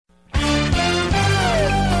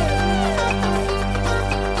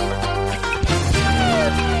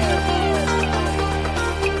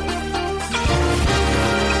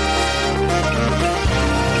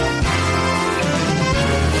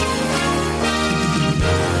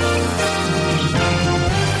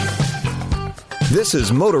This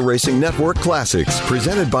is Motor Racing Network Classics,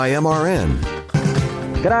 presented by MRN.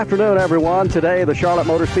 Good afternoon, everyone. Today, the Charlotte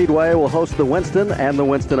Motor Speedway will host the Winston and the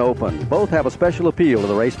Winston Open. Both have a special appeal to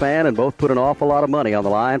the race fan, and both put an awful lot of money on the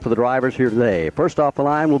line for the drivers here today. First off the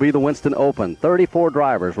line will be the Winston Open. 34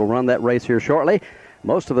 drivers will run that race here shortly.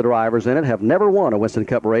 Most of the drivers in it have never won a Winston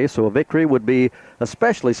Cup race, so a victory would be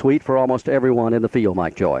especially sweet for almost everyone in the field,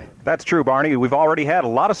 Mike Joy. That's true, Barney. We've already had a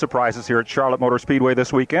lot of surprises here at Charlotte Motor Speedway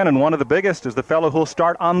this weekend, and one of the biggest is the fellow who'll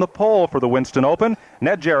start on the pole for the Winston Open.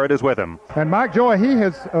 Ned Jarrett is with him. And Mike Joy, he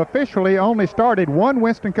has officially only started one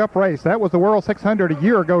Winston Cup race. That was the World 600 a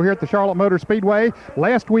year ago here at the Charlotte Motor Speedway.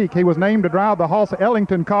 Last week, he was named to drive the Hoss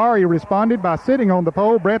Ellington car. He responded by sitting on the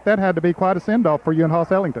pole. Brett, that had to be quite a send-off for you and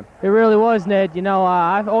Hoss Ellington. It really was, Ned. You know,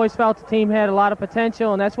 I've always felt the team had a lot of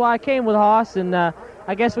potential, and that's why I came with Hoss, and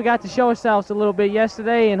I guess we got to show ourselves a little bit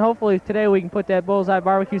yesterday, and hopefully today we can put that Bullseye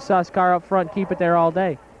barbecue sauce car up front and keep it there all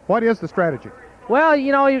day. What is the strategy? Well,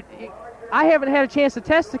 you know, I haven't had a chance to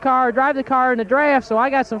test the car or drive the car in the draft, so I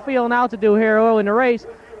got some feeling out to do here early in the race,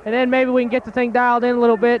 and then maybe we can get the thing dialed in a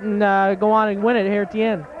little bit and go on and win it here at the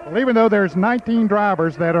end. Well, even though there's 19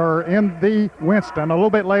 drivers that are in the Winston a little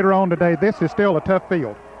bit later on today, this is still a tough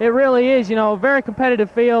field. It really is, you know, a very competitive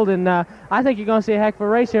field, and I think you're going to see a heck of a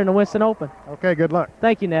race here in the Winston Open. Okay, good luck.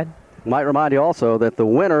 Thank you, Ned. Might remind you also that the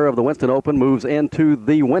winner of the Winston Open moves into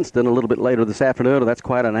the Winston a little bit later this afternoon, and that's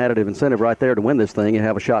quite an additive incentive right there to win this thing and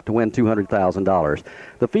have a shot to win $200,000.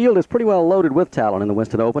 The field is pretty well loaded with talent in the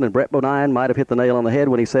Winston Open, and Brett Bodine might have hit the nail on the head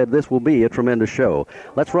when he said this will be a tremendous show.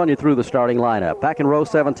 Let's run you through the starting lineup. Back in row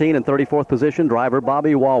 17 in 34th position, driver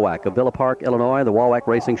Bobby Wawak of Villa Park, Illinois, the Wawak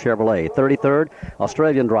Racing Chevrolet. 33rd,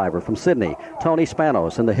 Australian driver from Sydney, Tony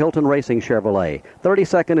Spanos in the Hilton Racing Chevrolet.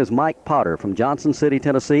 32nd is Mike Potter from Johnson City,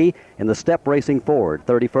 Tennessee, in the Step Racing Ford.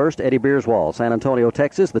 31st, Eddie Beerswall, San Antonio,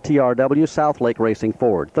 Texas, the TRW South Lake Racing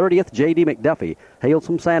Ford. 30th, J.D. McDuffie, hails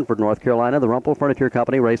from Sanford, North Carolina, the Rumpel Furniture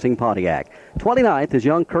Company Racing Pontiac. 29th is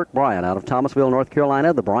young Kirk Bryant out of Thomasville, North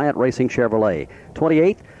Carolina, the Bryant Racing Chevrolet.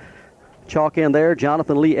 28th, chalk in there,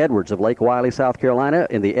 Jonathan Lee Edwards of Lake Wiley, South Carolina,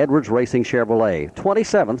 in the Edwards Racing Chevrolet.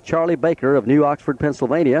 27th, Charlie Baker of New Oxford,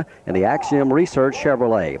 Pennsylvania, in the Axiom Research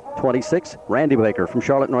Chevrolet. 26th, Randy Baker from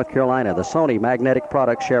Charlotte, North Carolina, the Sony Magnetic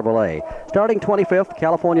Products Chevrolet. Starting 25th,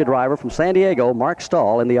 California driver from San Diego, Mark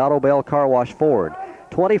Stahl, in the Auto Bell Car Wash Ford.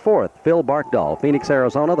 24th, Phil Barkdahl, Phoenix,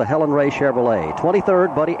 Arizona, the Helen Ray Chevrolet.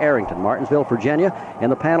 23rd, Buddy Arrington, Martinsville, Virginia, in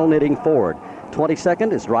the Panel Knitting Ford.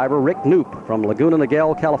 22nd is driver Rick Knoop from Laguna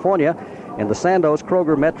Niguel, California, in the Sandoz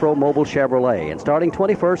Kroger Metro Mobile Chevrolet. And starting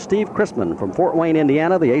 21st, Steve Christman from Fort Wayne,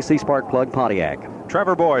 Indiana, the AC Spark Plug Pontiac.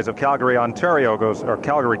 Trevor Boys of Calgary, Ontario,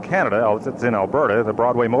 Calgary, Canada. It's in Alberta. The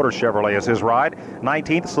Broadway Motors Chevrolet is his ride.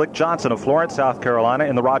 19th, Slick Johnson of Florence, South Carolina,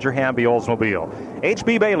 in the Roger Hamby Oldsmobile.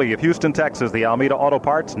 H.B. Bailey of Houston, Texas, the Almeida Auto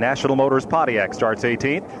Parts National Motors Pontiac starts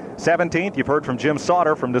 18th. 17th, you've heard from Jim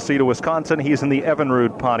Sauter from Necedah, Wisconsin. He's in the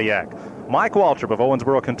Evinrude Pontiac. Mike Waltrip of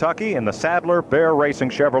Owensboro, Kentucky, in the Sadler Bear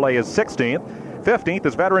Racing Chevrolet is 16th. 15th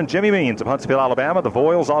is veteran Jimmy Means of Huntsville, Alabama, the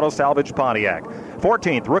Voiles Auto Salvage Pontiac.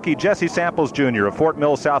 14th, rookie Jesse Samples Jr. of Fort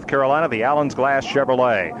Mill, South Carolina, the Allen's Glass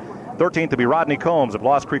Chevrolet. 13th will be Rodney Combs of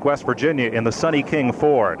Lost Creek, West Virginia, in the Sunny King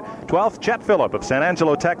Ford. 12th, Chet Phillip of San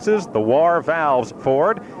Angelo, Texas, the War Valves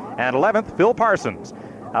Ford. And 11th, Phil Parsons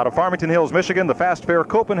out of Farmington Hills, Michigan, the Fast Fair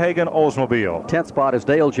Copenhagen Oldsmobile. 10th spot is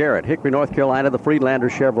Dale Jarrett, Hickory, North Carolina, the Friedlander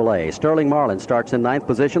Chevrolet. Sterling Marlin starts in 9th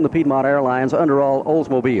position, the Piedmont Airlines Underall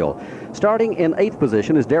Oldsmobile. Starting in 8th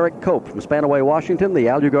position is Derek Cope from Spanaway, Washington, the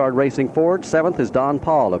Alugard Racing Ford. 7th is Don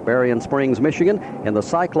Paul of Berrien Springs, Michigan, in the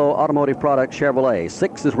Cyclo Automotive Products Chevrolet.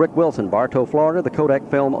 6th is Rick Wilson, Bartow, Florida, the Kodak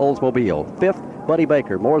Film Oldsmobile. 5th, Buddy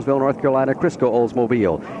Baker, Mooresville, North Carolina, Crisco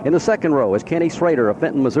Oldsmobile. In the second row is Kenny Schrader of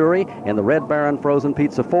Fenton, Missouri, in the Red Baron Frozen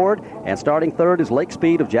Pizza Ford. And starting third is Lake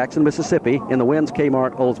Speed of Jackson, Mississippi, in the Wynn's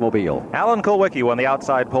Kmart Oldsmobile. Alan Kulwicki won the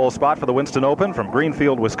outside pole spot for the Winston Open from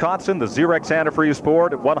Greenfield, Wisconsin, the Xerox antifreeze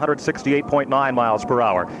Ford at 168.9 miles per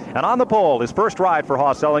hour. And on the pole, his first ride for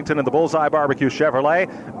Hoss Ellington in the Bullseye Barbecue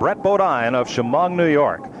Chevrolet, Brett Bodine of Chemung, New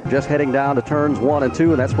York. Just heading down to turns 1 and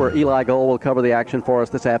 2, and that's where Eli Gold will cover the action for us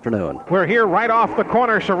this afternoon. We're here right off the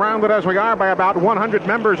corner, surrounded as we are by about 100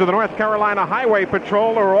 members of the North Carolina Highway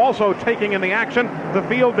Patrol who are also taking in the action. The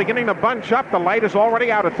field beginning to bunch up. The light is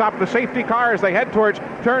already out atop the safety car as they head towards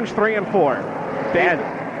turns 3 and 4.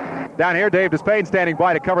 Down here, Dave Despain standing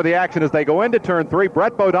by to cover the action as they go into turn 3.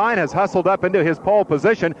 Brett Bodine has hustled up into his pole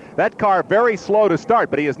position. That car very slow to start,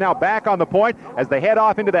 but he is now back on the point as they head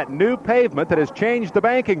off into that new pavement that has changed the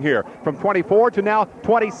banking here from 24 to now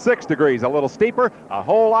 26 degrees. A little steeper, a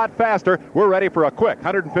whole lot faster. We're ready for a quick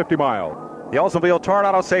 150 miles. The Oldsmobile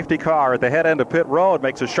Tornado safety car at the head end of pit road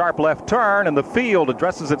makes a sharp left turn, and the field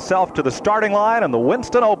addresses itself to the starting line, and the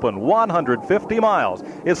Winston Open 150 miles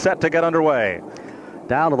is set to get underway.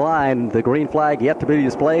 Down the line, the green flag yet to be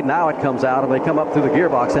displayed. Now it comes out, and they come up through the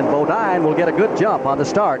gearbox, and Bodine will get a good jump on the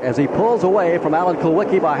start as he pulls away from Alan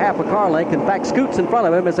Kulwicki by half a car length. In fact, scoots in front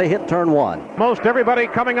of him as they hit turn one. Most everybody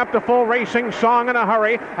coming up to full racing song in a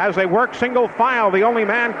hurry as they work single file. The only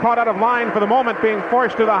man caught out of line for the moment being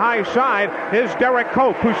forced to the high side is Derek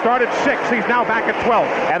Koch, who started 6th. He's now back at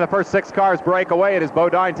 12th. And the first 6 cars break away. It is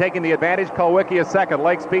Bodine taking the advantage. Kulwicki is second.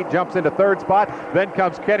 Lake Speed jumps into third spot. Then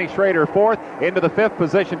comes Kenny Schrader fourth. Into the 5th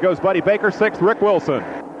position goes Buddy Baker. 6th, Rick Wilson.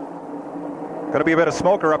 Going to be a bit of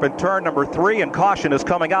smoker up in turn number 3, and caution is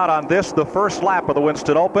coming out on this, the first lap of the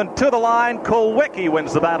Winston Open. To the line, Kulwicki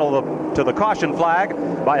wins the battle to the caution flag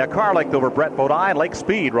by a car length over Brett Bodine. Lake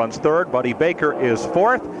Speed runs 3rd. Buddy Baker is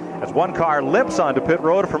 4th. As one car limps onto pit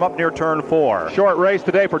road from up near turn 4. Short race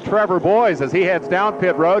today for Trevor Boys as he heads down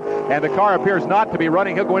pit road, and the car appears not to be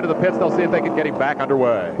running. He'll go into the pits. They'll see if they can get him back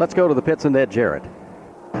underway. Let's go to the pits and Ned Jarrett.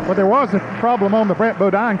 Well, there was a problem on the Brett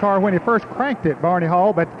Bodine car when he first cranked it, Barney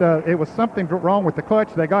Hall, but it was something wrong with the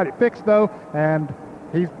clutch. They got it fixed, though, and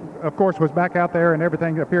he, of course, was back out there, and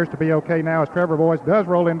everything appears to be okay now as Trevor Boys does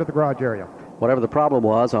roll into the garage area. Whatever the problem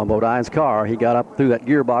was on Bodine's car, he got up through that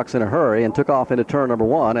gearbox in a hurry and took off into turn number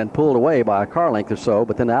 1 and pulled away by a car length or so.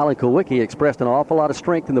 But then Alan Kulwicki expressed an awful lot of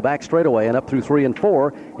strength in the back straightaway and up through 3 and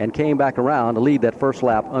 4 and came back around to lead that first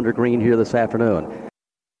lap under green here this afternoon.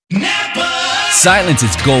 Silence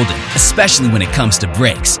is golden, especially when it comes to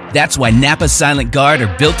brakes. That's why Napa Silent Guard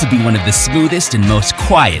are built to be one of the smoothest and most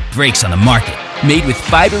quiet brakes on the market. Made with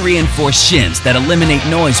fiber-reinforced shims that eliminate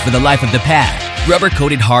noise for the life of the pad,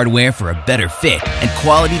 rubber-coated hardware for a better fit, and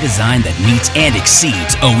quality design that meets and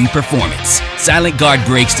exceeds OE performance. Silent Guard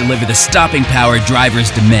brakes deliver the stopping power drivers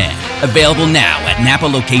demand. Available now at Napa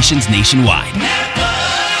locations nationwide.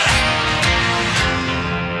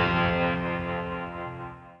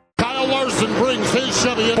 Brings his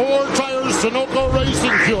Chevy in 4 tires, Sunoco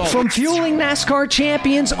Racing Fuel. From fueling NASCAR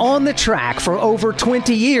champions on the track for over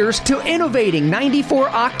 20 years to innovating 94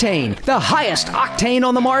 octane, the highest octane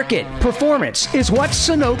on the market, performance is what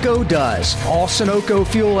Sunoco does. All Sunoco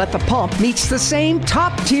fuel at the pump meets the same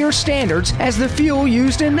top-tier standards as the fuel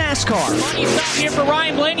used in NASCAR. Money stop here for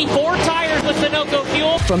Ryan Blaney. 4 tires with Sunoco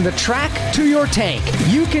fuel. From the track to your tank,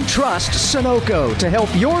 you can trust Sunoco to help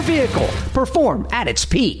your vehicle perform at its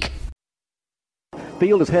peak.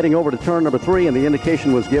 Field is heading over to turn number 3, and the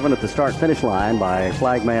indication was given at the start-finish line by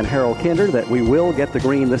flagman Harold Kinder that we will get the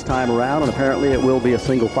green this time around, and apparently it will be a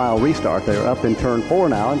single-file restart. They're up in turn 4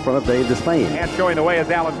 now in front of Dave Despain. And showing the way is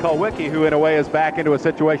Alan Kulwicki, who in a way is back into a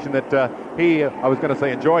situation that I was going to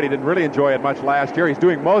say enjoyed. He didn't really enjoy it much last year. He's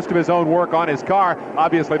doing most of his own work on his car.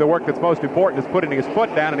 Obviously, the work that's most important is putting his foot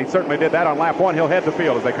down, and he certainly did that on lap 1. He'll head the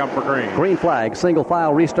field as they come for green. Green flag,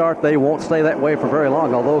 single-file restart. They won't stay that way for very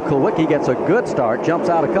long, although Kulwicki gets a good start, jumps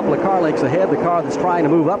out a couple of car lengths ahead. The car that's trying to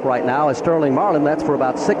move up right now is Sterling Marlin. That's for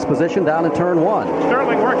about 6th position down in turn 1.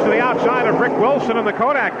 Sterling works to the outside of Rick Wilson in the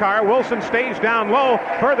Kodak car. Wilson stays down low.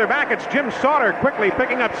 Further back, it's Jim Sauter quickly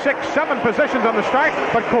picking up 6, 7 positions on the start,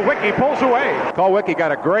 but Kulwicki pulls away. Kulwicki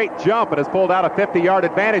got a great jump and has pulled out a 50-yard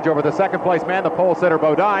advantage over the second-place man, the pole sitter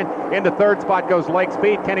Bodine. Into third spot goes Lake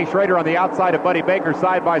Speed. Kenny Schrader on the outside of Buddy Baker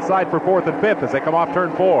side by side for 4th and 5th as they come off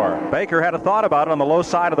turn 4. Baker had a thought about it on the low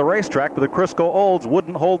side of the racetrack, but the Crisco Olds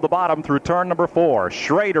wouldn't hold the bottom through turn number 4.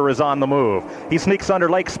 Schrader is on the move. He sneaks under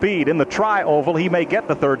Lake Speed. In the tri-oval, he may get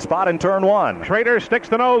the 3rd spot in turn 1. Schrader sticks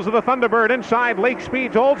the nose of the Thunderbird inside Lake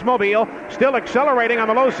Speed's Oldsmobile, still accelerating on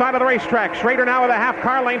the low side of the racetrack. Schrader now with a half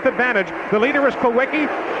car length advantage. The leader is Kulwicki.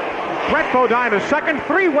 Brett Bodine is second,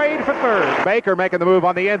 3 Wade for 3rd. Baker making the move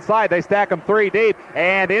on the inside. They stack him 3 deep,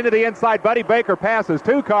 and into the inside. Buddy Baker passes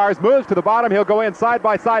 2 cars, moves to the bottom. He'll go in side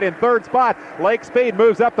by side in 3rd spot. Lake Speed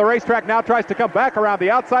moves up the racetrack, now tries to come back around the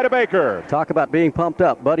outside of Baker. Talk about being pumped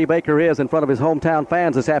up. Buddy Baker is in front of his hometown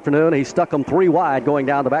fans this afternoon. He stuck them 3 wide going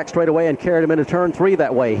down the back straightaway and carried him into turn 3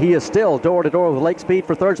 that way. He is still door-to-door with Lake Speed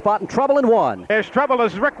for 3rd spot and trouble in 1. There's trouble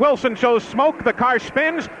as Rick Wilson shows smoke. The car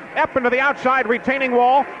spins up into the outside retaining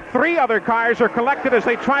wall. 3 other cars are collected as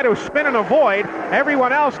they try to spin and avoid.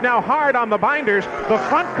 Everyone else now hard on the binders. The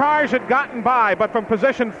front cars had gotten by, but from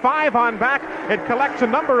position 5 on back, it collects a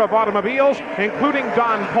number of automobiles, including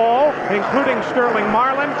Don Paul, including Sterling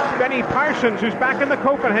Marlin, Benny Parsons, who's back in the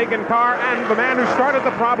Copenhagen car, and the man who started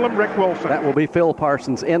the problem, Rick Wilson. That will be Phil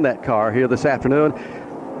Parsons in that car here this afternoon.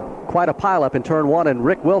 quite a pileup in turn one, and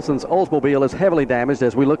Rick Wilson's Oldsmobile is heavily damaged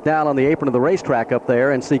as we look down on the apron of the racetrack up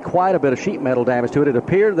there and see quite a bit of sheet metal damage to it. It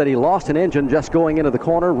appeared that he lost an engine just going into the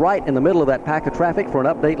corner right in the middle of that pack of traffic. For an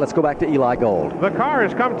update, let's go back to Eli Gold. The car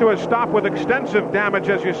has come to a stop with extensive damage,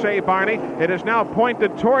 as you say, Barney. It is now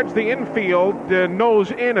pointed towards the infield,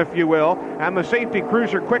 nose in, if you will, and the safety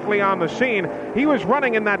cruiser quickly on the scene. He was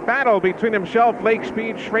running in that battle between himself, Lake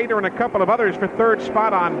Speed, Schrader, and a couple of others for third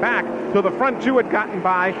spot on back. So the front two had gotten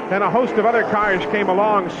by, and a host of other cars came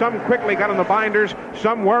along. Some quickly got on the binders,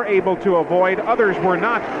 some were able to avoid, others were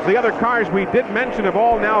not. The other cars we did mention have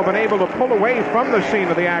all now been able to pull away from the scene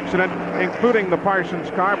of the accident, including the Parsons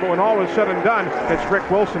car. But when all is said and done, it's Rick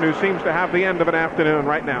Wilson who seems to have the end of an afternoon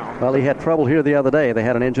right now. Well, he had trouble here the other day. They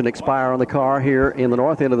had an engine expire on the car here in the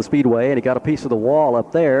north end of the speedway, and he got a piece of the wall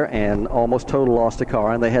up there and almost total lost a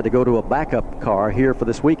car, and they had to go to a backup car here for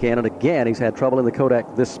this weekend. And again, he's had trouble in the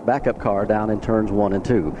Kodak, this backup car down in turns 1 and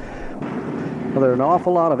 2. Well, there are an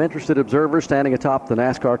awful lot of interested observers standing atop the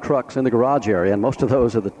NASCAR trucks in the garage area, and most of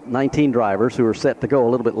those are the 19 drivers who are set to go a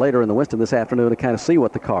little bit later in the Winston this afternoon to kind of see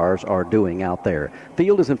what the cars are doing out there.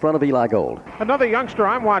 Field is in front of Eli Gold. Another youngster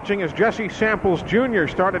I'm watching is Jesse Samples Jr.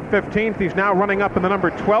 Started 15th. He's now running up in the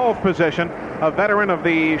number 12 position, a veteran of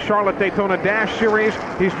the Charlotte Daytona Dash Series.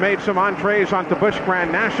 He's made some entrees onto Busch Grand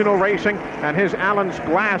National Racing, and his Allen's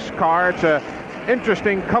Glass car, it's a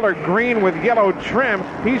interesting color green with yellow trim.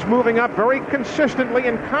 He's moving up very consistently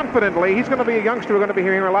and confidently. He's going to be a youngster we're going to be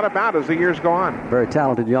hearing a lot about as the years go on. Very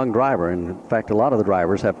talented young driver, and in fact a lot of the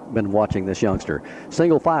drivers have been watching this youngster.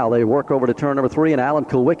 Single file, they work over to turn number 3, and Alan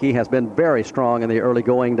Kulwicki has been very strong in the early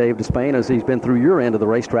going, Dave Despain, as he's been through your end of the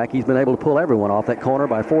racetrack. He's been able to pull everyone off that corner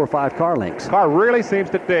by 4 or 5 car lengths. Car really seems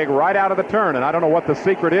to dig right out of the turn, and I don't know what the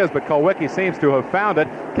secret is, but Kulwicki seems to have found it.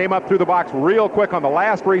 Came up through the box real quick on the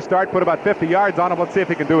last restart, put about 50 yards on him. Let's see if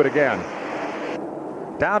he can do it again.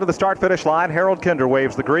 Down to the start-finish line, Harold Kinder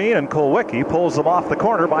waves the green, and Kulwicki pulls them off the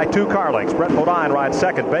corner by 2 car lengths. Brett Bodine rides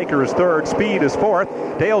second, Baker is third, Speed is fourth.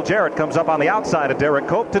 Dale Jarrett comes up on the outside of Derek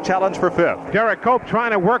Cope to challenge for fifth. Derek Cope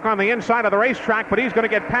trying to work on the inside of the racetrack, but he's going to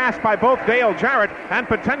get passed by both Dale Jarrett and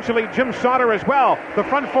potentially Jim Sauter as well. The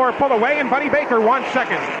front 4 pull away, and Buddy Baker wants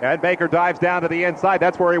second. And Baker dives down to the inside.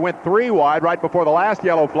 That's where he went 3 wide right before the last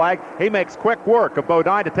yellow flag. He makes quick work of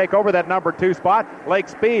Bodine to take over that number 2 spot. Lake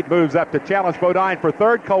Speed moves up to challenge Bodine for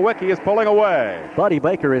third. Kulwicki is pulling away. Buddy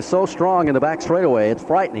Baker is so strong in the back straightaway, it's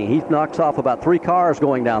frightening. He knocks off about 3 cars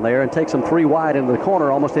going down there and takes them 3 wide into the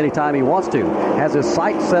corner almost any time he wants to. Has his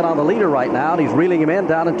sights set on the leader right now, and he's reeling him in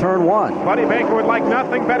down in turn 1. Buddy Baker would like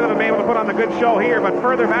nothing better than being able to put on the good show here, but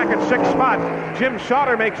further back at 6th spot, Jim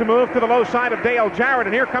Sauter makes a move to the low side of Dale Jarrett,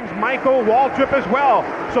 and here comes Michael Waltrip as well.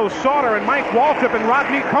 So Sauter and Mike Waltrip and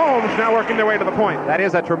Rodney Combs now working their way to the point. That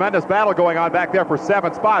is a tremendous battle going on back there for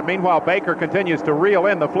 7th spot. Meanwhile, Baker continues to reel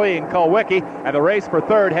in the fleeing Kulwicki, and the race for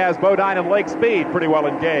third has Bodine and Lake Speed pretty well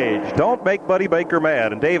engaged. Don't make Buddy Baker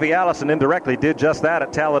mad, and Davey Allison indirectly did just that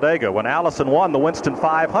at Talladega. When Allison won the Winston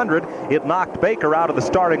 500, it knocked Baker out of the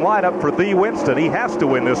starting lineup for the Winston. He has to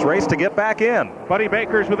win this race to get back in. Buddy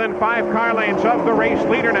Baker's within 5 car lanes of the race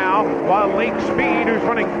leader now, while Lake Speed, who's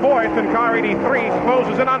running 4th in car 83,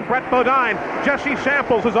 closes in on Brett Bodine. Jesse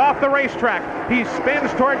Samples is off the racetrack. He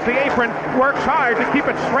spins towards the apron, works hard to keep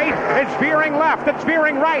it straight. It's veering left, it's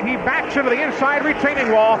veering right. He backs into the inside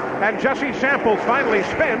retaining wall, and Jesse Samples finally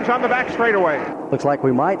spins on the back straightaway. Looks like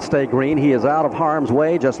we might stay green. He is out of harm's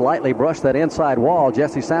way, just lightly brushed that inside wall.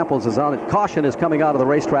 Jesse Samples is on it. Caution is coming out of the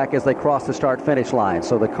racetrack as they cross the start-finish line,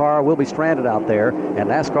 so the car will be stranded out there, and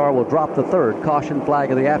NASCAR will drop the 3rd caution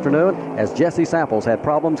flag of the afternoon as Jesse Samples had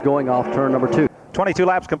problems going off turn number 2. 22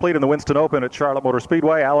 laps complete in the Winston Open at Charlotte Motor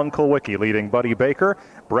Speedway. Alan Kulwicki leading Buddy Baker,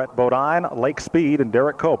 Brett Bodine, Lake Speed, and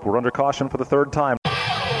Derek Cope were under caution for the 3rd time.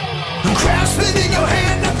 Craftsman in your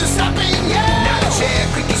hand, nothing stopping, yeah. Not a chair,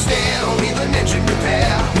 quick stand, or even engine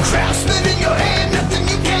repair. Craftsman in your hand, nothing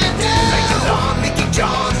you can't do. Make the lawn, Mickey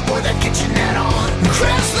John, or that kitchen add-on.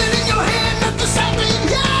 Craftsman in your hand, nothing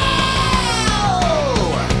stopping, yeah.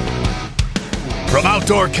 From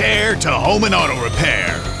outdoor care to home and auto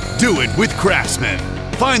repair, do it with Craftsman.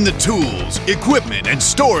 Find the tools, equipment, and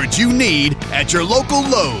storage you need at your local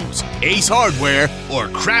Lowe's, Ace Hardware, or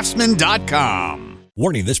Craftsman.com.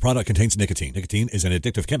 Warning, this product contains nicotine. Nicotine is an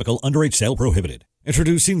addictive chemical. Underage sale prohibited.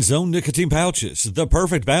 Introducing Zone Nicotine Pouches, the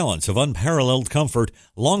perfect balance of unparalleled comfort,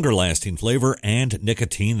 longer-lasting flavor, and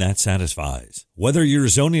nicotine that satisfies. Whether you're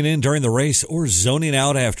zoning in during the race or zoning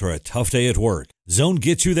out after a tough day at work, Zone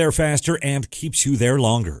gets you there faster and keeps you there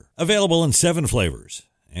longer. Available in 7 flavors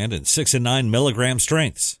and in 6 and 9 milligram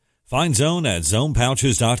strengths. Find Zone at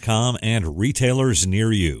zonepouches.com and retailers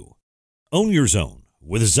near you. Own your Zone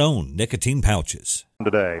with Zone Nicotine Pouches.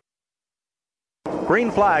 Today.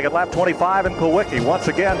 Green flag at lap 25, and Kulwicki once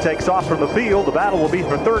again takes off from the field. The battle will be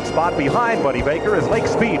for third spot behind Buddy Baker as Lake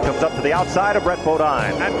Speed comes up to the outside of Brett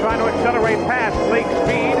Bodine. And trying to accelerate past Lake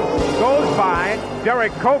Speed goes by.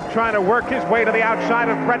 Derek Cope trying to work his way to the outside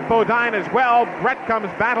of Brett Bodine as well. Brett comes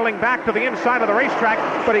battling back to the inside of the racetrack,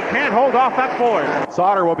 but he can't hold off that Ford.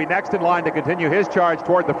 Sauter will be next in line to continue his charge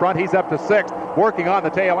toward the front. He's up to 6th, working on the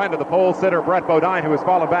tail end of the pole sitter, Brett Bodine, who has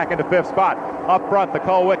fallen back into 5th spot. Up front, the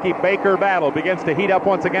Kulwicki-Baker battle begins to heat up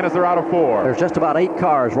once again as they're out of 4. There's just about 8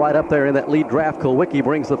 cars right up there in that lead draft. Kulwicki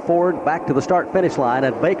brings the Ford back to the start-finish line,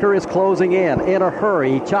 and Baker is closing in a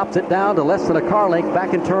hurry. He chops it down to less than a car length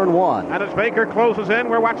back in turn 1. And as Baker closes in,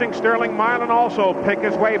 we're watching Sterling Marlin also pick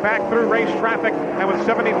his way back through race traffic, and with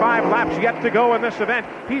 75 laps yet to go in this event,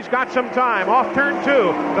 he's got some time. Off turn 2,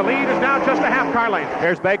 the lead is now just a half car length.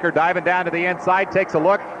 Here's Baker diving down to the inside, takes a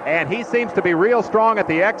look, and he seems to be real strong at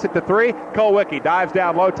the exit to 3. Kulwicki dives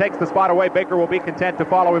down low, takes the spot away. Baker will be content to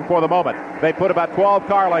follow him for the moment. They put about 12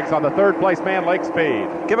 car lengths on the third place man, Lake Speed.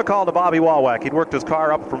 Give a call to Bobby Walwack. He'd worked his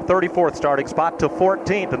car up from 34th starting spot to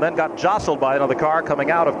 14th and then got jostled by another car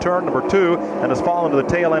coming out of turn number 2 and has fallen to the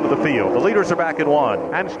tail end of the field. The leaders are back in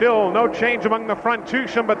 1. And still no change among the front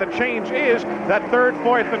twosome, but the change is that 3rd,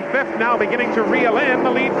 4th, and 5th now beginning to reel in the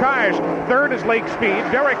lead cars. 3rd is Lake Speed.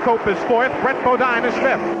 Derek Cope is 4th. Brett Bodine is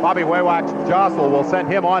 5th. Bobby Walwack's jostle will send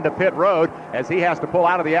him on to pit road as he has to pull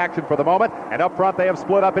out of the action for the moment. And up front, they have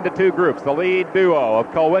split up into 2 groups. The lead duo of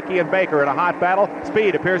Kulwicki and Baker in a hot battle.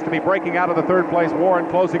 Speed appears to be breaking out of the 3rd place war and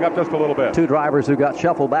closing up just a little bit. 2 drivers who got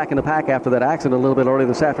shuffled back in the pack after that accident a little bit earlier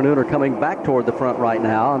this afternoon are coming back toward the front right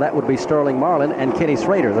now, and that would be Sterling Marlin and Kenny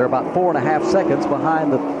Schrader. They're about 4.5 seconds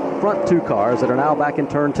behind the front 2 cars that are now back in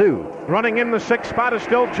turn 2. Running in the 6th spot is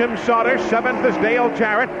still Jim Sauter. 7th is Dale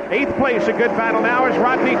Jarrett. 8th place, a good battle now, is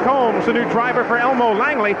Rodney Combs, the new driver for Elmo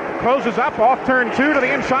Langley. Closes up off turn 2 to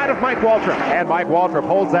the inside of Mike Waltrip. And Mike Waltrip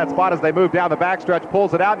holds that spot as they move down the backstretch,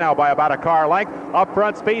 pulls it out now by about a car length. Up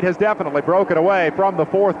front, Speed has definitely broken away from the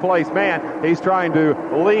 4th place man. He's trying to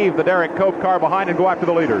leave the Derek Cope car behind and go after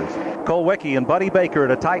the leaders. Kulwicki and Buddy Baker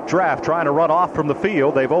in a tight draft trying to run off from the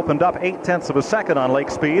field. They've opened up 0.8 of a second on Lake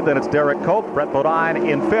Speed. Then it's Derek Cope, Brett Bodine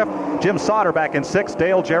in 5th, Jim Sauter back in 6th,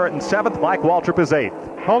 Dale Jarrett in 7th, Mike Waltrip is 8th.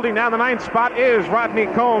 Holding down the 9th spot is Rodney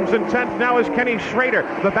Combs. In 10th now is Kenny Schrader.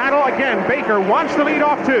 The battle again. Baker wants the lead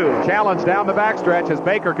off 2. Challenge down the backstretch as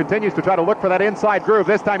Baker continues to try to look for that inside groove.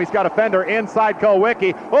 This time he's got a fender inside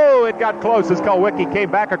Kulwicki. Oh, it got close as Kulwicki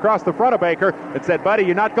came back across the front of Baker and said, buddy,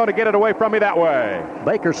 you're not going to get it away from me that way.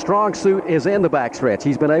 Baker's strong suit is in the backstretch.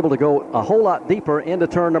 He's been able to go a whole lot deeper into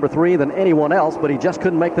turn number 3 than anyone else, but he just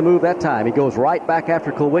couldn't make the move that time. He goes right back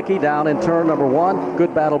after Kulwicki down in turn number 1.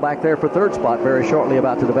 Good battle back there for 3rd spot, very shortly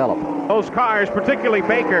about to develop. Those cars, particularly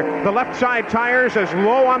Baker, the left side tires as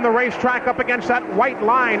low on the racetrack up against that white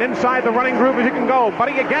line inside the running groove as you can go.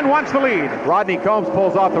 Buddy again wants the lead. Rodney Combs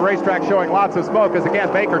pulls off the racetrack showing lots of smoke as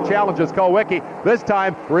again Baker challenges Kulwicki. This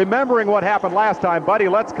time, remembering what happened last time, Buddy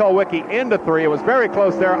lets Kulwicki into 3. It was very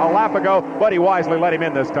close there a lap ago. Buddy wisely let him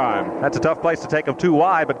in this time. That's a tough place to take him too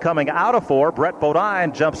wide, but coming out of 4, Brett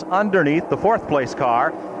Bodine jumps underneath the 4th place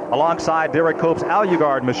car alongside Derek Cope's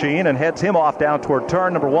Alugard machine and heads him off down toward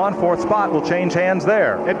turn number 1. 4th spot will change hands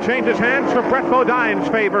there. It changes hands for Brett Bodine's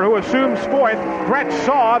favor, who assumes 4th. Brett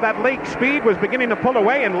saw that Lake Speed was beginning to pull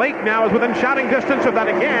away, and Lake now is within shouting distance of that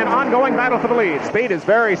again. Ongoing battle for the lead. Speed is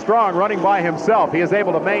very strong running by himself. He is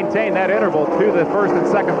able to maintain that interval to the 1st and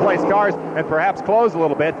 2nd place cars and perhaps close a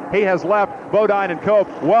little bit. He has left Bodine and Cope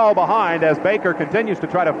well behind as Baker continues to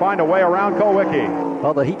try to find a way around Kulwicki.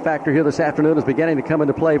 Well, the heat factor here this afternoon is beginning to come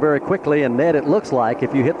into play very quickly, and Ned, it looks like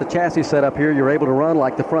if you hit the chassis setup here, you're able to run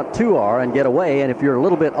like the front 2 are and get away, and if you're a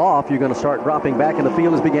little bit off, you're going to start dropping back, and the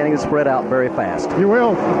field is beginning to spread out very fast. You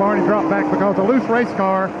will, Barney, drop back because a loose race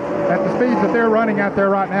car at the speeds that they're running out there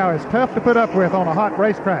right now is tough to put up with on a hot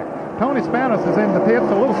racetrack. Tony Spanos is in the pits.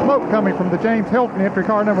 A little smoke coming from the James Hilton entry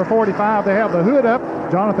car number 45. They have the hood up.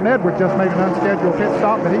 Jonathan Edwards just made an unscheduled pit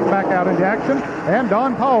stop, but he's back out into action. And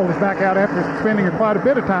Don Paul is back out after spending quite a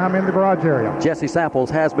bit of time in the garage area. Jesse Samples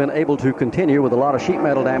has been able to continue with a lot of sheet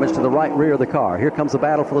metal damage to the right rear of the car. Here comes the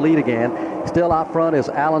battle for the lead again. Still out front is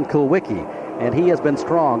Alan Kulwicki, and he has been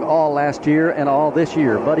strong all last year and all this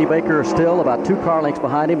year. Buddy Baker is still about 2 car lengths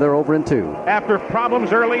behind him. They're over in 2. After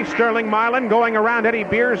problems early, Sterling Marlin going around Eddie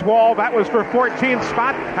Beer's wall. That was for 14th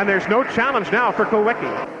spot, and there's no challenge now for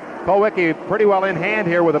Kulwicki. Kulwicki pretty well in hand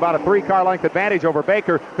here with about a 3-car length advantage over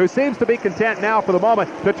Baker, who seems to be content now for the moment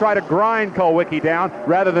to try to grind Kulwicki down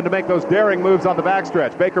rather than to make those daring moves on the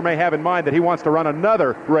backstretch. Baker may have in mind that he wants to run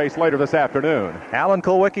another race later this afternoon. Alan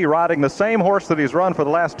Kulwicki riding the same horse that he's run for the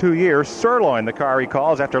last 2 years, Sirloin, the car he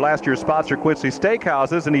calls after last year's sponsor Quincy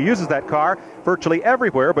Steakhouses, and he uses that car virtually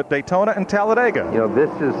everywhere but Daytona and Talladega. You know, this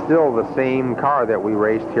is still the same car that we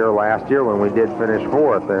raced here last year when we did finish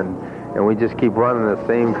fourth, and we just keep running the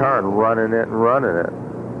same car and running it and running it.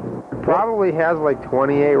 It probably has like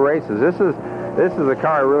 28 races. This is a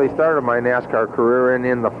car I really started my NASCAR career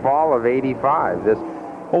in the fall of '85.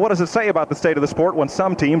 Well, what does it say about the state of the sport when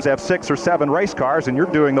some teams have 6 or 7 race cars and you're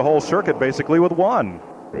doing the whole circuit basically with one?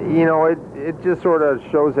 You know, it just sort of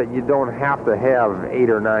shows that you don't have to have 8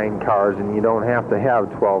 or 9 cars and you don't have to have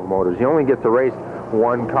 12 motors. You only get to race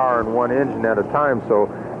one car and one engine at a time, so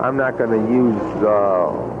I'm not going to use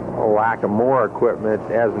a lack of more equipment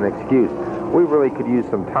as an excuse. We really could use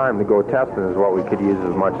some time to go testing is what we could use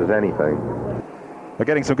as much as anything. They're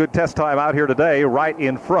getting some good test time out here today, right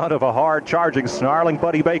in front of a hard-charging, snarling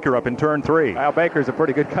Buddy Baker up in turn 3. Well, Baker's a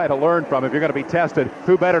pretty good guy to learn from. If you're going to be tested,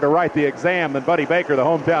 who better to write the exam than Buddy Baker, the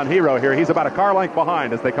hometown hero here. He's about a car length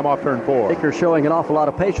behind as they come off turn 4. Baker's showing an awful lot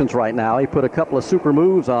of patience right now. He put a couple of super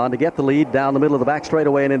moves on to get the lead down the middle of the back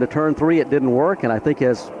straightaway and into turn 3. It didn't work, and I think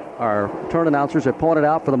as our turn announcers have pointed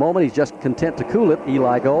out, for the moment he's just content to cool it,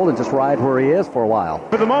 Eli Gold, and just ride where he is for a while.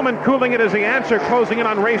 For the moment, cooling it is the answer, closing in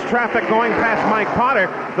on race traffic, going past Mike Potter.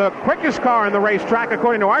 The quickest car on the racetrack,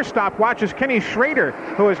 according to our stopwatch, is Kenny Schrader,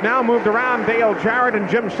 who has now moved around Dale Jarrett and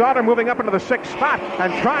Jim Sauter, moving up into the 6th spot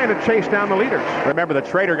and trying to chase down the leaders. Remember that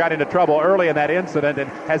Schrader got into trouble early in that incident and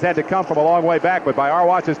has had to come from a long way back, but by our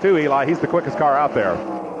watches too, Eli, he's the quickest car out there.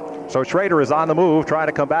 So Schrader is on the move, trying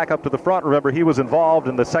to come back up to the front. Remember, he was involved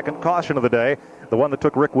in the second caution of the day, the one that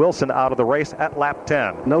took Rick Wilson out of the race at lap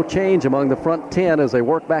 10. No change among the front 10 as they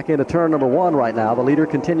work back into turn number 1 right now. The leader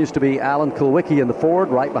continues to be Alan Kulwicki in the Ford.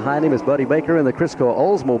 Right behind him is Buddy Baker in the Crisco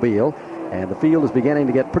Oldsmobile. And the field is beginning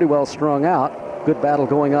to get pretty well strung out. Good battle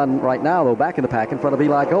going on right now, though, back in the pack in front of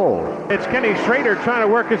Eli Gold. It's Kenny Schrader trying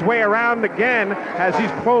to work his way around again as he's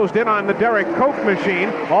closed in on the Derek Cope machine.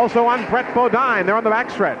 Also on Brett Bodine. They're on the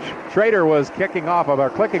backstretch. Schrader was clicking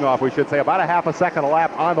off, we should say, about a half a second a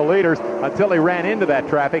lap on the leaders until he ran into that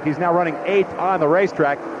traffic. He's now running 8th on the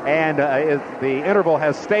racetrack, and the interval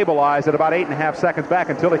has stabilized at about 8.5 seconds back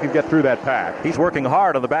until he can get through that pack. He's working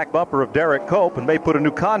hard on the back bumper of Derek Cope and may put a new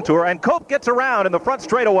contour, and Cope gets around in the front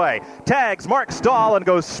straightaway, tags Mark Stahl and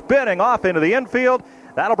goes spinning off into the infield.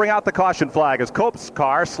 That'll bring out the caution flag as Cope's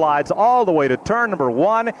car slides all the way to turn number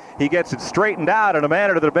 1. He gets it straightened out in a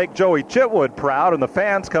manner that'll make Joey Chitwood proud, and the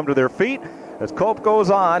fans come to their feet as Cope goes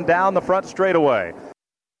on down the front straightaway.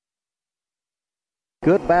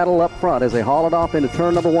 Good battle up front as they haul it off into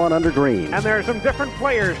turn number 1 under green. And there are some different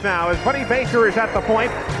players now as Buddy Baker is at the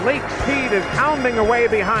point. Lake Speed is hounding away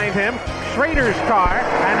behind him. Schrader's car,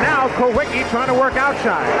 and now Kulwicki trying to work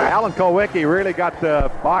outside. Alan Kulwicki really got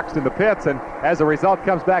boxed in the pits, and as a result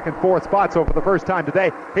comes back in 4th spot. So for the first time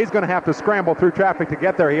today, he's going to have to scramble through traffic to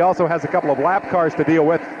get there. He also has a couple of lap cars to deal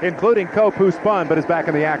with, including Cope, who spun but is back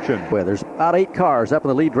in the action. Well, there's about 8 cars up in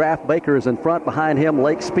the lead draft. Baker is in front. Behind him,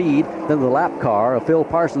 Lake Speed. Then the lap car of Phil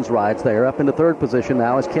Parsons rides there. Up into 3rd position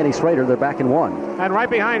now is Kenny Schrader. They're back in 1. And right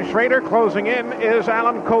behind Schrader, closing in, is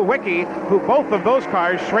Alan Kulwicki, who both of those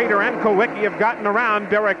cars, Schrader and Kulwicki, have gotten around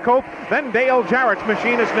Derek Cope. Then Dale Jarrett's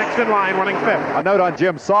machine is next in line, running 5th. A note on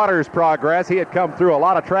Jim Sauter's progress. He had come through a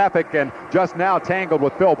lot of traffic and just now tangled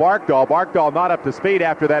with Phil Barkdahl. Barkdahl not up to speed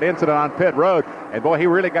after that incident on pit road. And boy, he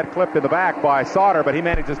really got clipped in the back by Sauter, but he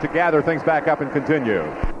manages to gather things back up and continue.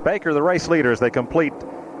 Baker, the race leaders, they complete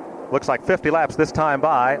looks like 50 laps this time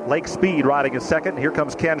by. Lake Speed riding in second. Here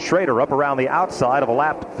comes Ken Schrader up around the outside of a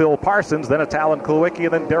lapped Phil Parsons. Then it's Alan Kulwicki,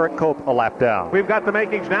 and then Derek Cope a lap down. We've got the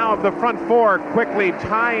makings now of the front 4 quickly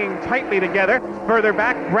tying tightly together. Further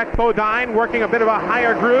back, Brett Bodine working a bit of a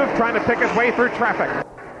higher groove, trying to pick his way through traffic.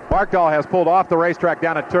 Barkdahl has pulled off the racetrack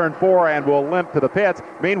down at turn 4 and will limp to the pits.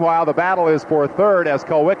 Meanwhile, the battle is for 3rd as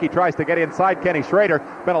Kulwicki tries to get inside Kenny Schrader.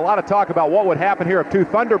 Been a lot of talk about what would happen here if 2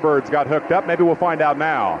 Thunderbirds got hooked up. Maybe we'll find out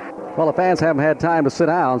now. Well, the fans haven't had time to sit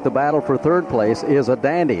down. The battle for 3rd place is a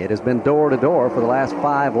dandy. It has been door to door for the last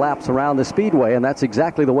 5 laps around the speedway, and that's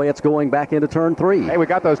exactly the way it's going back into turn 3. Hey, we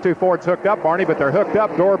got those 2 Fords hooked up, Barney, but they're hooked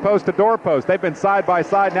up doorpost to doorpost. They've been side by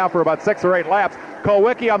side now for about 6 or 8 laps.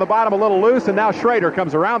 Kulwicki on the bottom a little loose, and now Schrader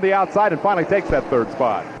comes around the outside and finally takes that 3rd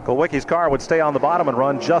spot. Kulwicki's car would stay on the bottom and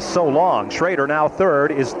run just so long. Schrader, now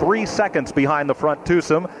third, is 3 seconds behind the front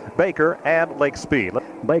twosome, Baker and Lake Speed.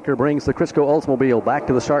 Baker brings the Crisco Oldsmobile back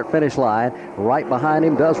to the start-finish line. Right behind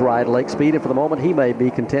him does ride Lake Speed, and for the moment he may be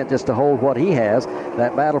content just to hold what he has.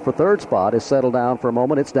 That battle for third spot is settled down for a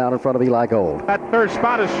moment. It's down in front of Eli Gold. That third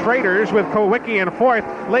spot is Schrader's with Kulwicki in fourth.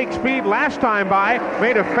 Lake Speed last time by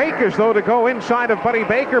made a fake as though to go inside of Buddy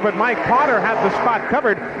Baker, but Mike Potter had the spot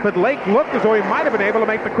covered, but Lake looked as though he might have been able to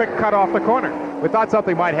make the quick cut off the corner. We thought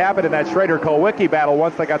something might happen in that Schrader-Kulwicki battle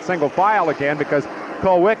once they got single file again, because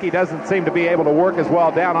Kulwicki doesn't seem to be able to work as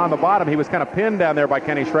well down on the bottom. He was kind of pinned down there by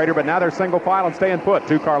Kenny Schrader, but now they're single file and staying put,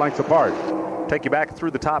 2 car lengths apart. Take you back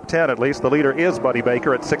through the top 10 at least. The leader is Buddy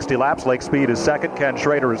Baker at 60 laps. Lake Speed is second. Ken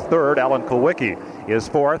Schrader is third. Alan Kulwicki is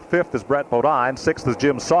fourth. Fifth is Brett Bodine. Sixth is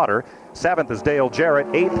Jim Sauter. Seventh is Dale Jarrett.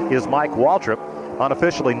 Eighth is Mike Waltrip.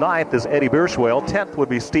 Unofficially ninth is Eddie Bierschwell. 10th would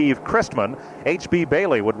be Steve Christman. H.B.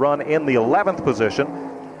 Bailey would run in the 11th position.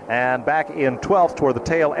 And back in 12th toward the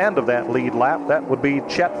tail end of that lead lap, that would be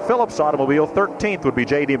Chet Phillips' automobile. 13th would be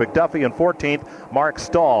J.D. McDuffie, and 14th, Mark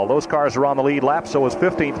Stahl. Those cars are on the lead lap, so is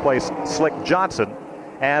 15th place Slick Johnson,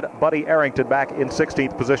 and Buddy Arrington back in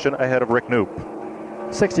 16th position ahead of Rick Knoop.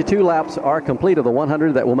 62 laps are complete of the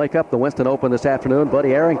 100 that will make up the Winston Open this afternoon.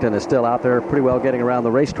 Buddy Arrington is still out there pretty well getting around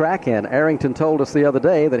the racetrack, and Arrington told us the other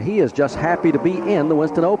day that he is just happy to be in the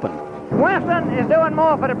Winston Open. Winston is doing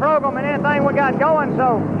more for the program than anything we got going,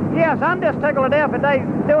 so yes, I'm just tickled to death that they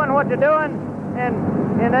doing what they're doing,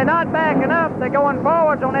 and they're not backing up. They're going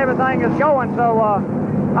forwards on everything that's going, so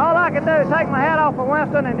all I can do is take my hat off for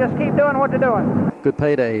Winston and just keep doing what they're doing. Good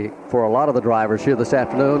payday for a lot of the drivers here this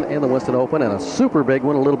afternoon in the Winston Open, and a super big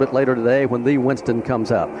one a little bit later today when the Winston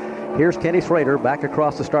comes up. Here's Kenny Schrader back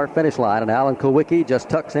across the start-finish line, and Alan Kulwicki just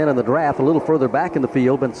tucks in the draft a little further back in the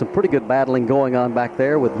field. Been some pretty good battling going on back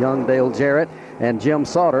there with young Dale Jarrett and Jim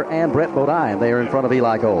Sauter and Brett Bodine. They are in front of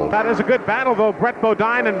Eli Gold. That is a good battle, though. Brett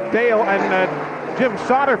Bodine and Dale and Jim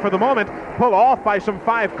Sauter, for the moment, pull off by some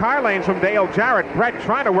 5 car lanes from Dale Jarrett. Brett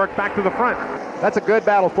trying to work back to the front. That's a good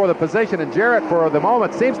battle for the position, and Jarrett, for the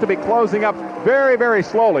moment, seems to be closing up very, very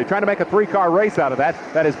slowly, trying to make a 3-car race out of that.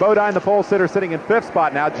 That is Bodine, the pole sitter, sitting in 5th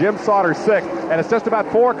spot now. Jim Sauter 6th, and it's just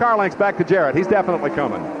about 4 car lengths back to Jarrett. He's definitely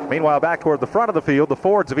coming. Meanwhile, back toward the front of the field, the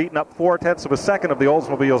Fords have eaten up 4/10 of a second of the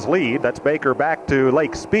Oldsmobile's lead. That's Baker back to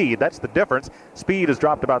Lake Speed. That's the difference. Speed has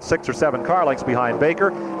dropped about 6 or 7 car lengths behind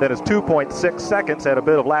Baker. That is 2.6 seconds and a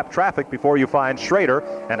bit of lap traffic before you find Schrader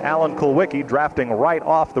and Alan Kulwicki drafting right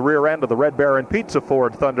off the rear end of the Red Baron Pizza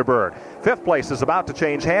Ford Thunderbird. 5th place is about to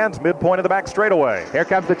change hands, midpoint of the back straightaway. Here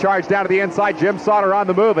comes the charge down to the inside. Jim Sauter on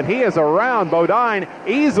the move, and he is around Bodine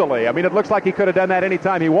easily. I mean, it looks like he could have done that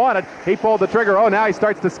anytime he wanted. He pulled the trigger. Oh, now he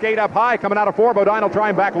starts to skate up high, coming out of 4. Bodine will try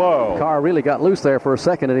him back low. Car really got loose there for a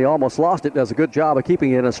second, and he almost lost it. Does a good job of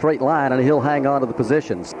keeping it in a straight line, and he'll hang on to the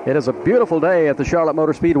positions. It is a beautiful day at the Charlotte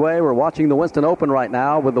Motor Speedway. We're watching the Winston Open right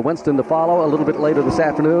now, with the Winston to follow a little bit later this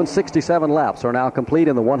afternoon. 67 laps are now complete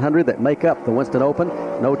in the 100 that make up the Winston Open.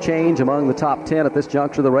 No change among the top 10 at this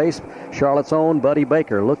juncture of the race. Charlotte's own Buddy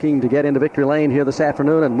Baker looking to get into victory lane here this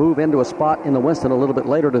afternoon and move into a spot in the Winston a little bit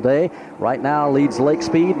later today. Right now leads Lake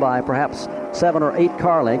Speed by perhaps 7 or 8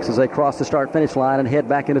 car lengths as they cross the start-finish line and head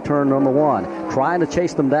back into turn number 1. Trying to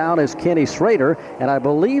chase them down is Kenny Schrader, and I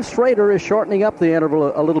believe Schrader is shortening up the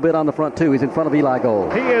interval a little bit on the front, too. He's in front of Eli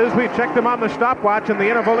Gold. He is. We checked him on the stopwatch, and the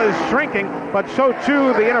interval is shrinking, but so,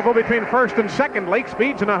 too, the interval between first and second. Lake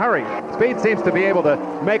Speed's in a hurry. Speed seems to be able to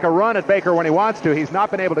make a run at Baker when he wants to. He's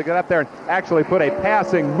not been able to get up there and actually put a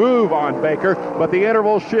passing move on Baker, but the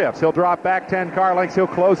interval shifts. He'll drop back 10 car lengths. He'll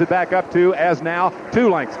close it back up to, as now, 2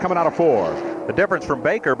 lengths coming out of 4. The difference from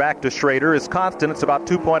Baker back to Schrader is constant. It's about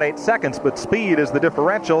 2.8 seconds, but Speed is the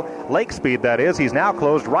differential. Lake Speed, that is. He's now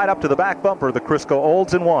closed right up to the back bumper of the Crisco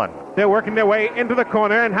Olds in 1. They're working their way into the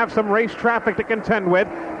corner and have some race traffic to contend with.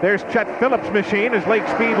 There's Chet Phillips' machine as Lake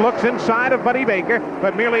Speed looks inside of Buddy Baker,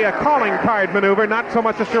 but merely a calling card maneuver, not so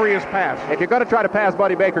much a serious pass. If you're going to try to pass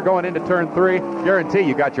Buddy Baker going into turn 3, guarantee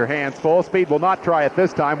you got your hands full. Speed will not try it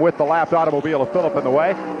this time with the lapped automobile of Phillip in the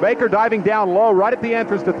way. Baker diving down low right at the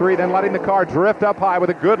entrance to 3, then letting the car drift up high with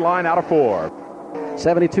a good line out of 4.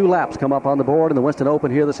 72 laps come up on the board in the Winston Open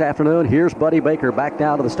here this afternoon. Here's Buddy Baker back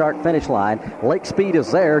down to the start-finish line. Lake Speed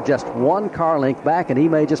is there, just 1 car length back, and he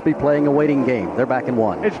may just be playing a waiting game. They're back in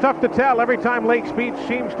 1. It's tough to tell. Every time Lake Speed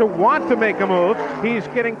seems to want to make a move, he's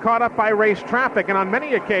getting caught up by race traffic, and on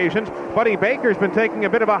many occasions, Buddy Baker's been taking a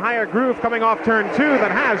bit of a higher groove coming off turn 2 than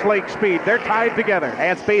has Lake Speed. They're tied together.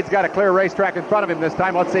 And Speed's got a clear racetrack in front of him this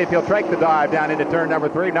time. Let's see if he'll take the dive down into turn number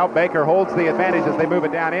 3. No, Baker holds the advantage as they move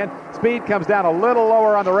it down in. Speed comes down a little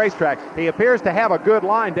lower on the racetrack. He appears to have a good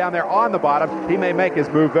line down there on the bottom. He may make his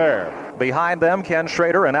move there. Behind them, Ken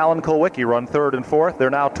Schrader and Alan Kulwicki run third and fourth.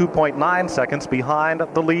 They're now 2.9 seconds behind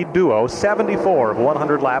the lead duo. 74 of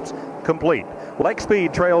 100 laps complete. Lake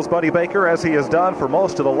Speed trails Buddy Baker as he has done for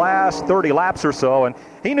most of the last 30 laps or so, and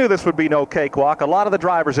he knew this would be no cakewalk. A lot of the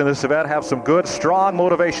drivers in this event have some good, strong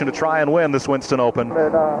motivation to try and win this Winston Open.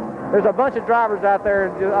 But, there's a bunch of drivers out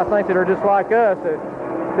there, I think, that are just like us,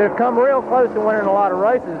 that have come real close to winning a lot of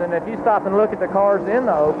races. And if you stop and look at the cars in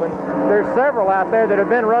the Open, there's several out there that have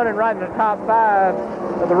been running right in the top 5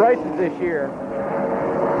 of the races this year.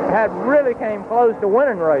 Had really came close to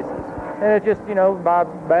winning races. And it just, by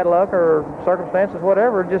bad luck or circumstances,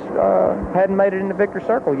 whatever, just hadn't made it in the victor's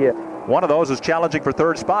circle yet. One of those is challenging for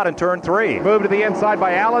third spot in turn 3. Moved to the inside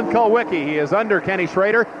by Alan Kulwicki. He is under Kenny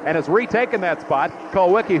Schrader and has retaken that spot.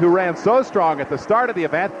 Kulwicki, who ran so strong at the start of the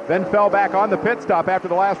event, then fell back on the pit stop after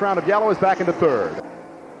the last round of yellow, is back into third.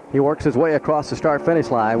 He works his way across the start-finish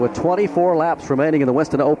line with 24 laps remaining in the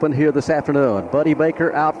Winston Open here this afternoon. Buddy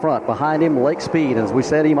Baker out front. Behind him, Lake Speed. As we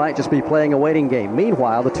said, he might just be playing a waiting game.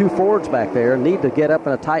 Meanwhile, the two Fords back there need to get up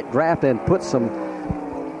in a tight draft and put some,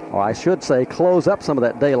 or I should say, close up some of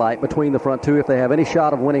that daylight between the front two if they have any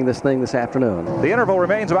shot of winning this thing this afternoon. The interval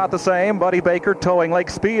remains about the same. Buddy Baker towing Lake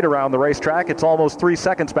Speed around the racetrack. It's almost 3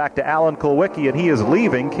 seconds back to Alan Kulwicki, and he is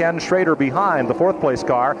leaving Ken Schrader behind the fourth-place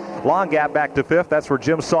car. Long gap back to fifth. That's where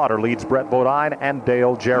Jim Sauter leads Brett Bodine and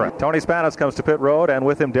Dale Jarrett. Tony Spanos comes to pit road, and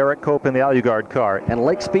with him Derek Cope in the Alugard car. And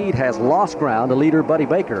Lake Speed has lost ground to leader Buddy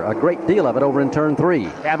Baker. A great deal of it over in turn 3.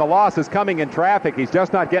 And the loss is coming in traffic. He's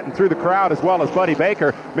just not getting through the crowd as well as Buddy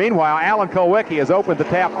Baker. Meanwhile, Alan Kulwicki has opened the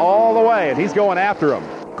tap all the way, and he's going after him.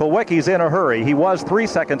 Kulwicki's in a hurry. He was 3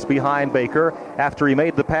 seconds behind Baker after he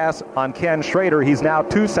made the pass on Ken Schrader. He's now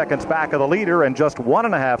 2 seconds back of the leader and just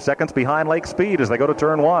 1.5 seconds behind Lake Speed as they go to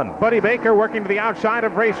turn 1. Buddy Baker working to the outside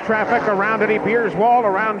of race traffic around Eddie Beerswald,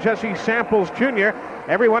 around Jesse Samples Jr.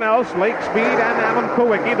 Everyone else, Lake Speed and Alan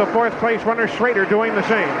Kulwicki, the fourth-place runner Schrader, doing the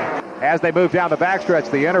same. As they move down the backstretch,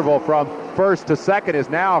 the interval from first to second is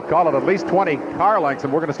now, call it at least 20 car lengths,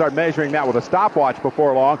 and we're going to start measuring that with a stopwatch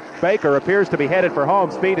before long. Baker appears to be headed for home.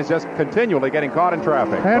 Speed is just continually getting caught in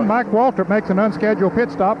traffic. And Mike Waltrip makes an unscheduled pit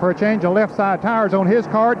stop for a change of left side tires on his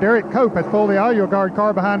car. Derek Cope has pulled the Alugard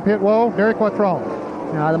car behind pit wall. Derek, what's wrong?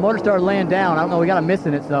 The motor started laying down. I don't know, we got a miss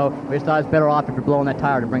in it, so we just thought it's better off if you're blowing that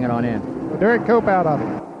tire to bring it on in. Derek Cope out of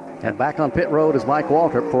it. And back on pit road is Mike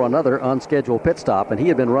Waltrip for another unscheduled pit stop, and he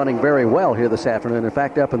had been running very well here this afternoon, in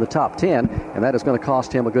fact up in the top 10, and that is going to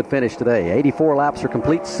cost him a good finish today. 84 laps are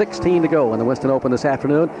complete, 16 to go in the Winston Open this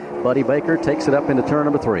afternoon. Buddy Baker takes it up into turn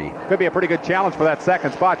number 3. Could be a pretty good challenge for that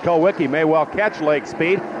second spot. Kulwicki may well catch Lake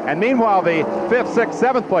Speed, and meanwhile the 5th, 6th,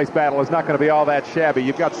 7th place battle is not going to be all that shabby.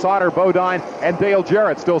 You've got Sauter, Bodine, and Dale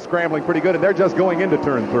Jarrett still scrambling pretty good, and they're just going into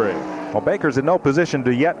turn 3. Well, Baker's in no position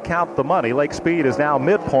to yet count the money. Lake Speed is now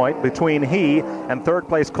midpoint between he and third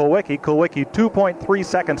place Kulwicki. Kulwicki 2.3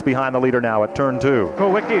 seconds behind the leader now at turn 2.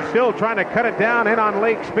 Kulwicki still trying to cut it down in on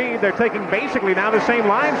Lake Speed. They're taking basically now the same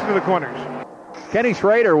lines through the corners. Kenny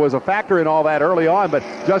Schrader was a factor in all that early on, but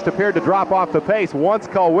just appeared to drop off the pace once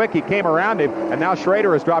Kulwicki came around him, and now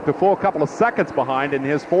Schrader has dropped a full couple of seconds behind in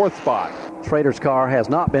his 4th spot. Schrader's car has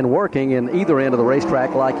not been working in either end of the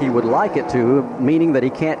racetrack like he would like it to, meaning that he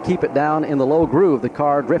can't keep it down in the low groove. The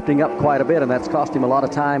car drifting up quite a bit, and that's cost him a lot of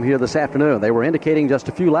time here this afternoon. They were indicating just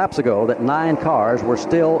a few laps ago that 9 cars were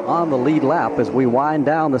still on the lead lap as we wind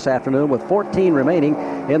down this afternoon with 14 remaining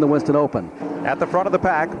in the Winston Open. At the front of the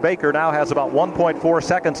pack, Baker now has about 1.4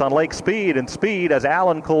 seconds on Lake Speed, and Speed as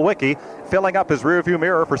Alan Kulwicki filling up his rearview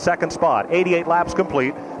mirror for second spot. 88 laps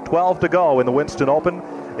complete, 12 to go in the Winston Open.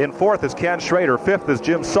 In 4th is Ken Schrader, 5th is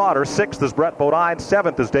Jim Sauter, 6th is Brett Bodine,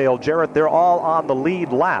 7th is Dale Jarrett. They're all on the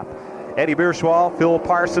lead lap. Eddie Beerswald, Phil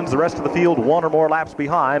Parsons, the rest of the field 1 or more laps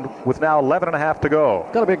behind with now 11.5 to go.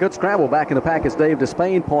 Going to be a good scramble back in the pack, as Dave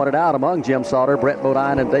Despain pointed out, among Jim Sauter, Brett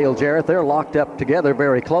Bodine, and Dale Jarrett. They're locked up together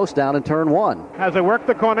very close down in turn 1. As they work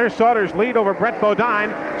the corner, Sauter's lead over Brett Bodine,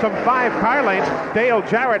 some 5 car lengths. Dale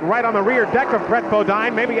Jarrett right on the rear deck of Brett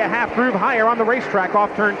Bodine, maybe a half groove higher on the racetrack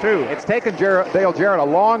off turn 2. It's taken Dale Jarrett a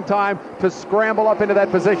long time to scramble up into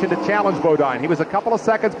that position to challenge Bodine. He was a couple of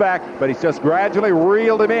seconds back, but he's just gradually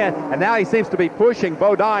reeled him in, and now he seems to be pushing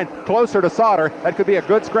Bodine closer to Sauter. That could be a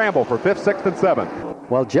good scramble for 5th, 6th, and 7th.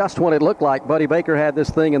 Well, just when it looked like Buddy Baker had this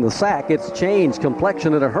thing in the sack, it's changed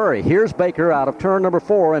complexion in a hurry. Here's Baker out of turn number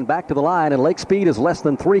 4 and back to the line, and Lake Speed is less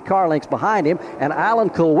than 3 car lengths behind him, and Alan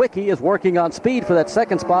Kulwicki is working on speed for that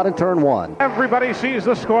second spot in turn 1. Everybody sees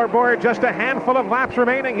the scoreboard. Just a handful of laps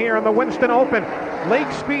remaining here in the Winston Open.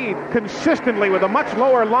 Lake Speed consistently with a much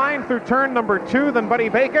lower line through turn number 2 than Buddy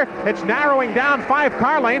Baker. It's narrowing down 5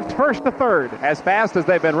 car lengths, first to third. As fast as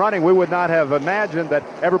they've been running, we would not have imagined that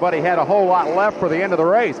everybody had a whole lot left for the end of the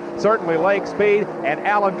race. Certainly Lake Speed and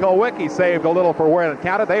Alan Kulwicki saved a little for where it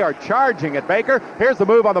counted. They are charging at Baker. Here's the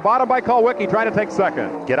move on the bottom by Kulwicki, trying to take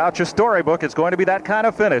second. Get out your storybook. It's going to be that kind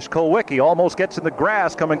of finish. Kulwicki almost gets in the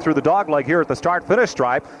grass coming through the dogleg here at the start-finish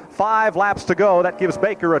stripe. 5 laps to go. That gives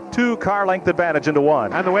Baker a 2-car length advantage into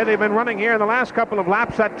 1. And the way they've been running here in the last couple of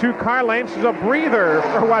laps, that 2 car lengths is a breather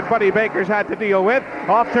for what Buddy Baker's had to deal with.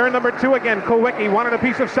 Off turn number 2 again. Kulwicki wanted a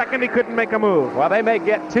piece of second. He couldn't make a move. Well, they may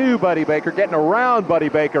get to Buddy Baker. Getting around Buddy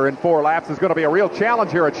Baker in 4 laps is going to be a real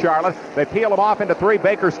challenge here at Charlotte. They peel him off into 3.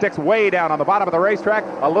 Baker sticks way down on the bottom of the racetrack.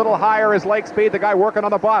 A little higher is Lake Speed. The guy working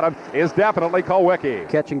on the bottom is definitely Kulwicki.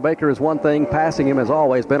 Catching Baker is one thing. Passing him has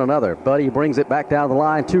always been another. Buddy brings it back down the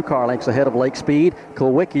line, 2 car lengths ahead of Lake Speed.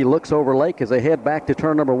 Kulwicki looks over Lake as they head back to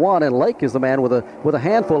turn number 1, and Lake is the man with a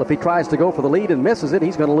handful. If he tries to go for the lead and misses it,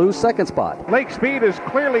 he's going to lose second spot. Lake Speed is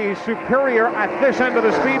clearly superior at this end of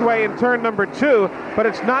the speedway in turn number 2, but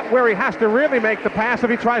it's not where he has to really make the pass if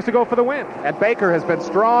he tries to go for the win. And Baker has been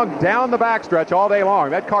strong down the backstretch all day long.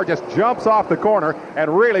 That car just jumps off the corner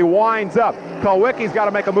and really winds up. Kulwicki's got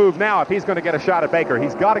to make a move now if he's going to get a shot at Baker.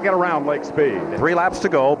 He's got to get around Lake Speed. 3 laps to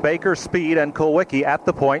go. Baker, Speed, and Kulwicki at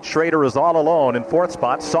the point. Schrader is all alone in 4th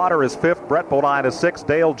spot. Sauter is 5th. Brett Bodine is 6th.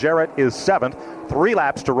 Dale Jarrett is 7th. 3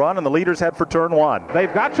 laps to run, and the leaders head for turn 1.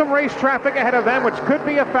 They've got some race traffic ahead of them, which could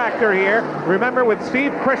be a factor here. Remember, with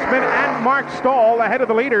Steve Chrisman and Mark Stahl ahead of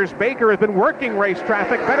the leaders, Baker has been working race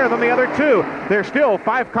traffic better than the other 2. They're still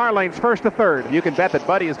 5 car lengths first to third. You can bet that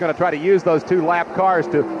Buddy is going to try to use those 2-lap cars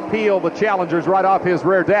to peel the challengers right off his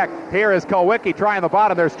rear deck. Here is Kulwicki trying the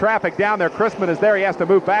bottom. There's traffic down there. Chrisman is there. He has to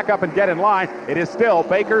move back up and get in line. It is still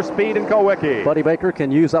Baker, Speed, and Kulwicki. Buddy Baker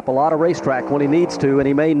can use up a lot of racetrack when he needs to, and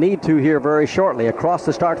he may need to here very shortly. Across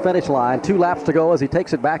the start-finish line, 2 laps to go as he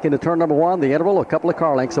takes it back into turn number 1. The interval, a couple of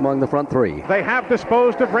car lengths among the front 3. They have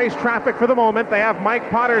disposed of race traffic for the moment. They have Mike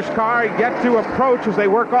Potter's car yet to approach as they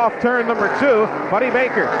work off turn number 2. Buddy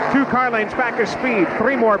Baker, 2 car lanes back of Speed.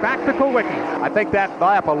 3 more back to Kulwicki. I think that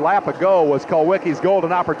lap a lap ago was Kulwicki's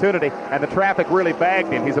golden opportunity, and the traffic really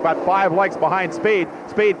bagged him. He's about 5 lengths behind Speed.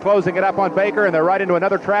 Speed closing it up on Baker, and they're right into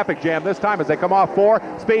another traffic jam. This time as they come off 4,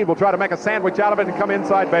 Speed will try to make a sandwich out of it and come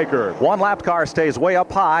inside Baker. 1 lap car stays way up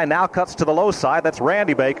high, now cuts to the low side. That's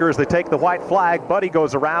Randy Baker as they take the white flag. Buddy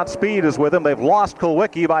goes around. Speed is with him. They've lost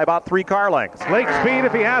Kulwicki by about 3 car lengths. Lake Speed,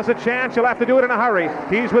 if he has a chance, he'll have to do it in a hurry.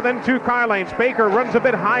 He's within 2 car lanes. Baker runs a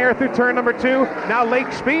bit higher through turn number 2. Now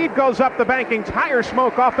Lake Speed goes up the banking. Tire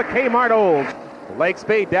smoke off the Kmart Olds. Lake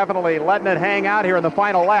Speed definitely letting it hang out here in the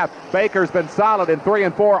final lap. Baker's been solid in 3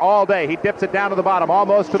 and 4 all day. He dips it down to the bottom,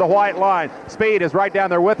 almost to the white line. Speed is right down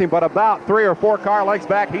there with him, but about 3 or 4 car lengths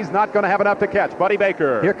back. He's not going to have enough to catch Buddy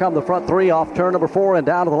Baker. Here come the front 3 off turn number 4 and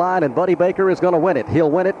down to the line, and Buddy Baker is going to win it.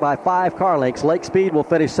 He'll win it by 5 car lengths. Lake Speed will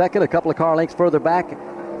finish second, a couple of car lengths further back.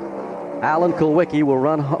 Alan Kulwicki will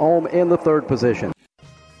run home in the 3rd position.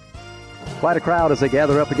 Quite a crowd as they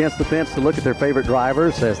gather up against the fence to look at their favorite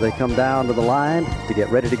drivers as they come down to the line to get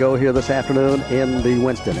ready to go here this afternoon in the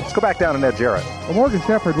Winston. Let's go back down to Ned Jarrett. Well, Morgan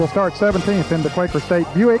Shepherd will start 17th in the Quaker State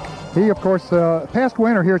Buick. He, of course, past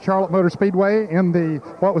winner here at Charlotte Motor Speedway in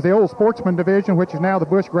what was the old Sportsman division, which is now the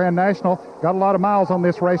Busch Grand National. Got a lot of miles on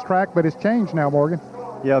this racetrack, but it's changed now, Morgan.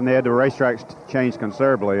 Yeah, Ned, the racetrack's changed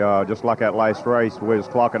considerably. Just like that last race, we was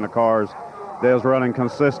clocking the cars. They was running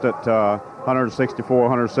consistent 164,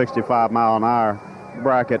 165 mile an hour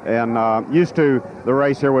bracket, and used to the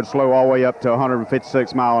race here would slow all the way up to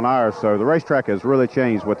 156 mile an hour. So the racetrack has really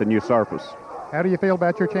changed with the new surface. How do you feel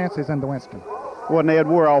about your chances in the Winston? Well, Ned,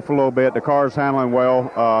 we're off a little bit. The car's handling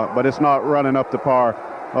well, but it's not running up to par.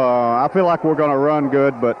 I feel like we're going to run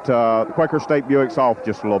good, but the Quaker State Buick's off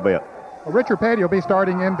just a little bit. Well, Richard Petty will be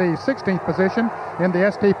starting in the 16th position in the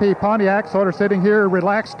STP Pontiac, sort of sitting here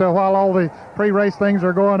relaxed while all the pre-race things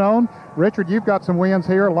are going on. Richard, you've got some wins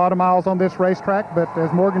here, a lot of miles on this racetrack, but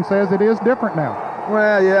as Morgan says, it is different now.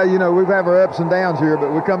 Well, yeah, we've had our ups and downs here,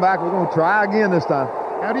 but we come back, we're going to try again this time.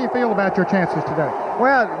 How do you feel about your chances today?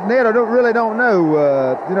 Well, Ned, I really don't know.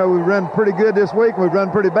 We've run pretty good this week, and we've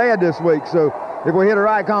run pretty bad this week, so if we hit the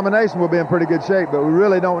right combination, we'll be in pretty good shape, but we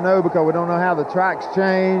really don't know because we don't know how the track's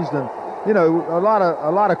changed, and a lot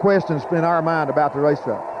of questions in our mind about the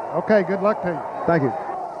racetrack. Okay, good luck to you. Thank you.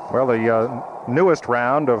 Well, the newest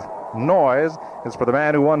round of noise is for the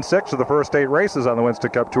man who won 6 of the first 8 races on the Winston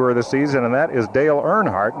Cup Tour this season, and that is Dale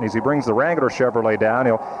Earnhardt. And as he brings the Wrangler Chevrolet down,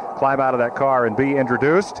 he'll climb out of that car and be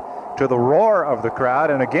introduced to the roar of the crowd.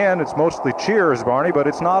 And again, it's mostly cheers, Barney, but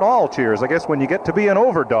it's not all cheers. I guess when you get to be an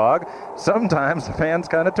overdog, sometimes the fans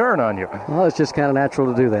kind of turn on you. Well, it's just kind of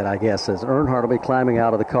natural to do that, I guess, as Earnhardt will be climbing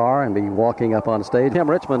out of the car and be walking up on stage. Tim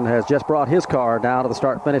Richmond has just brought his car down to the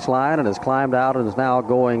start-finish line and has climbed out and is now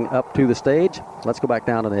going up to the stage. Let's go back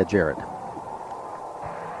down to Ned Jarrett.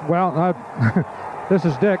 Well, this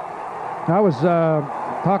is Dick. I was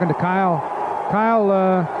talking to Kyle.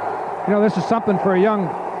 Kyle, this is something for a young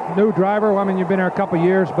new driver. Well, I mean, you've been there a couple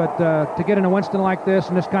years, but to get into Winston like this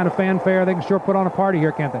and this kind of fanfare, they can sure put on a party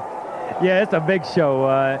here, can't they? Yeah, it's a big show.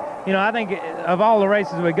 I think of all the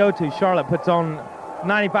races we go to, Charlotte puts on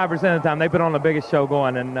 95% of the time. They put on the biggest show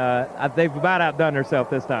going, and they've about outdone themselves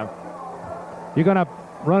this time. You're going to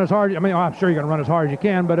run as hard. I mean, I'm sure you're going to run as hard as you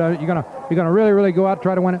can, but you're going to really, really go out and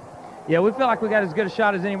try to win it. Yeah, we feel like we got as good a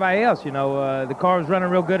shot as anybody else. The car was running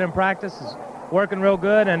real good in practice, is working real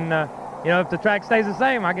good, and if the track stays the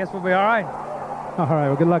same, I guess we'll be all right. All right,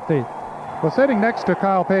 well, good luck to you. Well, sitting next to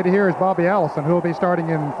Kyle Petty here is Bobby Allison, who will be starting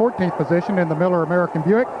in 14th position in the Miller American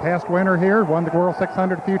Buick. Past winner here, won the World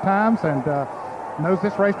 600 a few times, and knows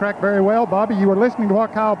this racetrack very well. Bobby, you were listening to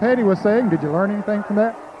what Kyle Petty was saying. Did you learn anything from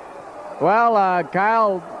that? Well,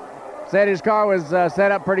 Kyle said his car was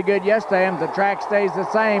set up pretty good yesterday, and if the track stays the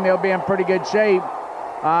same, he'll be in pretty good shape.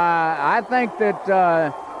 I think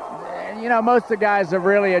that, most of the guys have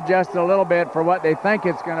really adjusted a little bit for what they think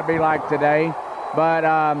it's going to be like today. But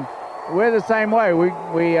we're the same way.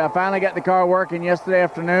 We finally got the car working yesterday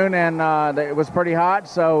afternoon, and it was pretty hot.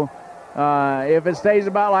 So if it stays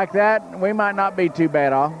about like that, we might not be too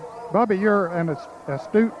bad off. Bobby, you're an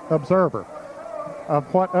astute observer of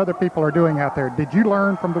what other people are doing out there. Did you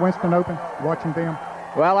learn from the Winston Open, watching them?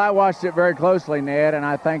 Well, I watched it very closely, Ned, and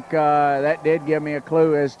I think that did give me a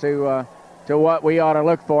clue as to what we ought to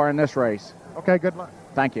look for in this race. Okay, good luck.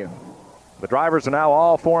 Thank you. The drivers are now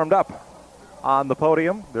all formed up on the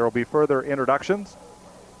podium. There will be further introductions,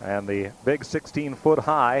 and the big 16-foot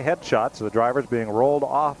high headshots of the drivers being rolled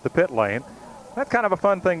off the pit lane. That's kind of a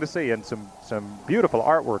fun thing to see, and some beautiful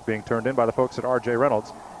artwork being turned in by the folks at R.J.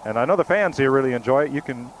 Reynolds. And I know the fans here really enjoy it. You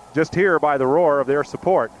can just hear by the roar of their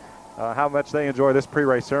support how much they enjoy this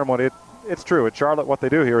pre-race ceremony. It's true. At Charlotte, what they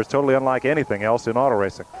do here is totally unlike anything else in auto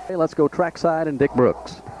racing. Hey, let's go trackside and Dick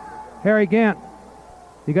Brooks. Harry Gant,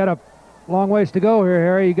 you got a long ways to go here,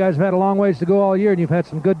 Harry. You guys have had a long ways to go all year, and you've had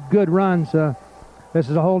some good runs. This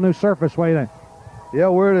is a whole new surface. What do you think? Yeah,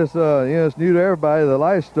 we're just, it's new to everybody.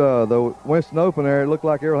 The Winston Open there, it looked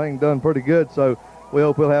like everything done pretty good, so we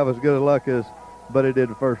hope we'll have as good a luck as Buddy did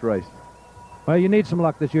the first race. Well, you need some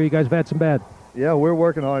luck this year. You guys have had some bad. Yeah, we're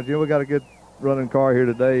working on it. We got a good running car here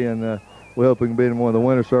today, and we hope we can be in one of the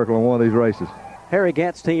winner's circle in one of these races. Harry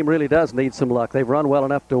Gant's team really does need some luck. They've run well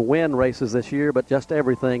enough to win races this year, but just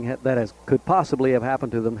everything that could possibly have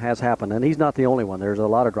happened to them has happened. And he's not the only one. There's a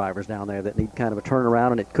lot of drivers down there that need kind of a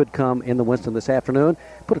turnaround, and it could come in the Winston this afternoon.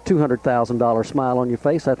 Put a $200,000 smile on your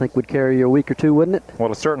face. I think would carry you a week or two, wouldn't it?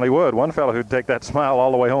 Well, it certainly would. One fellow who'd take that smile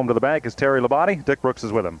all the way home to the bank is Terry Labonte. Dick Brooks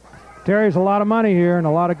is with him. Terry's a lot of money here and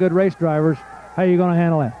a lot of good race drivers. How are you going to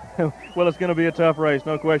handle that? Well, it's going to be a tough race,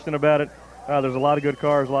 no question about it. There's a lot of good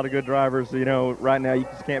cars, a lot of good drivers. Right now you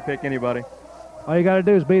just can't pick anybody. All you got to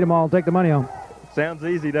do is beat them all and take the money home. Sounds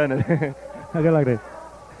easy, doesn't it? Good luck to you.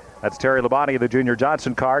 That's Terry Labonte, the Junior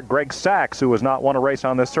Johnson car. Greg Sachs, who has not won a race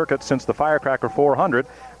on this circuit since the Firecracker 400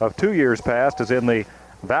 of 2 years past, is in the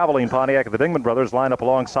Valvoline Pontiac of the Dingman brothers, line up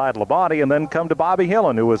alongside Labonte, and then come to Bobby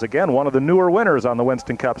Hillen, who was, again, one of the newer winners on the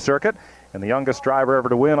Winston Cup circuit and the youngest driver ever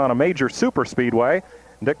to win on a major super speedway.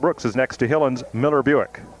 Dick Brooks is next to Hillen's Miller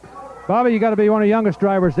Buick. Bobby, you got to be one of the youngest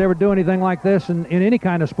drivers to ever do anything like this in any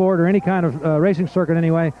kind of sport or any kind of racing circuit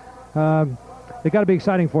anyway. It got to be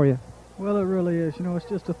exciting for you. Well, it really is. It's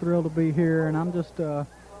just a thrill to be here, and I'm just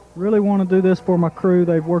really want to do this for my crew.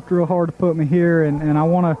 They've worked real hard to put me here, and I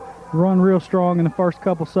want to run real strong in the first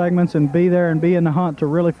couple segments and be there and be in the hunt to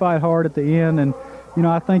really fight hard at the end. And,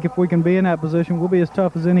 I think if we can be in that position, we'll be as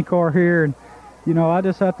tough as any car here. And, I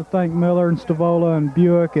just have to thank Miller and Stavola and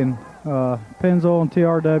Buick and Pennzoil and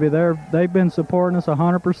TRW. They've been supporting us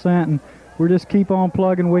 100%, and we just keep on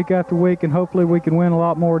plugging week after week, and hopefully we can win a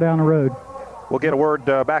lot more down the road. We'll get a word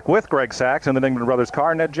back with Greg Sachs in the Dingman brothers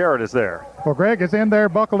car. Ned Jarrett is there. Well, Greg is in there,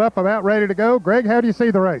 buckled up, about ready to go. Greg, how do you see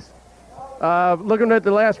the race? Looking at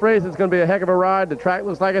the last race, it's going to be a heck of a ride. The track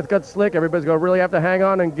looks like it's got slick. Everybody's going to really have to hang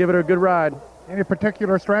on and give it a good ride. Any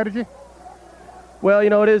particular strategy? Well,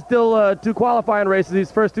 it is still 2 qualifying races.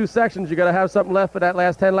 These first 2 sections, you got to have something left for that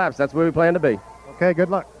last 10 laps. That's where we plan to be. Okay, good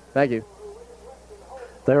luck. Thank you.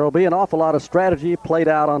 There will be an awful lot of strategy played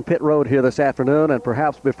out on pit road here this afternoon, and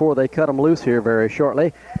perhaps before they cut them loose here very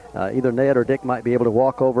shortly, either Ned or Dick might be able to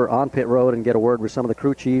walk over on pit road and get a word with some of the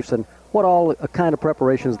crew chiefs and what all kind of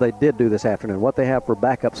preparations they did do this afternoon, what they have for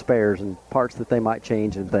backup spares and parts that they might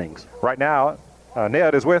change and things. Right now,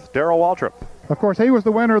 Ned is with Darrell Waltrip. Of course, he was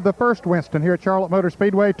the winner of the first Winston here at Charlotte Motor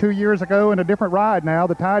Speedway 2 years ago in a different ride now,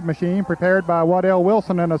 the Tide Machine, prepared by Waddell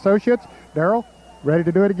Wilson and Associates. Darrell, ready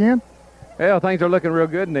to do it again? Well, things are looking real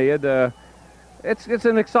good, Ned. It's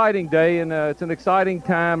an exciting day, and it's an exciting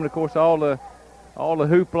time, and of course all the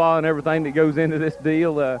hoopla and everything that goes into this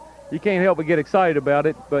deal. You can't help but get excited about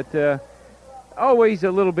it, but always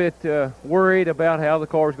a little bit worried about how the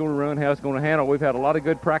car is going to run, how it's going to handle. We've had a lot of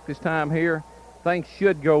good practice time here. Things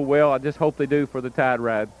should go well. I just hope they do for the Tide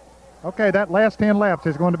ride. Okay, that last 10 laps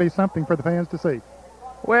is going to be something for the fans to see.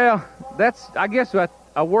 Well, I guess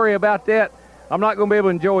I worry about that. I'm not going to be able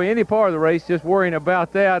to enjoy any part of the race, just worrying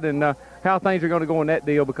about that and how things are going to go in that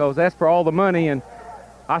deal, because that's for all the money, and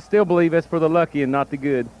I still believe it's for the lucky and not the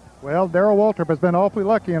good. Well, Darrell Waltrip has been awfully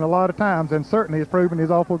lucky in a lot of times, and certainly has proven he's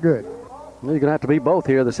awful good. Well, you're going to have to be both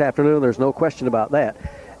here this afternoon. There's no question about that.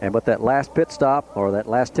 But that last pit stop or that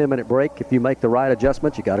last 10-minute break, if you make the right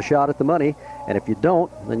adjustments, you got a shot at the money. And if you don't,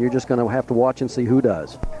 then you're just going to have to watch and see who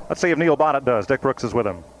does. Let's see if Neil Bonnet does. Dick Brooks is with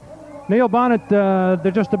him. Neil Bonnet,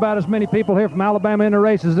 there's just about as many people here from Alabama in the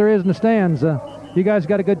race as there is in the stands. You guys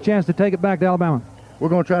got a good chance to take it back to Alabama. We're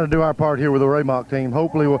going to try to do our part here with the Raymock team.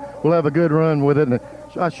 Hopefully we'll have a good run with it. And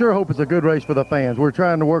I sure hope it's a good race for the fans. We're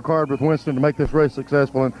trying to work hard with Winston to make this race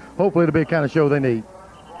successful, and hopefully it'll be the kind of show they need.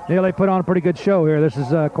 Neil, they put on a pretty good show here. This is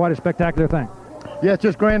quite a spectacular thing. Yeah, it's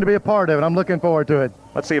just grand to be a part of it. I'm looking forward to it.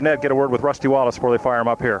 Let's see if Ned get a word with Rusty Wallace before they fire him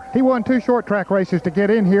up here. He won 2 short track races to get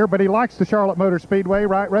in here, but he likes the Charlotte Motor Speedway,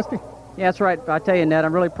 right, Rusty? Yeah, that's right. I tell you, Ned,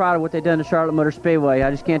 I'm really proud of what they've done to Charlotte Motor Speedway.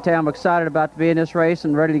 I just can't tell you I'm excited about to be in this race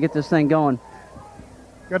and ready to get this thing going.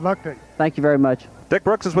 Good luck to you. Thank you very much. Dick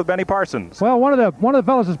Brooks is with Benny Parsons. Well, one of the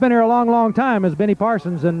fellows that's been here a long, long time is Benny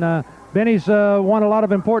Parsons, and Benny's won a lot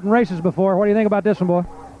of important races before. What do you think about this one, boy?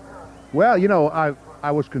 Well,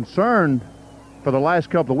 I was concerned for the last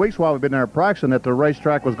couple of weeks while we've been there practicing that the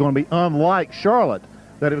racetrack was going to be unlike Charlotte,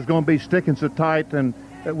 that it was going to be sticking so tight and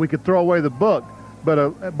that we could throw away the book.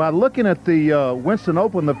 But by looking at the Winston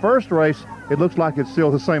Open, the first race, it looks like it's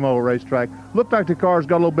still the same old racetrack. Looked like the cars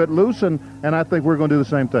got a little bit loose, and I think we're going to do the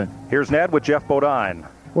same thing. Here's Ned with Jeff Bodine.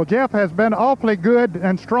 Well, Jeff has been awfully good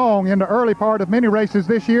and strong in the early part of many races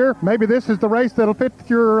this year. Maybe this is the race that'll fit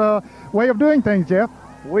your way of doing things, Jeff.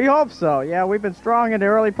 We hope so. Yeah, we've been strong in the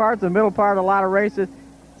early parts, the middle part of a lot of races.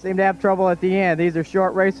 Seem to have trouble at the end. These are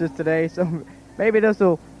short races today, so maybe this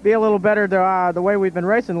will be a little better the way we've been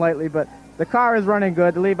racing lately, but the car is running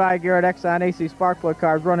good. The Levi Garrett Exxon AC Sparkplug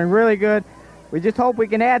car is running really good. We just hope we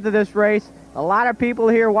can add to this race. A lot of people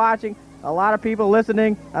here watching, a lot of people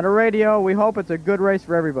listening on the radio. We hope it's a good race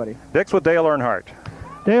for everybody. Dick's with Dale Earnhardt.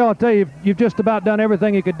 Dale, I'll tell you, you've just about done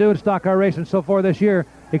everything you could do in stock car racing so far this year,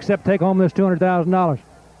 except take home this $200,000.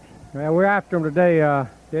 Well, we're after them today,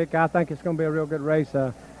 Dick. I think it's going to be a real good race.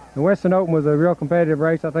 The Winston Open was a real competitive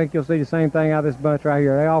race. I think you'll see the same thing out of this bunch right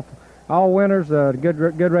here. They all winners,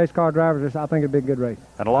 good race car drivers. I think it'll be a good race.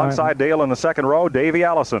 And alongside Dale in the second row, Davey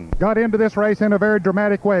Allison. Got into this race in a very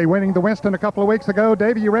dramatic way, winning the Winston a couple of weeks ago.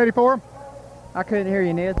 Davey, you ready for him? I couldn't hear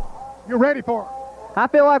you, Ned. You ready for him? I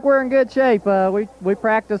feel like we're in good shape. We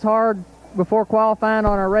practice hard before qualifying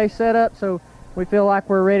on our race setup, so we feel like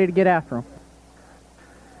we're ready to get after them.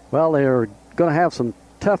 Well, they're going to have some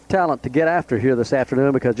tough talent to get after here this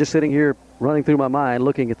afternoon, because just sitting here running through my mind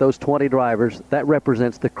looking at those 20 drivers, that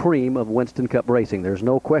represents the cream of Winston Cup racing. There's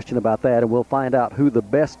no question about that, and we'll find out who the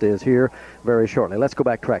best is here very shortly. Let's go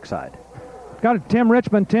back trackside. Got Tim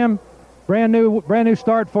Richmond. Tim, brand new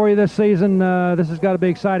start for you this season. This has got to be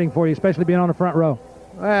exciting for you, especially being on the front row.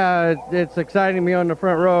 Well, it's exciting to be on the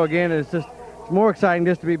front row again. It's more exciting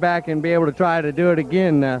just to be back and be able to try to do it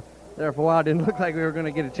again. There for a while, it didn't look like we were going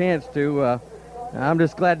to get a chance to. I'm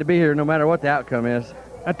just glad to be here no matter what the outcome is.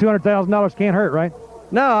 That $200,000 can't hurt, right?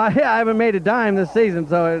 No, I haven't made a dime this season,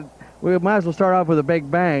 so we might as well start off with a big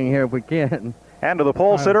bang here if we can. And to the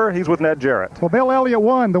pole sitter, he's with Ned Jarrett. Well, Bill Elliott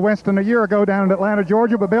won the Winston a year ago down in Atlanta,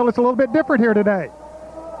 Georgia, but Bill, it's a little bit different here today.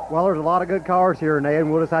 Well, there's a lot of good cars here, Ned,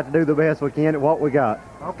 and we'll just have to do the best we can at what we got.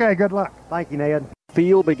 Okay, good luck. Thank you, Ned.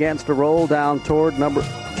 Field begins to roll down toward number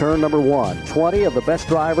turn number 1. 20 of the best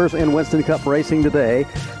drivers in Winston Cup racing today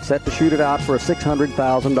set to shoot it out for a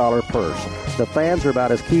 $600,000 purse. The fans are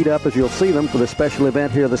about as keyed up as you'll see them for this special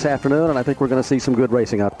event here this afternoon, and I think we're going to see some good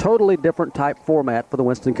racing. A totally different type format for the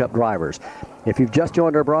Winston Cup drivers. If you've just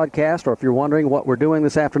joined our broadcast, or if you're wondering what we're doing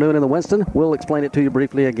this afternoon in the Winston, we'll explain it to you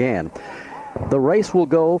briefly again. The race will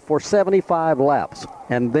go for 75 laps,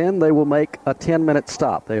 and then they will make a 10-minute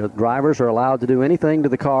stop. The drivers are allowed to do anything to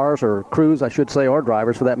the cars, or crews, I should say, or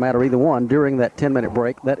drivers for that matter, either one, during that 10-minute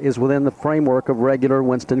break that is within the framework of regular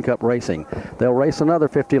Winston Cup racing. They'll race another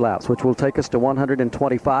 50 laps, which will take us to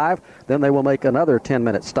 125. Then they will make another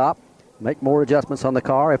 10-minute stop, make more adjustments on the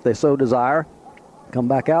car if they so desire, come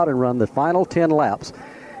back out and run the final 10 laps.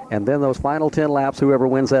 And then those final 10 laps, whoever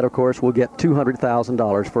wins that, of course, will get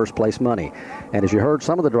 $200,000 first place money. And as you heard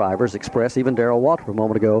some of the drivers express, even Darrell Waltrip a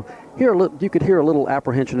moment ago, you could hear a little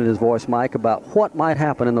apprehension in his voice, Mike, about what might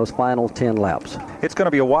happen in those final 10 laps. It's going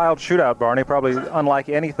to be a wild shootout, Barney, probably unlike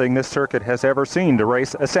anything this circuit has ever seen, to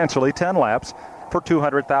race essentially 10 laps for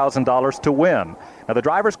 $200,000 to win. Now, the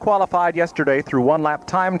drivers qualified yesterday through one-lap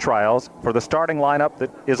time trials for the starting lineup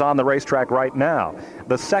that is on the racetrack right now.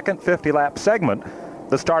 The second 50-lap segment,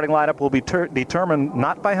 the starting lineup will be determined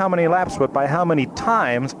not by how many laps, but by how many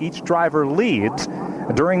times each driver leads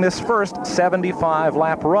during this first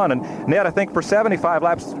 75-lap run. And Ned, I think for 75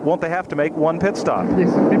 laps, won't they have to make one pit stop?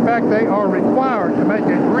 Yes, in fact, they are required to make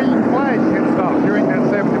a green flag pit stop during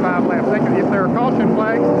that 75 laps. If there are caution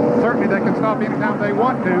flags, certainly they can stop anytime they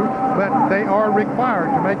want to, but they are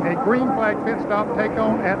required to make a green flag pit stop, take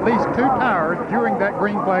on at least 2 tires during that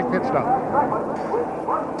green flag pit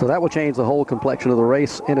stop. So that will change the whole complexion of the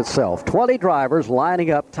race in itself. 20 drivers lining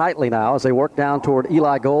up tightly now as they work down toward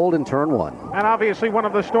Eli Gold in turn 1. And obviously one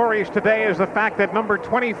of the stories today is the fact that number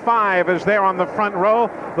 25 is there on the front row.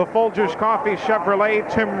 The Folgers Coffee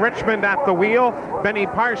Chevrolet, Tim Richmond at the wheel. Benny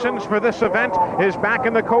Parsons for this event is back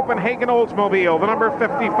in the Copenhagen Oldsmobile, the number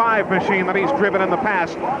 55 machine that he's driven in the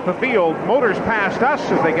past. The field motors past us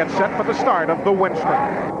as they get set for the start of the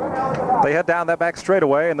Winston. They head down that back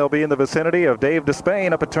straightaway, and they'll be in the vicinity of Dave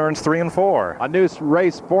Despain up at turns 3 and 4. A new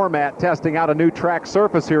race format, testing out a new track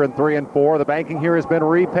surface here in 3 and 4. The banking here has been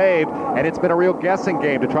repaved, and it's been a real guessing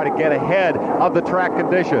game to try to get ahead of the track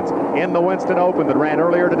conditions. In the Winston Open that ran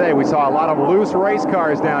earlier today, we saw a lot of loose race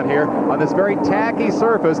cars down here on this very tacky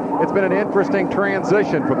surface. It's been an interesting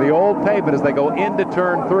transition from the old pavement as they go into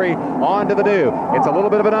turn 3 onto the new. It's a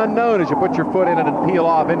little bit of an unknown as you put your foot in it and peel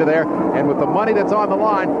off into there, and with the money that's on the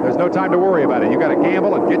line, there's no time to worry about it. You got to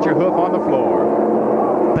gamble and get your hoof on the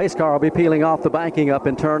floor. Pace car will be peeling off the banking up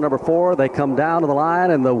in turn number 4. They come down to the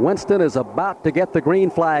line, and the Winston is about to get the green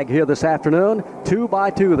flag here this afternoon. 2 by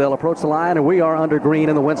 2, they'll approach the line, and we are under green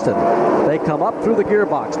in the Winston. They come up through the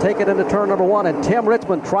gearbox, take it into turn number 1, and Tim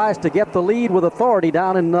Richmond tries to get the lead with authority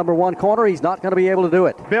down in number 1 corner. He's not going to be able to do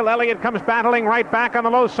it. Bill Elliott comes battling right back on the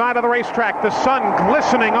low side of the racetrack. The sun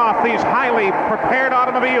glistening off these highly prepared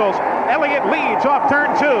automobiles. Elliott leads off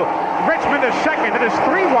turn 2. Richmond is second. It is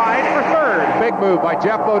 3 wide for third. Big move by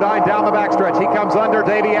Jeff Bodine down the backstretch. He comes under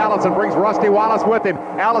Davey Allison, brings Rusty Wallace with him.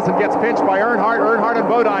 Allison gets pinched by Earnhardt. Earnhardt and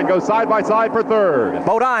Bodine go side by side for third.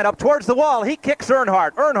 Bodine up towards the wall. He kicks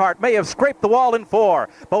Earnhardt. Earnhardt may have scraped the wall in 4.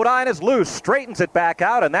 Bodine is loose, straightens it back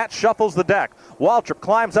out, and that shuffles the deck. Waltrip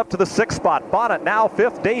climbs up to the 6th spot. Bonnet now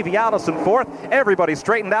 5th. Davey Allison 4th. Everybody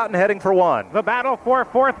straightened out and heading for 1. The battle for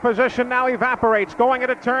 4th position now evaporates. Going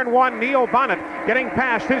into turn 1, Neil Bonnet getting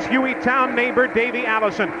past his Hueytown neighbor, Davey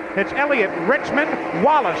Allison. It's Elliott, Richmond,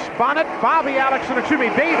 Wallace, Bonnet,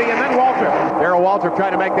 Davey and then Waltrip. Darrell Waltrip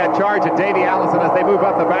trying to make that charge at Davey Allison as they move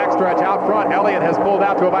up the backstretch. Out front, Elliott has pulled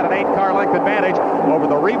out to about an 8-car length advantage over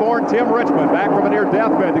the reborn Tim Richmond, back from a near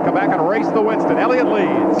deathbed to come back and race the Winston. Elliott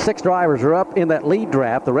leads. 6 drivers are up in that lead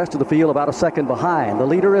draft. The rest of the field about a second behind. The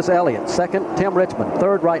leader is Elliott. Second, Tim Richmond.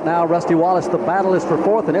 Third right now, Rusty Wallace. The battle is for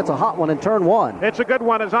 4th, and it's a hot one in turn 1. It's a good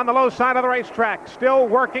one. It's on the low side of the racetrack. Still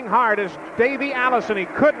working hard is Davey Allison. He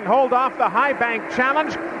couldn't hold off the high bank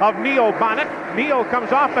challenge of Neil Bonnet. Neil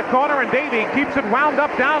comes off the corner, and Davey keeps it wound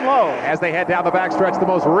up down low. As they head down the backstretch, the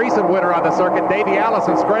most recent winner on the circuit, Davey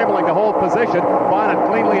Allison, scrambling to hold position. Bonnet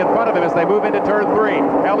cleanly in front of him as they move into turn 3.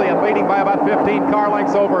 Elliott leading by about 15 car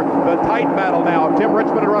lengths over the tight battle now of Tim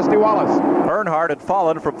Richmond and Rusty Wallace. Earnhardt had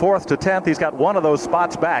fallen from 4th to 10th. He's got one of those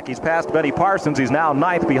spots back. He's passed Benny Parsons. He's now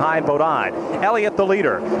 9th behind Bodine. Elliott the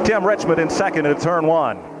leader. Tim Richmond in second in turn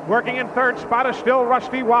 1. Working in third spot is still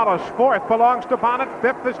Rusty Wallace. Fourth belongs to Bonnet.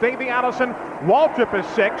 Fifth is Davy Allison. Waltrip is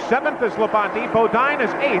sixth. Seventh is Labonte. Bodine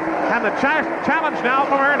is eighth. And the challenge now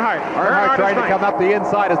from Earnhardt. Earnhardt trying to come up the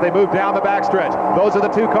inside as they move down the backstretch. Those are the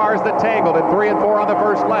two cars that tangled in 3 and 4 on the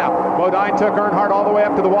first lap. Bodine took Earnhardt all the way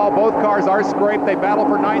up to the wall. Both cars are scraped. They battle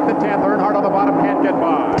for 9th and 10th. Earnhardt on the bottom can't get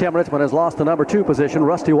by. Tim Richmond has lost the number 2 position.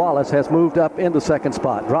 Rusty Wallace has moved up into second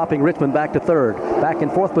spot, dropping Richmond back to third. Back in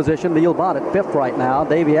fourth position, Neil Bonnet, fifth right now.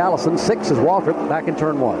 Davy Allison, sixth is Waltrip, back in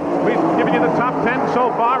turn 1. We've given you the top 10 so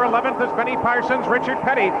far. 11th is Benny Parsons. Richard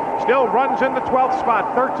Petty still runs in the 12th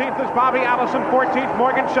spot. 13th is Bobby Allison. 14th,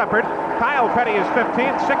 Morgan Shepherd. Kyle Petty is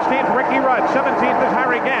 15th. 16th, Ricky Rudd. 17th is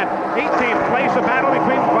Harry Gant. 18th place, a battle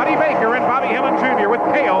between Buddy Baker and Bobby Hillin Jr. with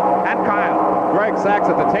Hale and Kyle. Greg Sachs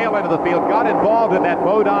at the tail end of the field got involved in that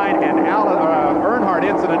Bodine and Earnhardt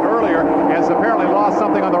incident earlier, has apparently lost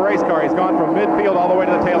something on the race car. He's gone from midfield all the way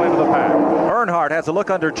to the tail end of the pack. Earnhardt has a look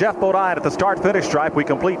under Jeff Bodine at the start-finish stripe. We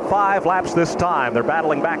complete 5 laps this time. They're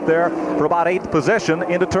battling back there for about 8th position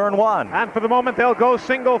into turn 1. And for the moment, they'll go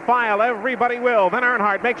single file. Everybody will. Then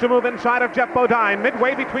Earnhardt makes a move inside of Jeff Bodine,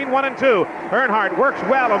 midway between 1 and 2. Earnhardt works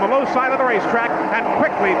well on the low side of the racetrack and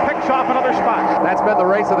quickly picks off another spot. That's been the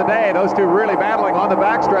race of the day. Those two really battling on the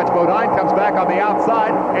backstretch. Bodine comes back on the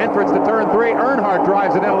outside. Entrance to turn 3. Earnhardt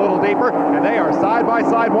drives it in a little deeper, and they are side by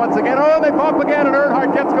side once again. Oh, they bump again, and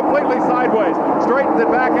Earnhardt gets completely sideways. Straightens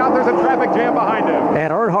it back out. There's a traffic jam behind him.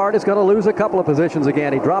 And Earnhardt is going to lose a couple of positions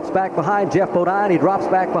again. He drops back behind Jeff Bodine. He drops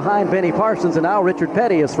back behind Benny Parsons, and now Richard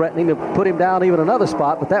Petty is threatening to put him down even another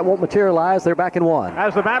spot, but that won't materialize. They're back in 1.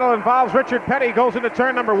 As the battle involves Richard Petty goes into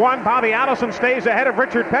turn number 1, Bobby Allison stays ahead of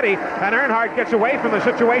Richard Petty, and Earnhardt gets away from the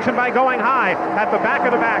situation by going high. At the back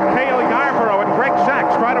of the back, Cale Yarborough and Greg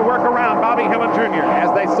Sachs try to work around Bobby Hillin Jr.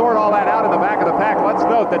 As they sort all that out in the back of the pack, let's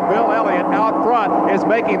note that Bill Elliott out front is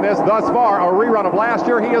making this thus far a rerun of last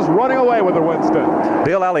year. He is running away with the Winston.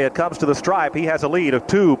 Bill Elliott comes to the stripe. He has a lead of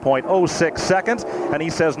 2.06 seconds, and he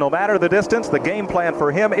says no matter the distance, the game plan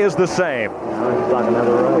for him is the same. It's like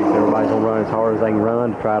another race. Everybody's going to run as hard as they can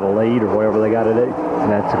run to try to lead or whatever they got to do.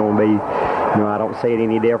 And that's going to be, I don't see it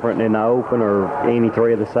any different in the open or any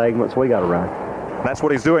 3 of the segments we got to run. That's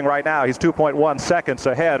what he's doing right now. He's 2.1 seconds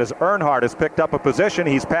ahead as Earnhardt has picked up a position.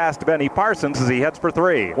 He's passed Benny Parsons as he heads for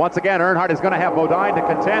 3. Once again, Earnhardt is going to have Bodine to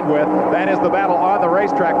contend with. That is the battle on the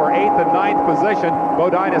racetrack for 8th and 9th position.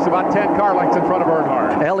 Bodine is about 10 car lengths in front of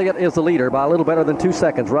Earnhardt. Elliott is the leader by a little better than 2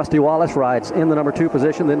 seconds. Rusty Wallace rides in the number 2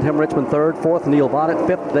 position, then Tim Richmond 3rd, 4th Neil Bonnet,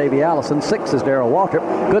 5th Davy Allison, 6th is Darrell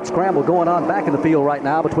Waltrip. Good scramble going on back in the field right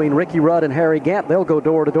now between Ricky Rudd and Harry Gant. They'll go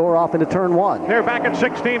door to door off into turn 1. They're back at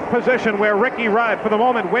 16th position where Ricky Rudd for the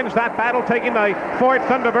moment wins that battle, taking the Ford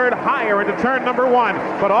Thunderbird higher into turn number 1.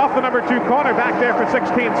 But off the number 2 corner back there for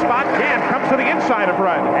 16th spot, Gant comes to the inside of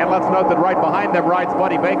Rudd. And let's note that right behind them rides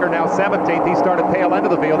Buddy Baker, now 17th. He started tail end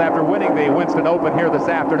of the field after winning the Winston Open here this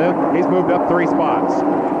afternoon. He's moved up 3 spots.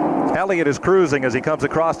 Elliott is cruising as he comes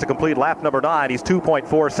across to complete lap number 9. He's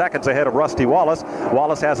 2.4 seconds ahead of Rusty Wallace.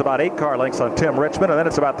 Wallace has about 8 car lengths on Tim Richmond, and then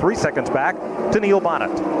it's about 3 seconds back to Neil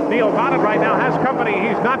Bonnet. Neil Bonnet right now has company.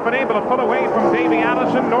 He's not been able to pull away from Davy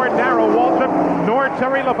Allison, nor Darrell Waltrip, nor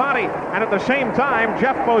Terry Labonte. And at the same time,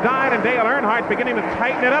 Jeff Bodine and Dale Earnhardt beginning to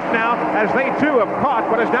tighten it up now as they too have caught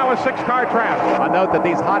what is now a 6-car trap. I note that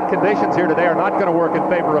these hot conditions here today are not going to work in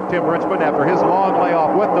favor of Tim Richmond. After his long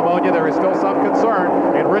layoff with pneumonia, there is still some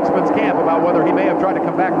concern in Richmond's camp about whether he may have tried to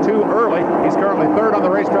come back too early. He's currently 3rd on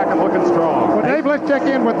the racetrack and looking strong. Well, Dave, let's check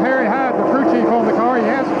in with Harry Hyde, the crew chief on the car.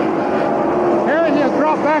 Harry, he has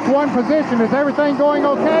dropped back 1 position. Is everything going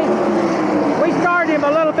okay? We started him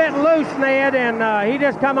a little bit loose, Ned, and he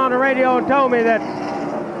just come on the radio and told me that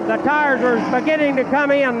the tires are beginning to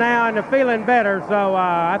come in now and they're feeling better, so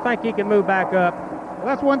I think he can move back up. Well,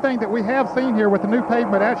 that's one thing that we have seen here with the new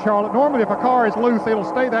pavement at Charlotte. Normally, if a car is loose, it'll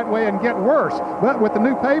stay that way and get worse. But with the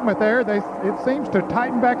new pavement there, it seems to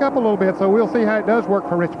tighten back up a little bit, so we'll see how it does work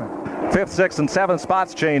for Richmond. 5th, 6th, and 7th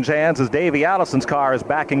spots change hands as Davy Allison's car is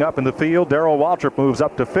backing up in the field. Darrell Waltrip moves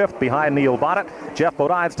up to 5th behind Neil Bonnet. Jeff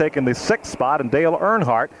Bodine's taken the 6th spot, and Dale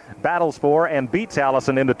Earnhardt battles for and beats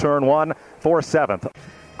Allison into turn 1 for 7th.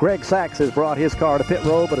 Greg Sachs has brought his car to pit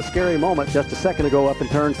road, but a scary moment just a second ago up in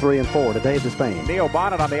turns 3 and 4 to Dave Despain. Neil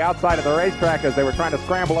Bonnet on the outside of the racetrack as they were trying to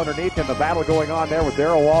scramble underneath him. The battle going on there with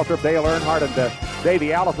Darrell Waltrip, Dale Earnhardt, and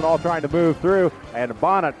Davy Allison all trying to move through. And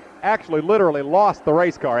Bonnet actually literally lost the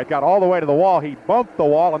race car. It got all the way to the wall. He bumped the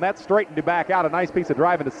wall, and that straightened him back out. A nice piece of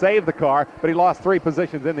driving to save the car, but he lost 3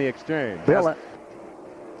 positions in the exchange.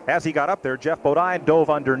 As he got up there, Jeff Bodine dove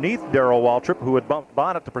underneath Darrell Waltrip, who had bumped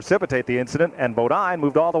Bonnet to precipitate the incident, and Bodine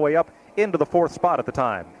moved all the way up into the 4th spot at the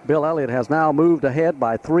time. Bill Elliott has now moved ahead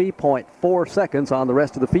by 3.4 seconds on the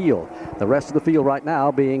rest of the field. The rest of the field right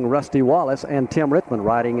now being Rusty Wallace and Tim Richmond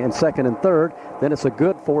riding in 2nd and 3rd. Then it's a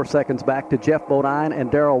good 4 seconds back to Jeff Bodine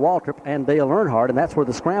and Darrell Waltrip and Dale Earnhardt, and that's where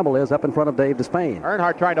the scramble is up in front of Dave Despain.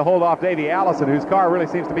 Earnhardt trying to hold off Davey Allison, whose car really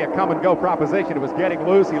seems to be a come-and-go proposition. It was getting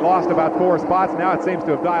loose. He lost about 4 spots. Now it seems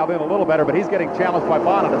to have dialed in a little better, but he's getting challenged by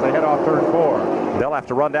Bonnet as they head off turn 4. They'll have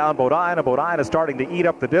to run down Bodine, and Bodine is starting to eat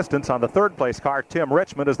up the distance on the 3rd-place car, Tim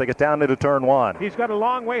Richmond, as they get down into turn 1. He's got a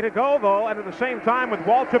long way to go, though, and at the same time, with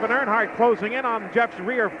Waltrip and Earnhardt closing in on Jeff's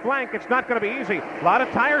rear flank, it's not going to be easy. A lot of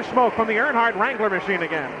tire smoke from the Earnhardt Wrangler machine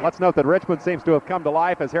again. Let's note that Richmond seems to have come to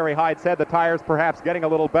life. As Harry Hyde said, the tires perhaps getting a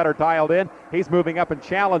little better dialed in. He's moving up and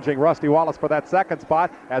challenging Rusty Wallace for that 2nd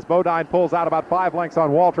spot as Bodine pulls out about 5 lengths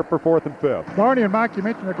on Waltrip for 4th and 5th. Barney and Mike, you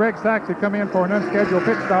mentioned that Greg Sachs had come in for an unscheduled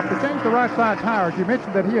pit stop to change the right side tires. You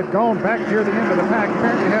mentioned that he had gone back near the end of the pack,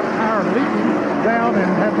 apparently had a tire leaking down and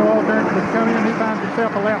had no alternative to come in. He finds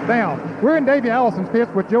himself a lap down. We're in Davey Allison's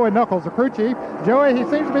pits with Joey Knuckles, the crew chief. Joey, he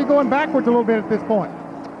seems to be going backwards a little bit at this point.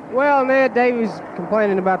 Well, Ned, Davey's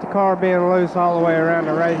complaining about the car being loose all the way around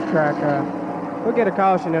the racetrack. We'll get a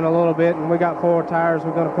caution in a little bit, and we got 4 tires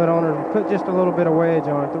we're going to put on it and put just a little bit of wedge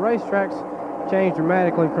on it. The racetrack's changed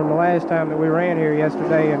dramatically from the last time that we ran here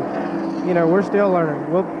yesterday, and, you know, we're still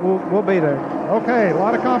learning. We'll be there. Okay, a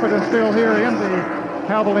lot of confidence still here in the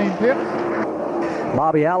Valvoline pits.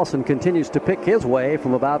 Bobby Allison continues to pick his way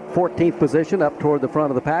from about 14th position up toward the front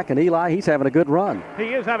of the pack, and Eli, he's having a good run.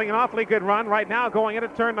 He is having an awfully good run right now. Going into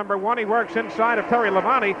turn number 1, he works inside of Terry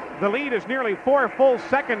Labonte. The lead is nearly 4 full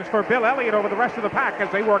seconds for Bill Elliott over the rest of the pack as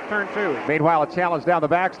they work turn 2. Meanwhile, a challenge down the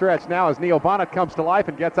backstretch now as Neil Bonnet comes to life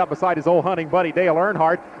and gets up beside his old hunting buddy Dale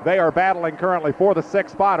Earnhardt. They are battling currently for the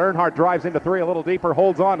 6th spot. Earnhardt drives into 3 a little deeper,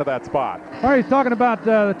 holds on to that spot. All right, he's talking about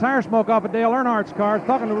the tire smoke off of Dale Earnhardt's car. He's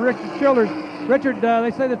talking to Richard Childers. Richard,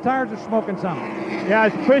 they say the tires are smoking some. Yeah,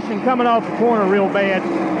 it's pushing coming off the corner real bad.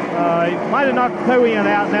 He might have knocked the toe end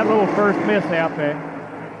out in that little first mishap there.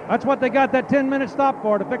 That's what they got that 10-minute stop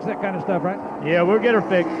for, to fix that kind of stuff, right? Yeah, we'll get her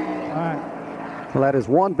fixed. All right. Well, that is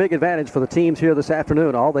one big advantage for the teams here this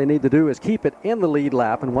afternoon. All they need to do is keep it in the lead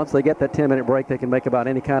lap, and once they get that 10-minute break, they can make about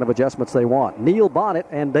any kind of adjustments they want. Neil Bonnet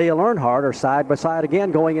and Dale Earnhardt are side by side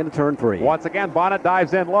again going into turn 3. Once again, Bonnet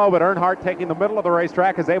dives in low, but Earnhardt, taking the middle of the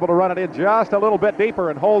racetrack, is able to run it in just a little bit deeper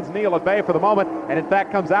and holds Neil at bay for the moment, and in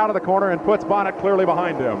fact comes out of the corner and puts Bonnet clearly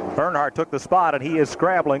behind him. Earnhardt took the spot, and he is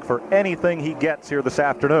scrambling for anything he gets here this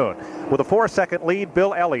afternoon. With a 4-second lead,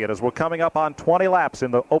 Bill Elliott, as we're coming up on 20 laps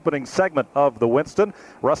in the opening segment of the Winston.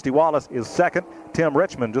 Rusty Wallace is 2nd. Tim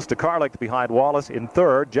Richmond just a car length behind Wallace in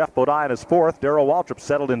 3rd. Jeff Bodine is 4th. Darrell Waltrip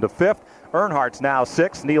settled into 5th. Earnhardt's now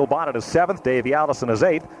 6th. Neil Bonnet is 7th. Davey Allison is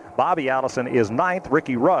 8th. Bobby Allison is 9th.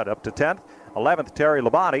 Ricky Rudd up to 10th. 11th, Terry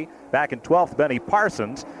Labonte. Back in 12th, Benny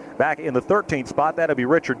Parsons. Back in the 13th spot, that would be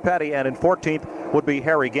Richard Petty. And in 14th would be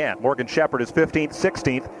Harry Gant. Morgan Shepherd is 15th.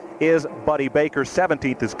 16th is Buddy Baker.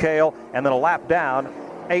 17th is Cale. And then a lap down,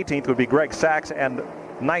 18th would be Greg Sachs. And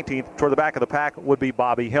 19th toward the back of the pack would be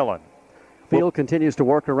Bobby Hillen. Field continues to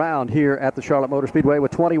work around here at the Charlotte Motor Speedway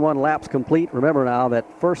with 21 laps complete. Remember now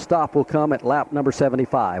that first stop will come at lap number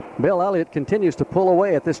 75. Bill Elliott continues to pull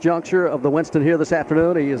away at this juncture of the Winston here this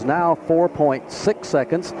afternoon. He is now 4.6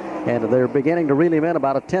 seconds, and they're beginning to reel him in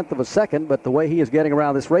about 1/10 of a second, but the way he is getting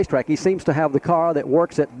around this racetrack, he seems to have the car that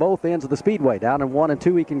works at both ends of the speedway. Down in 1 and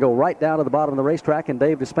 2, he can go right down to the bottom of the racetrack, and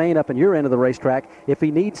Dave Despain up in your end of the racetrack, if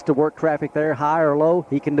he needs to work traffic there, high or low,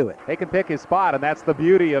 he can do it. He can pick his spot, and that's the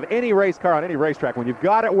beauty of any race car on any racetrack. When you've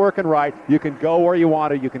got it working right, you can go where you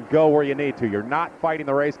want to, you can go where you need to. You're not fighting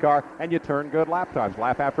the race car, and you turn good lap times,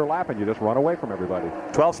 lap after lap, and you just run away from everybody.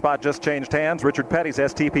 12th spot just changed hands. Richard Petty's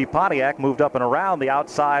STP Pontiac moved up and around the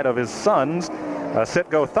outside of his son's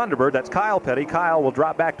Citgo Thunderbird. That's Kyle Petty. Kyle will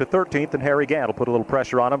drop back to 13th, and Harry Gant will put a little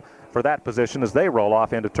pressure on him for that position as they roll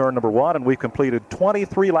off into turn number 1, and we've completed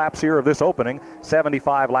 23 laps here of this opening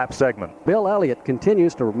 75-lap segment. Bill Elliott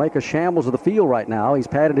continues to make a shambles of the field right now. He's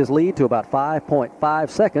padded his lead to about 5.5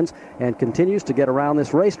 seconds and continues to get around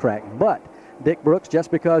this racetrack. But, Dick Brooks, just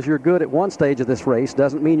because you're good at one stage of this race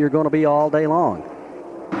doesn't mean you're going to be all day long.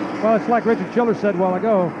 Well, it's like Richard Childers said a while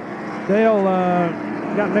ago. Dale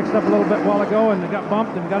got mixed up a little bit a while ago and got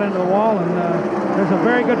bumped and got into the wall, and there's a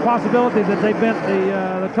very good possibility that they bent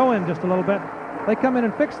the toe end just a little bit. They come in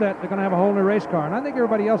and fix that, they're going to have a whole new race car, and I think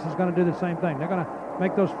everybody else is going to do the same thing. They're going to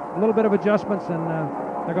make those little bit of adjustments, and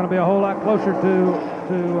they're going to be a whole lot closer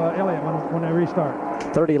to Elliott when they restart.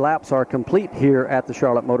 30 laps are complete here at the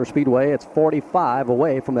Charlotte Motor Speedway. It's 45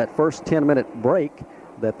 away from that first 10-minute break.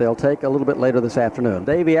 that they'll take a little bit later this afternoon.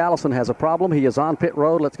 Davey Allison has a problem. He is on pit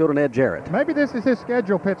road. Let's go to Ned Jarrett. Maybe this is his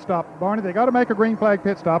scheduled pit stop, Barney. They got to make a green flag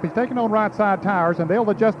pit stop. He's taking on right side tires, and they'll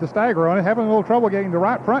adjust the stagger on it. Having a little trouble getting the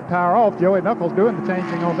right front tire off. Joey Knuckles doing the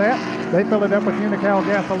changing on that. They fill it up with Unical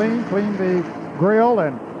gasoline, clean the grill,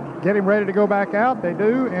 and get him ready to go back out. They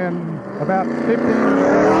do in about 15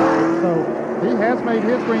 minutes. So he has made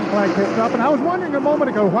his green flag pit stop, and I was wondering a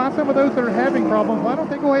moment ago why some of those that are having problems, why don't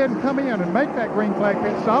they go ahead and come in and make that green flag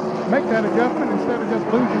pit stop, make that adjustment instead of just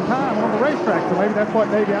losing time on the racetrack. So maybe that's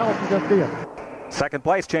what Davey Allison just did. Second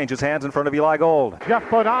place changes hands in front of Eli Gold. Jeff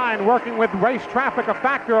Bodine working with race traffic, a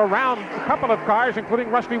factor around a couple of cars, including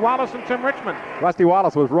Rusty Wallace and Tim Richmond. Rusty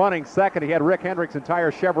Wallace was running second. He had Rick Hendrick's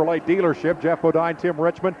entire Chevrolet dealership, Jeff Bodine, Tim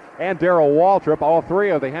Richmond, and Darrell Waltrip, all three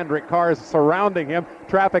of the Hendrick cars surrounding him.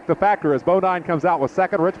 Traffic the factor as Bodine comes out with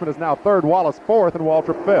second. Richmond is now third, Wallace fourth, and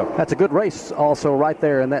Waltrip fifth. That's a good race also right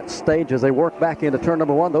there in that stage as they work back into turn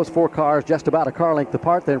number one. Those four cars just about a car length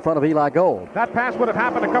apart there in front of Eli Gold. That pass would have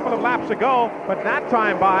happened a couple of laps ago, but that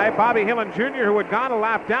time by Bobby Hillen Jr., who had gone a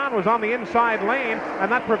lap down, was on the inside lane,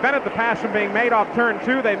 and that prevented the pass from being made off turn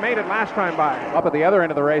two. They made it last time by. Up at the other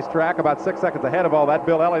end of the racetrack, about 6 seconds ahead of all that,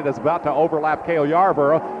 Bill Elliott is about to overlap Cale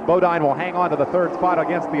Yarborough. Bodine will hang on to the third spot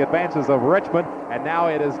against the advances of Richmond, and now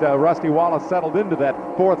it is Rusty Wallace settled into that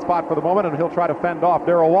fourth spot for the moment, and he'll try to fend off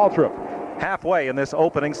Darrell Waltrip. Halfway in this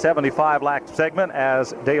opening 75-lap segment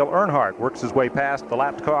as Dale Earnhardt works his way past the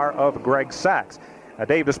lapped car of Greg Sachs.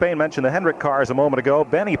 Dave Despain mentioned the Hendrick cars a moment ago.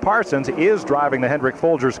 Benny Parsons is driving the Hendrick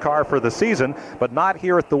Folgers car for the season, but not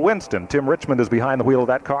here at the Winston. Tim Richmond is behind the wheel of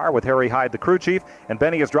that car with Harry Hyde, the crew chief, and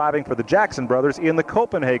Benny is driving for the Jackson brothers in the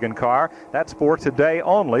Copenhagen car. That's for today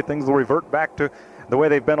only. Things will revert back to the way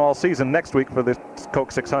they've been all season next week for the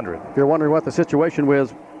Coke 600. If you're wondering what the situation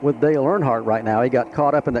was with Dale Earnhardt right now, he got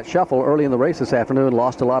caught up in that shuffle early in the race this afternoon,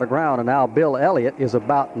 lost a lot of ground, and now Bill Elliott is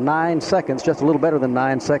about 9 seconds, just a little better than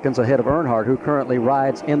 9 seconds ahead of Earnhardt, who currently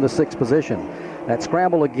rides in the sixth position. That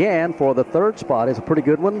scramble again for the third spot is a pretty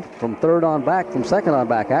good one. From third on back, from second on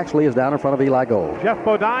back, actually is down in front of Eli Gold. Jeff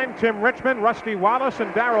Bodine, Tim Richmond, Rusty Wallace,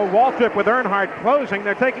 and Darrell Waltrip with Earnhardt closing.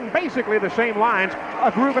 They're taking basically the same lines, a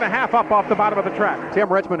groove and a half up off the bottom of the track.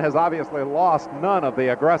 Tim Richmond has obviously lost none of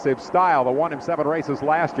the aggressive style that won him 7 races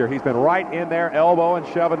last year. He's been right in there,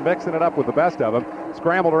 elbowing, shoving, mixing it up with the best of them.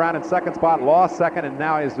 Scrambled around in second spot, lost second, and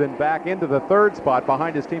now has been back into the third spot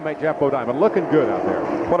behind his teammate Jeff Bodine. But looking good out there.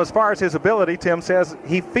 Well, as far as his ability, Tim says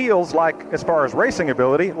he feels like, as far as racing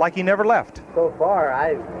ability, like he never left. So far,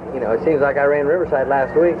 it seems like I ran Riverside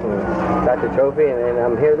last week and got the trophy, and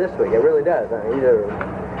I'm here this week. It really does.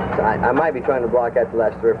 I might be trying to block out the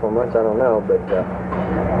last 3 or 4 months. I don't know, but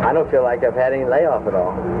I don't feel like I've had any layoff at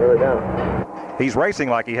all. I really don't. He's racing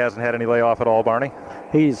like he hasn't had any layoff at all, Barney.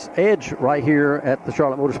 He's edge right here at the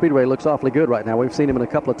Charlotte Motor Speedway. Looks awfully good right now. We've seen him in a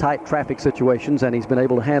couple of tight traffic situations, and he's been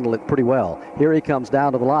able to handle it pretty well. Here he comes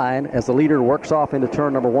down to the line as the leader works off into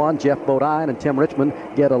turn number one. Jeff Bodine and Tim Richmond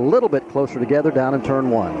get a little bit closer together down in turn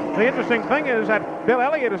one. The interesting thing is that Bill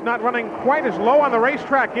Elliott is not running quite as low on the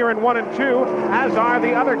racetrack here in 1 and 2 as are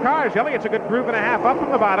the other cars. Elliott's a good groove and a half up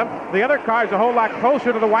from the bottom. The other car's a whole lot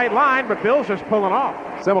closer to the white line, but Bill's just pulling off.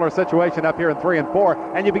 Similar situation up here in 3 and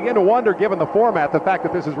 4, and you begin to wonder, given the format, the fact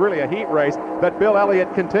that this is really a heat race, that Bill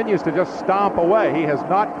Elliott continues to just stomp away. He has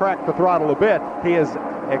not cracked the throttle a bit. He is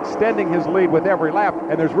extending his lead with every lap,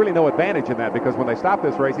 and there's really no advantage in that because when they stop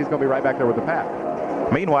this race, he's going to be right back there with the pack.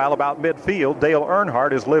 Meanwhile, about midfield, Dale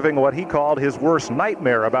Earnhardt is living what he called his worst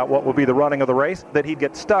nightmare about what would be the running of the race, that he'd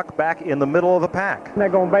get stuck back in the middle of the pack. They're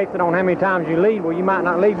going to base it on how many times you lead. Well, you might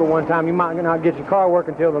not lead but one time. You might not get your car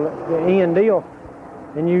working until the end deal,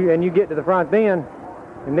 and you get to the front then,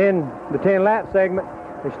 and then the 10-lap segment,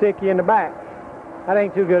 they stick you in the back. That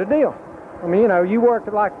ain't too good a deal. I mean, you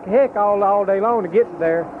worked like heck all day long to get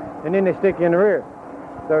there, and then they stick you in the rear.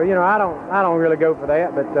 So, I don't really go for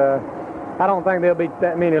that, but I don't think there'll be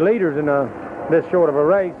that many leaders in this short of a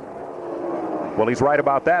race. Well, he's right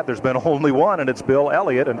about that. There's been only one, and it's Bill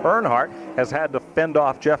Elliott, and Earnhardt has had to fend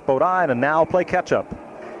off Jeff Bodine and now play catch-up.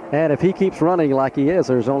 And if he keeps running like he is,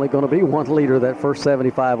 there's only going to be one leader that first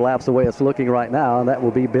 75 laps the way it's looking right now, and that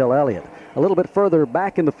will be Bill Elliott. A little bit further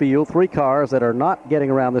back in the field, 3 cars that are not getting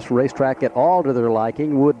around this racetrack at all to their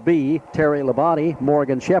liking would be Terry Labonte,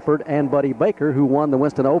 Morgan Shepherd, and Buddy Baker, who won the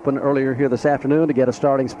Winston Open earlier here this afternoon to get a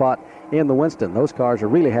starting spot in the Winston. Those cars are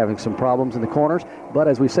really having some problems in the corners, but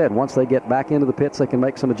as we said, once they get back into the pits, they can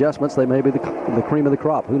make some adjustments. They may be the cream of the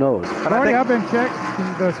crop. Who knows? I've been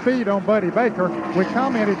checking the speed on Buddy Baker. We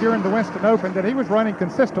commented during the Winston Open that he was running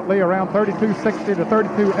consistently around 32.60 to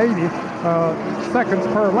 32.80 seconds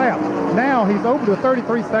per lap. Now he's over the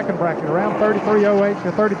 33-second bracket, around 33.08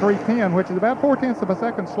 to 33.10, which is about 0.4 of a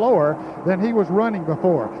second slower than he was running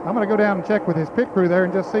before. I'm going to go down and check with his pit crew there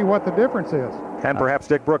and just see what the difference is. And perhaps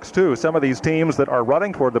Dick Brooks, too. Some of these teams that are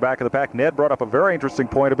running toward the back of the pack, Ned brought up a very interesting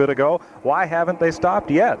point a bit ago. Why haven't they stopped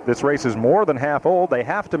yet? This race is more than half old. They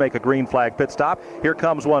have to make a green flag pit stop. Here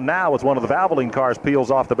comes one now as one of the Valvoline cars peels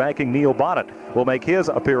off the banking. Neil Bonnet will make his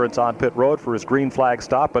appearance on pit road for his green flag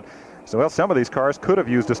stop. But some of these cars could have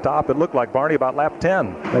used a stop. It looked like, Barney, about lap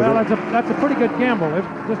 10. Well, that's a pretty good gamble.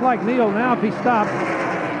 Just like Neil now, if he stopped,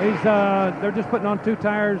 they're just putting on 2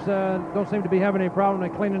 tires. Don't seem to be having any problem.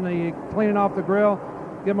 They're cleaning off the grill,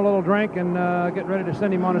 give him a little drink, and getting ready to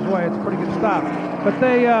send him on his way. It's a pretty good stop. But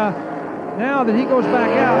they now that he goes back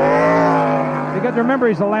out, you got to remember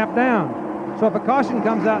he's a lap down. So if a caution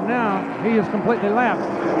comes out now, he is completely lapped.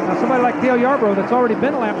 Now somebody like Dale Yarborough that's already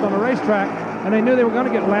been lapped on the racetrack, and they knew they were going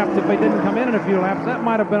to get lapped if they didn't come in a few laps, that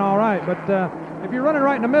might have been all right. But if you're running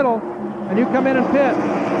right in the middle and you come in and pit,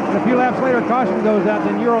 and a few laps later caution goes out,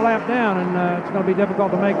 then you're a lap down, and it's going to be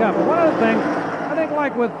difficult to make up. But one other thing, I think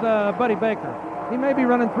like with Buddy Baker, he may be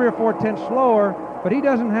running 3 or 4 tenths slower, but he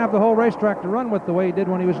doesn't have the whole racetrack to run with the way he did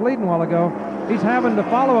when he was leading a while ago. He's having to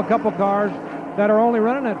follow a couple cars that are only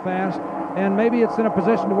running that fast, and maybe it's in a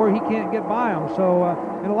position to where he can't get by them. So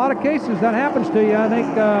in a lot of cases that happens to you. I think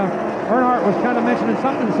Earnhardt was kind of mentioning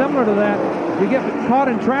something similar to that. You get caught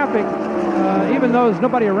in traffic, even though there's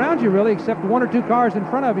nobody around you really except 1 or 2 cars in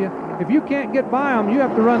front of you. If you can't get by them, you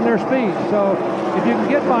have to run their speed. So if you can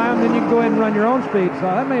get by them, then you can go ahead and run your own speed. So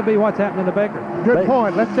that may be what's happening to Baker. Good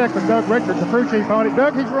point. Let's check with Doug Richards, the crew chief, on it.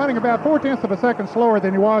 Doug, he's running about 0.4 of a second slower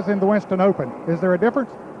than he was in the Winston Open. Is there a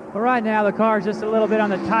difference? Well, right now the car's just a little bit on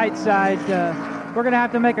the tight side. We're going to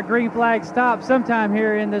have to make a green flag stop sometime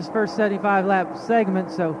here in this first 75-lap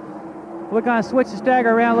segment. So we're going to switch the stagger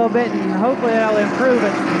around a little bit, and hopefully that'll improve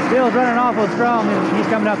it. Bill's running awful strong, and he's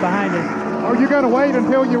coming up behind us. Are you going to wait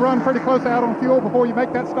until you run pretty close out on fuel before you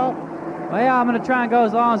make that stop? Well, yeah, I'm going to try and go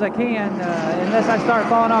as long as I can. Unless I start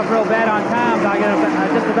falling off real bad on times,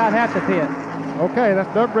 I just about have to pit. Okay,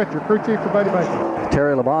 that's Doug Richard, crew chief for Buddy Baker.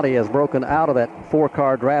 Terry Labonte has broken out of that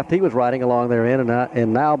 4-car draft he was riding along their end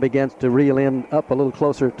and now begins to reel in up a little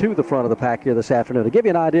closer to the front of the pack here this afternoon. To give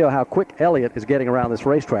you an idea of how quick Elliott is getting around this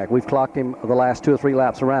racetrack, we've clocked him the last 2 or 3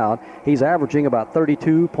 laps around. He's averaging about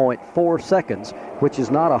 32.4 seconds, which is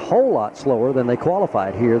not a whole lot slower than they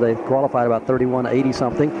qualified here. They qualified about 31.80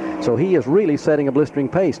 something, so he is really setting a blistering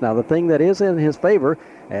pace. Now, the thing that is in his favor,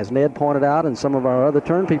 as Ned pointed out and some of our other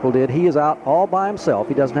turn people did, he is out all by himself.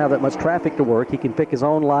 He doesn't have that much traffic to work. He can pick his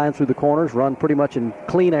own line through the corners, run pretty much in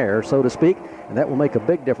clean air, so to speak, and that will make a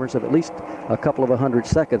big difference of at least a couple of 100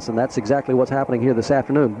 seconds, and that's exactly what's happening here this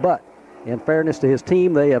afternoon. But in fairness to his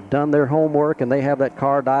team, they have done their homework, and they have that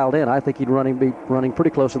car dialed in. I think he'd be running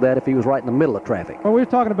pretty close to that if he was right in the middle of traffic. Well, we were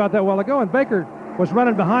talking about that a while ago, and Baker was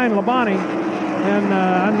running behind Labonte and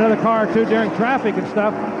another car or two during traffic and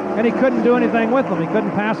stuff, and he couldn't do anything with them. He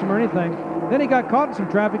couldn't pass them or anything. Then he got caught in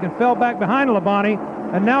some traffic and fell back behind Labonte,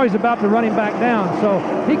 and now he's about to run him back down. So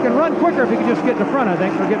he can run quicker if he can just get in the front, I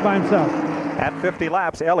think, or get by himself. At 50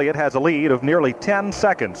 laps, Elliott has a lead of nearly 10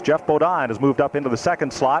 seconds. Jeff Bodine has moved up into the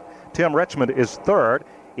second slot. Tim Richmond is third.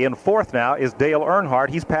 In fourth now is Dale Earnhardt.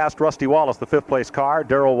 He's passed Rusty Wallace, the fifth-place car.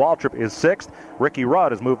 Darrell Waltrip is sixth. Ricky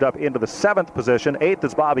Rudd has moved up into the seventh position. Eighth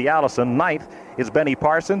is Bobby Allison. Ninth is Benny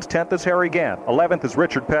Parsons. 10th is Harry Gant. 11th is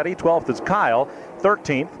Richard Petty. 12th is Kyle.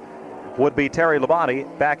 13th would be Terry Labonte.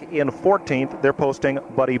 Back in 14th, they're posting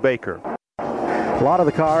Buddy Baker. A lot of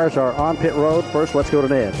the cars are on pit road. First, let's go to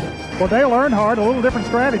Ned. Well, Dale Earnhardt, a little different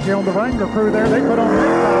strategy on the Wrangler crew there. They put on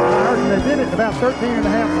tires, and they did it in about 13.5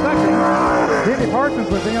 seconds. Benny Parsons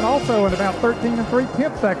was in also in about 13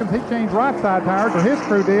 3/10 seconds. He changed right side tires, or his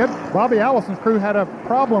crew did. Bobby Allison's crew had a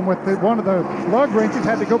problem with one of the lug wrenches,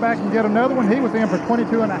 had to go back and get another one. He was in for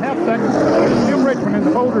 22.5 seconds. Tim Richmond in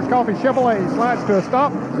the Folgers Coffee Chevrolet slides to a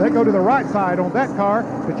stop. They go to the right side on that car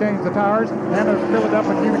to change the tires. And they fill it up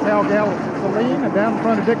with Unical gasoline, and down in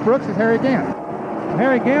front of Dick Brooks is Harry Gant.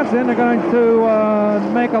 Harry Gant's in. They're going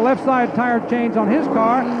to make a left side tire change on his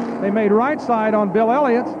car. They made right side on Bill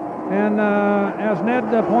Elliott's. And as Ned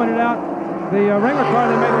pointed out, the Wrangler car,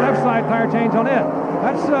 they made a left side tire change on it.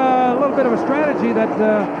 That's a little bit of a strategy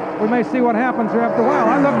that we may see what happens here after a while.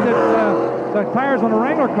 I looked at the tires on the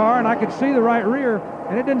Wrangler car, and I could see the right rear,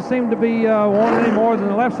 and it didn't seem to be worn any more than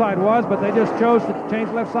the left side was, but they just chose to change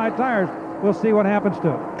left side tires. We'll see what happens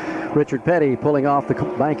to it. Richard Petty pulling off the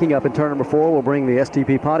banking up in turn number 4 will bring the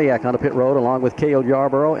STP Pontiac onto pit road along with Cale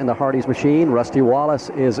Yarborough in the Hardee's machine. Rusty Wallace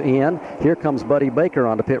is in. Here comes Buddy Baker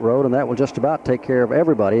onto pit road, and that will just about take care of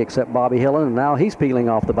everybody except Bobby Hillen. And now he's peeling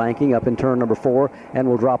off the banking up in turn number 4 and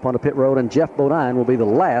will drop onto pit road. And Jeff Bodine will be the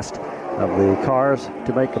last of the cars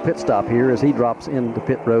to make a pit stop here as he drops into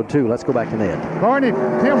pit road 2. Let's go back to Ned. Barney,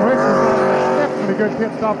 Tim Richards, definitely good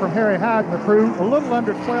pit stop from Harry Hyde and the crew. A little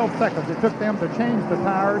under 12 seconds. It took them to change the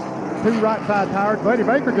tires, 2 right side tires. Buddy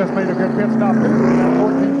Baker just made a good pit stop too in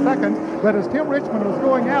about 14 seconds. But as Tim Richmond was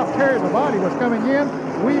going out, Terry Labonte was coming in.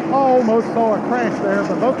 We almost saw a crash there,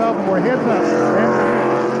 but both of them were heads up.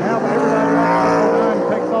 And now everybody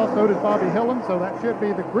else takes off, so does Bobby Hillen. So that should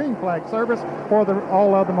be the green flag service for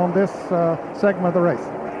all of them on this segment of the race.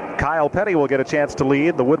 Kyle Petty will get a chance to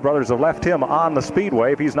lead. The Wood brothers have left him on the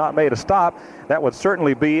speedway. If he's not made a stop, that would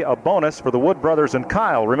certainly be a bonus for the Wood brothers and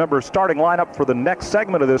Kyle. Remember, starting lineup for the next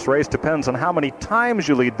segment of this race depends on how many times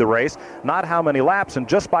you lead the race, not how many laps. And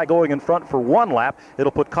just by going in front for 1 lap,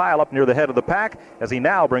 it'll put Kyle up near the head of the pack as he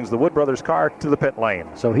now brings the Wood brothers car to the pit lane.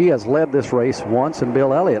 So he has led this race once, and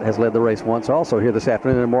Bill Elliott has led the race once also here this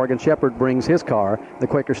afternoon. And Morgan Shepherd brings his car, the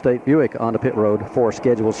Quaker State Buick, onto pit road for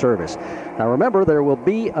scheduled service. Now remember, there will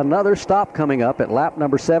be another stop coming up at lap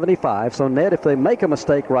number 75. So Ned, if they make a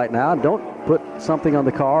mistake right now, don't put something on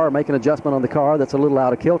the car or make an adjustment on the car that's a little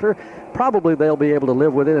out of kilter. Probably they'll be able to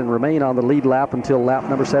live with it and remain on the lead lap until lap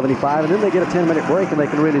number 75, and then they get a 10-minute break and they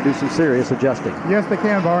can really do some serious adjusting. Yes, they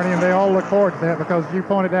can, Barney, and they all look forward to that because you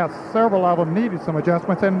pointed out several of them needed some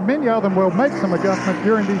adjustments, and many of them will make some adjustments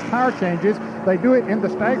during these tire changes. They do it in the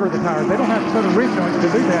stagger of the tires. They don't have to put a rejoint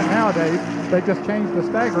to do that nowadays. They just change the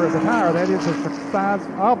stagger of the tire. That is the size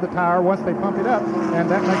of the tire once they pump it up,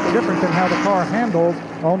 and that makes a difference in how the car handles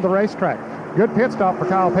on the racetrack. Good pit stop for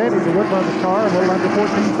Kyle Petty, the Wood Brothers car, a little under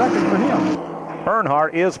 14 seconds for him.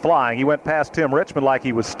 Earnhardt is flying. He went past Tim Richmond like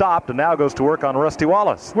he was stopped and now goes to work on Rusty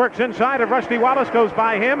Wallace. Works inside of Rusty Wallace, goes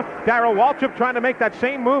by him. Darrell Waltrip trying to make that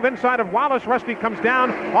same move inside of Wallace. Rusty comes down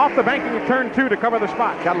off the banking of turn 2 to cover the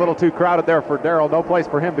spot. Got a little too crowded there for Darrell. No place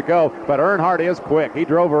for him to go, but Earnhardt is quick. He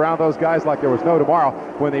drove around those guys like there was no tomorrow.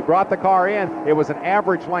 When they brought the car in, it was an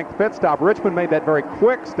average length pit stop. Richmond made that very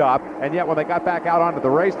quick stop, and yet when they got back out onto the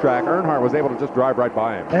racetrack, Earnhardt was able to just drive right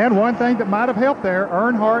by him. And one thing that might have helped there,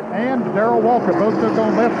 Earnhardt and Darrell Waltrip both took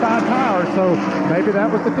on left side tires, so maybe that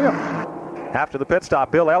was the tip. After the pit stop,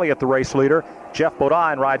 Bill Elliott, the race leader. Jeff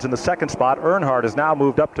Bodine rides in the second spot. Earnhardt has now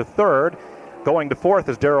moved up to third. Going to fourth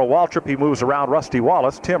is Darrell Waltrip. He moves around Rusty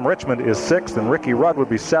Wallace. Tim Richmond is sixth, and Ricky Rudd would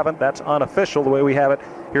be seventh. That's unofficial the way we have it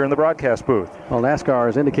here in the broadcast booth. Well, NASCAR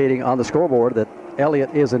is indicating on the scoreboard that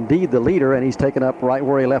Elliott is indeed the leader, and he's taken up right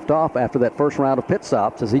where he left off after that first round of pit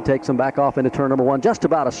stops as he takes him back off into turn number 1. Just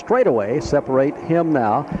about a straightaway separate him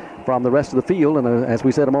now from the rest of the field, and as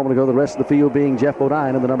we said a moment ago, the rest of the field being Jeff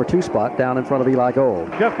Bodine in the number 2 spot down in front of Eli Gold.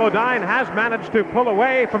 Jeff Bodine has managed to pull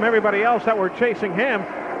away from everybody else that were chasing him.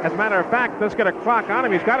 As a matter of fact, let's get a clock on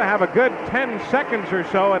him. He's got to have a good 10 seconds or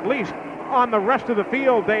so at least on the rest of the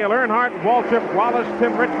field. Dale Earnhardt, Waltrip, Wallace,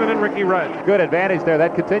 Tim Richmond, and Ricky Rudd. Good advantage there.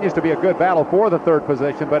 That continues to be a good battle for the third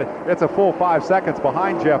position, but it's a full 5 seconds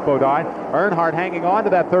behind Jeff Bodine. Earnhardt hanging on to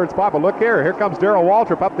that third spot, but look here. Here comes Darrell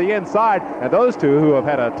Waltrip up the inside, and those two who have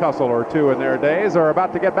had a tussle or two in their days are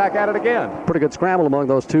about to get back at it again. Pretty good scramble among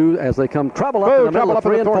those two as they come trouble up in the middle of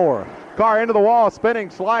 3 and 4. Car into the wall, spinning,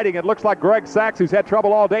 sliding. It looks like Greg Sachs, who's had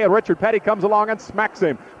trouble all day, and Richard Petty comes along and smacks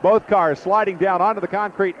him. Both cars sliding down onto the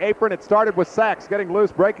concrete apron. It started with Sachs getting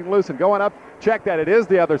loose, breaking loose, and going up. Check that. It is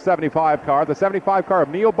the other 75 car, the 75 car of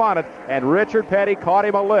Neil Bonnet, and Richard Petty caught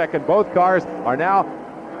him a lick, and both cars are now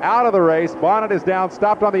out of the race. Bonnet is down,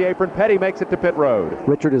 stopped on the apron. Petty makes it to pit road.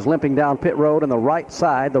 Richard is limping down pit road on the right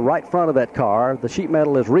side, the right front of that car. The sheet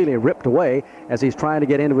metal is really ripped away as he's trying to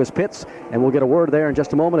get into his pits, and we'll get a word there in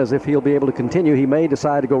just a moment as if he'll be able to continue. He may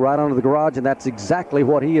decide to go right onto the garage, and that's exactly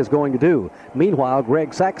what he is going to do. Meanwhile,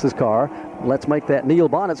 Greg Sachs's car, let's make that Neil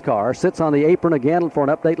Bonnet's car, sits on the apron again for an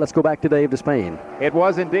update. Let's go back to Dave Despain. It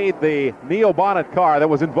was indeed the Neil Bonnet car that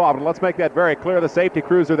was involved, and let's make that very clear. The safety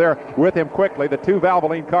crews are there with him quickly. The two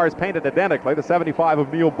Valvoline cars painted identically. The 75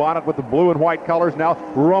 of Neil Bonnet with the blue and white colors now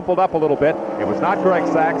rumpled up a little bit. It was not Greg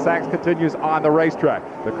Sachs. Sachs continues on the racetrack.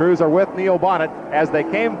 The crews are with Neil Bonnet. As they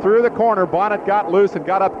came through the corner, Bonnet got loose and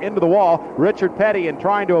got up into the wall. Richard Petty, in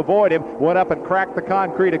trying to avoid him, went up and cracked the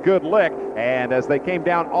concrete a good lick. And as they came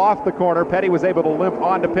down off the corner, Petty was able to limp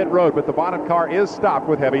onto pit road, but the Bonnet car is stopped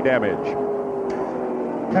with heavy damage.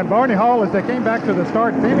 And Barney Hall, as they came back to the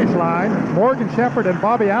start-finish line, Morgan Shepherd and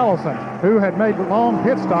Bobby Allison, who had made long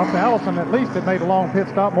pit stops. Allison at least had made a long pit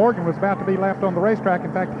stop. Morgan was about to be left on the racetrack.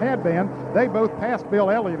 In fact, had been. They both passed Bill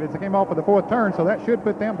Elliott as they came off of the fourth turn, so that should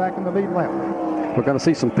put them back in the lead lap. We're going to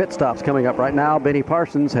see some pit stops coming up right now. Benny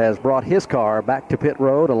Parsons has brought his car back to pit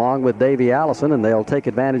road along with Davey Allison, and they'll take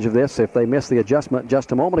advantage of this if they missed the adjustment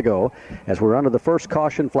just a moment ago, as we're under the first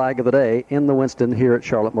caution flag of the day in the Winston here at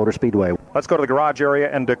Charlotte Motor Speedway. Let's go to the garage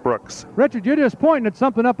area and Dick Brooks. Richard, you're just pointing at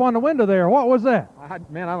something up on the window there. What was that? I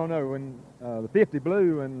don't know. When the 50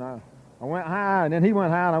 blew and I went high, and then he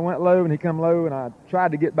went high, and I went low, and he come low, and I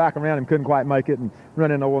tried to get back around him, couldn't quite make it, and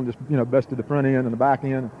run in the oil and just, busted the front end and the back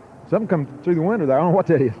end. Something come through the window there. I don't know what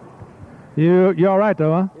that is. You all right,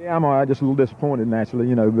 though, huh? Yeah, I'm all right. Just a little disappointed,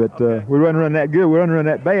 naturally, but we wasn't running that good. We wasn't running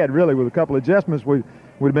that bad, really. With a couple of adjustments, we'd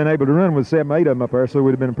have been able to run with 7, 8 of them up there, so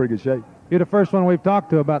we'd have been in pretty good shape. You're the first one we've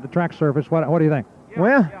talked to about the track surface. What do you think?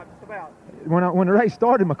 Well, when the race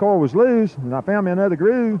started, my car was loose, and I found me another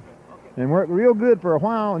groove and worked real good for a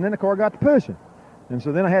while, and then the car got to pushing. And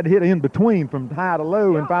so then I had to hit in between from high to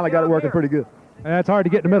low and finally got it working pretty good. It's hard to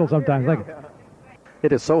get in the middle sometimes. Thank you.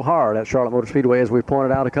 It is so hard at Charlotte Motor Speedway, as we've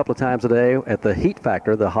pointed out a couple of times today, at the heat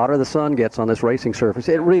factor. The hotter the sun gets on this racing surface,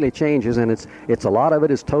 it really changes, and it's a lot of it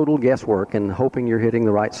is total guesswork and hoping you're hitting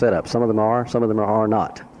the right setup. Some of them are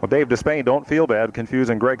not. Well, Dave Despain, don't feel bad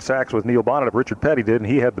confusing Greg Sachs with Neil Bonnet if Richard Petty did, and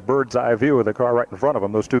he had the bird's eye view of the car right in front of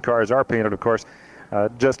him. Those two cars are painted, of course,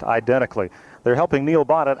 just identically. They're helping Neil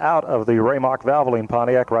Bonnet out of the Raymock Valvoline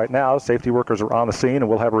Pontiac right now. Safety workers are on the scene, and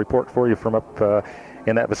we'll have a report for you from up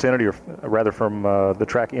in that vicinity, or rather from the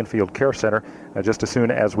track infield care center, just as soon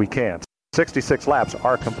as we can. 66 laps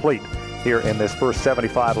are complete here in this first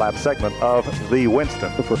 75-lap segment of the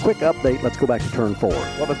Winston. So for a quick update, let's go back to turn 4.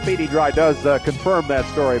 Well, the Speedy Dry does confirm that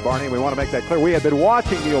story, Barney. We want to make that clear. We had been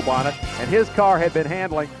watching Neil Bonnet, and his car had been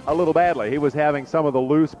handling a little badly. He was having some of the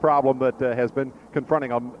loose problem that has been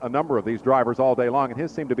confronting a number of these drivers all day long, and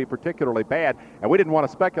his seemed to be particularly bad. And we didn't want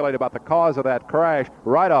to speculate about the cause of that crash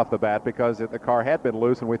right off the bat because the car had been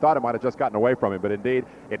loose, and we thought it might have just gotten away from him. But indeed,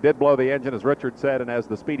 it did blow the engine, as Richard said, and as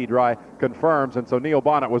the Speedy Dry confirms. And so Neil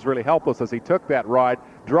Bonnet was really helpless as he took that ride,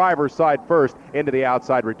 driver's side first, into the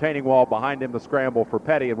outside retaining wall. Behind him, the scramble for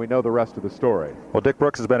Petty, and we know the rest of the story. Well, Dick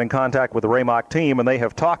Brooks has been in contact with the Raymock team, and they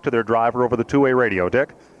have talked to their driver over the two-way radio.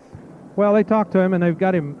 Dick? Well, they talked to him, and they've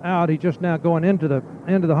got him out. He's just now going into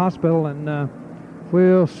the hospital, and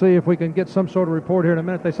we'll see if we can get some sort of report here in a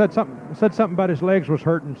minute. They said something about his legs was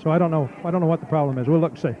hurting, so I don't know what the problem is. We'll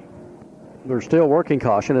look and see. They're still working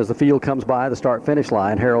caution as the field comes by the start-finish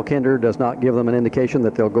line. Harold Kinder does not give them an indication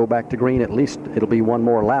that they'll go back to green. At least it'll be one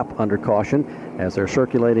more lap under caution as they're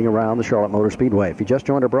circulating around the Charlotte Motor Speedway. If you just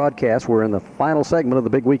joined our broadcast, we're in the final segment of the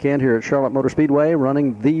big weekend here at Charlotte Motor Speedway,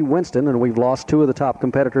 running the Winston, and we've lost two of the top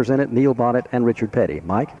competitors in it, Neil Bonnet and Richard Petty.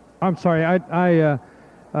 Mike? I'm sorry. I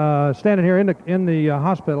standing here in the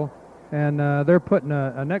hospital, and they're putting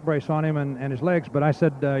a neck brace on him and his legs, but I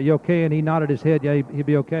said, you okay? And he nodded his head, yeah, he'd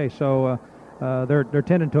be okay. So they're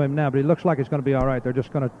tending to him now, but he looks like he's going to be all right. They're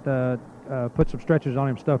just going to put some stretches on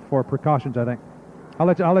him, stuff for precautions, I think. I'll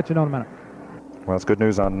let you know in a minute. Well, it's good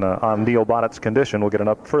news on Neil Bonnet's condition. We'll get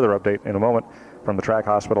a further update in a moment from the track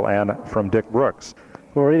hospital and from Dick Brooks.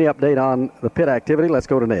 For any update on the pit activity, let's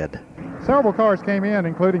go to Ned. Several cars came in,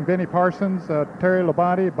 including Benny Parsons, Terry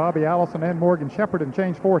Labonte, Bobby Allison, and Morgan Shepherd, and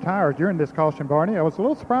changed 4 tires during this caution, Barney. I was a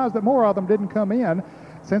little surprised that more of them didn't come in,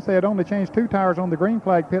 since they had only changed 2 tires on the green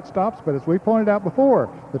flag pit stops. But as we pointed out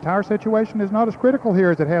before, the tire situation is not as critical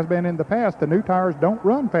here as it has been in the past. The new tires don't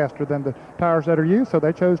run faster than the tires that are used, so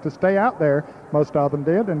they chose to stay out there. Most of them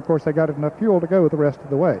did, and of course they got enough fuel to go the rest of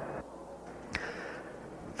the way.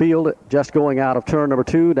 Field just going out of turn number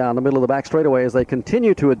 2 down the middle of the back straightaway as they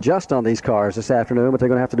continue to adjust on these cars this afternoon, but they're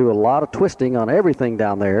going to have to do a lot of twisting on everything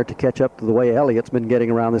down there to catch up to the way Elliott's been getting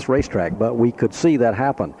around this racetrack, but we could see that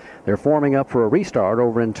happen. They're forming up for a restart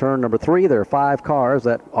over in turn number 3. There are 5 cars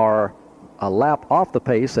that are a lap off the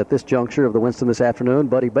pace at this juncture of the Winston this afternoon.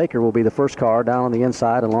 Buddy Baker will be the first car down on the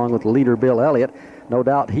inside along with leader Bill Elliott. No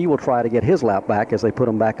doubt he will try to get his lap back as they put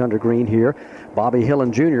him back under green here. Bobby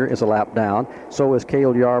Hillen Jr. is a lap down. So is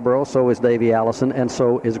Cale Yarborough. So is Davey Allison. And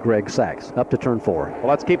so is Greg Sachs. Up to turn 4. Well,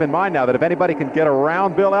 let's keep in mind now that if anybody can get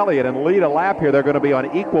around Bill Elliott and lead a lap here, they're going to be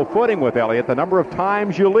on equal footing with Elliott. The number of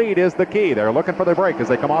times you lead is the key. They're looking for their break as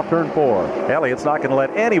they come off turn 4. Elliott's not going to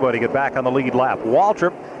let anybody get back on the lead lap.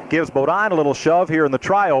 Waltrip gives Bodine a little shove here in the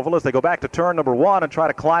tri-oval as they go back to turn number 1 and try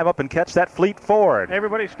to climb up and catch that fleet Ford.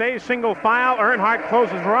 Everybody stays single file. Earnhardt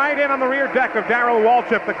closes right in on the rear deck of Darrell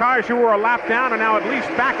Waltrip. The cars who were a lap down are now at least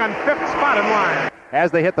back on 5th spot in line.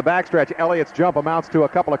 as they hit the backstretch. Elliott's jump amounts to a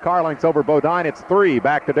couple of car lengths over Bodine. It's 3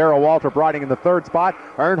 back to Darrell Waltrip riding in the 3rd spot.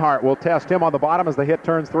 Earnhardt will test him on the bottom as they hit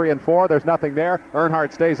turns 3 and 4. There's nothing there.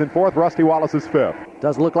 Earnhardt stays in 4th. Rusty Wallace is 5th.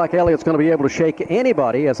 Doesn't look like Elliott's going to be able to shake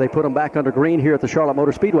anybody as they put him back under green here at the Charlotte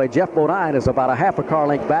Motor Speedway. Jeff Bodine is about a half a car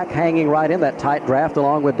length back, hanging right in that tight draft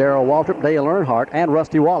along with Darrell Waltrip, Dale Earnhardt, and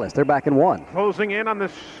Rusty Wallace. They're back in 1. Closing in on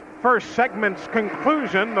this first segment's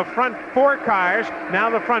conclusion, the front 4 cars, now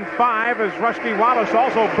the front 5, as Rusty Wallace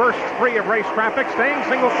also bursts free of race traffic, staying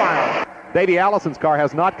single file. Davey Allison's car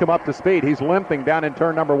has not come up to speed. He's limping down in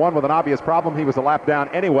turn number 1 with an obvious problem. He was a lap down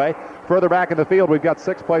anyway. Further back in the field, we've got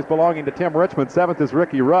 6th place belonging to Tim Richmond. 7th is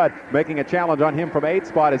Ricky Rudd. Making a challenge on him from 8th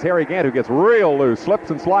spot is Harry Gant, who gets real loose, slips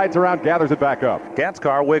and slides around, gathers it back up. Gant's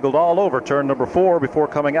car wiggled all over turn number 4 before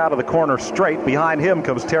coming out of the corner straight. Behind him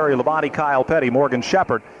comes Terry Labonte, Kyle Petty, Morgan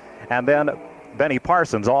Shepherd, and then Benny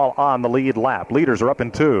Parsons all on the lead lap. Leaders are up in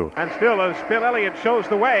 2. And still, as Bill Elliott shows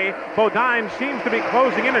the way, Bodine seems to be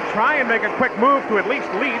closing in to try and make a quick move to at least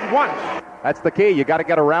lead once. That's the key. You got to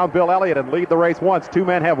get around Bill Elliott and lead the race once. 2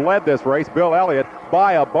 men have led this race. Bill Elliott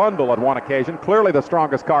by a bundle at one occasion. Clearly the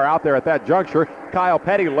strongest car out there at that juncture. Kyle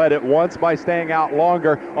Petty led it once by staying out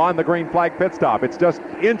longer on the green flag pit stop. It's just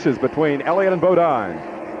inches between Elliott and Bodine.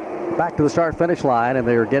 Back to the start-finish line, and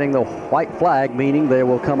they're getting the white flag, meaning they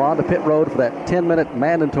will come on to pit road for that 10-minute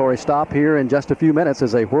mandatory stop here in just a few minutes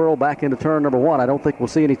as they whirl back into turn number 1. I don't think we'll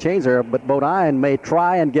see any change there, but Bodine may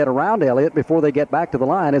try and get around Elliott before they get back to the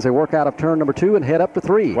line as they work out of turn number 2 and head up to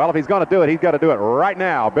 3. Well, if he's going to do it, he's got to do it right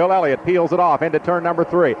now. Bill Elliott peels it off into turn number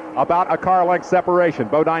 3. About a car length separation.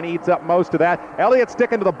 Bodine eats up most of that. Elliott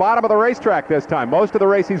sticking to the bottom of the racetrack this time. Most of the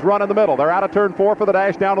race he's run in the middle. They're out of turn 4 for the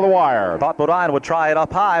dash down to the wire. Thought Bodine would try it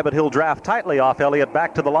up high, but he'll draft tightly off Elliott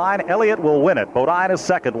back to the line. Elliott will win it. Bodine is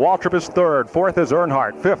 2nd. Waltrip is 3rd. 4th is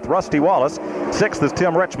Earnhardt. 5th, Rusty Wallace. 6th is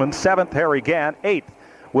Tim Richmond. 7th, Harry Gant. 8th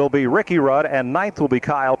will be Ricky Rudd, and 9th will be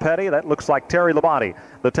Kyle Petty. That looks like Terry Labonte.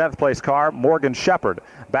 The 10th place car, Morgan Shepherd,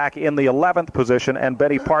 back in the 11th position, and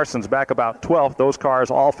Benny Parsons back about 12th. Those cars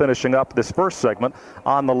all finishing up this first segment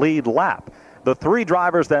on the lead lap. The 3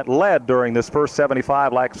 drivers that led during this first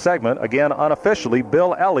 75-lap segment, again unofficially,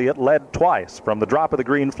 Bill Elliott led twice, from the drop of the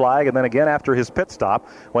green flag and then again after his pit stop.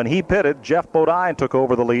 When he pitted, Jeff Bodine took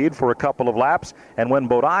over the lead for a couple of laps, and when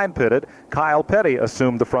Bodine pitted, Kyle Petty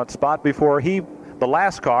assumed the front spot before the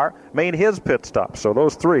last car made his pit stop. So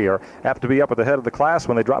those 3 have to be up at the head of the class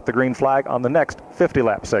when they drop the green flag on the next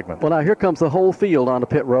 50-lap segment. Well, now here comes the whole field onto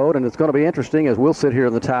pit road, and it's going to be interesting as we'll sit here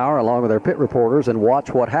in the tower along with our pit reporters and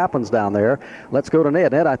watch what happens down there. Let's go to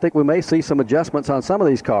Ned. Ned, I think we may see some adjustments on some of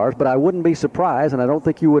these cars, but I wouldn't be surprised, and I don't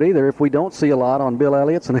think you would either, if we don't see a lot on Bill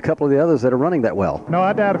Elliott's and a couple of the others that are running that well. No,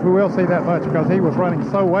 I doubt if we will see that much because he was running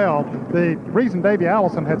so well. The reason Davey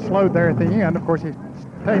Allison had slowed there at the end, of course, he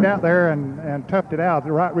stayed out there and toughed it out.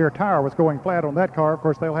 The right rear tire was going flat on that car. Of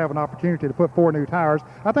course, they'll have an opportunity to put 4 new tires.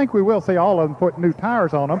 I think we will see all of them put new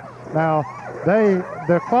tires on them. Now,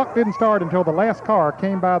 the clock didn't start until the last car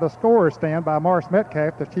came by the scorer stand by Morris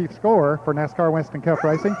Metcalf, the chief scorer for NASCAR Winston Cup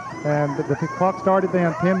Racing. And the clock started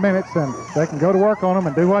then 10 minutes, and they can go to work on them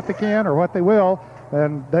and do what they can or what they will.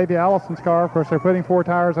 And Davey Allison's car, of course, they're putting 4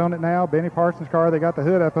 tires on it now. Benny Parsons' car, they got the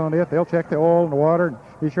hood up on it. They'll check the oil and the water and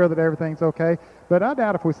be sure that everything's okay. But I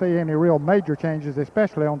doubt if we see any real major changes,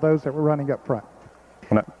 especially on those that were running up front.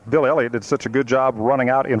 Bill Elliott did such a good job running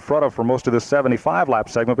out in front of for most of this 75-lap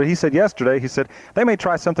segment, but he said yesterday, they may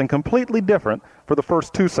try something completely different for the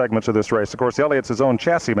first 2 segments of this race. Of course, Elliott's his own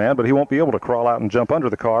chassis man, but he won't be able to crawl out and jump under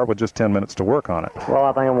the car with just 10 minutes to work on it. Well,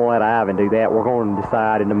 I think I'm going to let Ivan do that. We're going to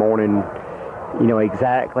decide in the morning,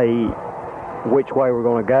 exactly which way we're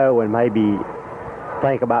going to go and maybe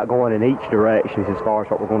think about going in each direction as far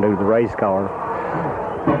as what we're going to do to the race car.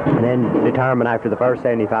 And then determine after the first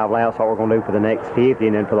 75 laps what we're going to do for the next 50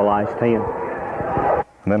 and then for the last 10.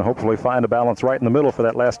 And then hopefully find a balance right in the middle for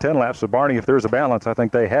that last 10 laps. So, Barney, if there's a balance, I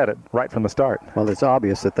think they had it right from the start. Well, it's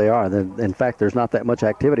obvious that they are. In fact, there's not that much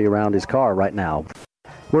activity around his car right now.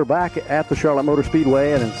 We're back at the Charlotte Motor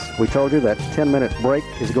Speedway, and as we told you, that 10-minute break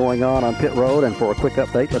is going on pit road. And for a quick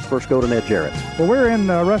update, let's first go to Ned Jarrett. Well, we're in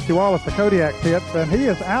Rusty Wallace, the Kodiak pits, and he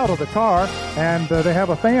is out of the car, and they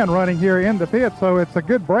have a fan running here in the pit, so it's a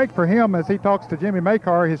good break for him as he talks to Jimmy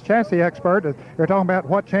Maycar, his chassis expert. They're talking about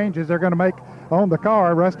what changes they're going to make on the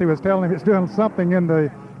car. Rusty was telling him he's doing something in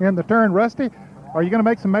the turn. Rusty, are you going to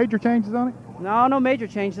make some major changes on it? No major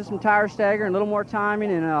changes. Just some tire stagger and a little more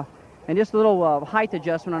timing and just a little height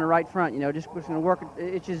adjustment on the right front. Just going to work.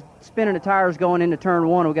 It's just spinning the tires going into turn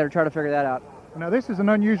 1. We've got to try to figure that out. Now, this is an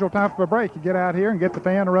unusual type of a break. You get out here and get the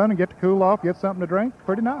fan to run and get to cool off, get something to drink.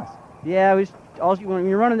 Pretty nice. Yeah, when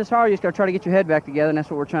you're running this hard, you just got to try to get your head back together, and that's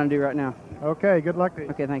what we're trying to do right now. Okay, good luck to you.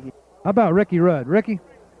 Okay, thank you. How about Ricky Rudd? Ricky,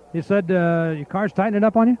 you said your car's tightening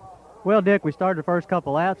up on you? Well, Dick, we started the first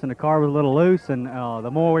couple laps, and the car was a little loose, and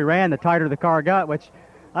the more we ran, the tighter the car got, which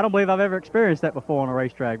I don't believe I've ever experienced that before on a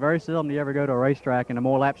racetrack. Very seldom do you ever go to a racetrack, and the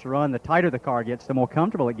more laps you run, the tighter the car gets, the more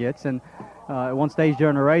comfortable it gets. And at one stage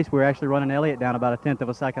during the race, we were actually running Elliott down about a tenth of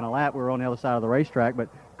a second a lap. We were on the other side of the racetrack,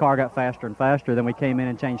 but the car got faster and faster. Then we came in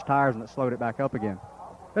and changed tires, and it slowed it back up again.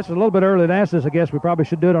 This is a little bit early to ask this. I guess we probably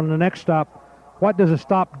should do it on the next stop. What does a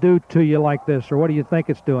stop do to you like this, or what do you think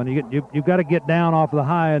it's doing? You've got to get down off the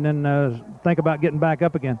high and then think about getting back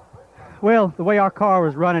up again. Well, the way our car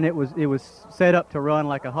was running, it was set up to run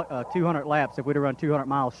like a 200 laps. If we'd have run 200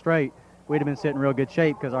 miles straight, we'd have been sitting in real good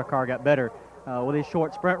shape because our car got better. With these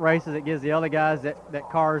short sprint races, it gives the other guys that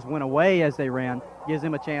cars went away as they ran, gives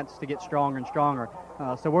them a chance to get stronger and stronger.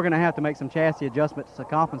 So we're going to have to make some chassis adjustments to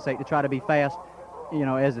compensate to try to be fast.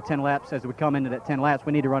 As we come into that 10 laps,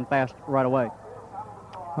 we need to run fast right away.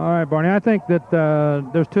 All right, Barney, I think that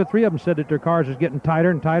there's 2 or 3 of them said that their cars is getting tighter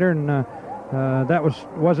and tighter, and that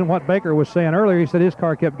wasn't what Baker was saying earlier. He said his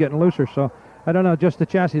car kept getting looser, so I don't know, just the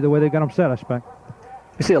chassis, the way they got them set, I expect.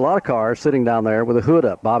 You see a lot of cars sitting down there with a hood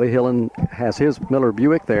up. Bobby Hillen has his Miller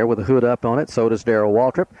Buick there with a hood up on it. So does Darrell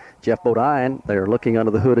Waltrip. Jeff Bodine, they're looking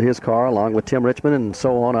under the hood of his car along with Tim Richmond and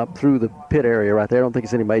so on up through the pit area right there. I don't think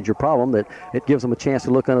it's any major problem. That it gives them a chance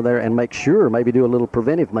to look under there and make sure, maybe do a little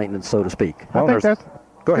preventive maintenance, so to speak. I think that's...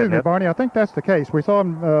 Go ahead, Excuse me, Barney. I think that's the case. We saw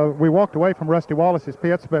him. We walked away from Rusty Wallace's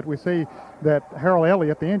pits, but we see that Harold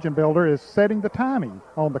Elliott, the engine builder, is setting the timing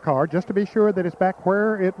on the car just to be sure that it's back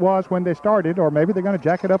where it was when they started, or maybe they're going to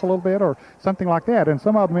jack it up a little bit or something like that. And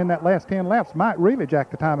some of them in that last 10 laps might really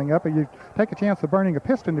jack the timing up, and you take a chance of burning a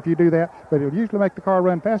piston if you do that, but it'll usually make the car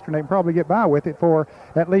run faster, and they can probably get by with it for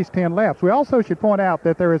at least 10 laps. We also should point out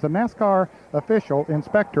that there is a NASCAR official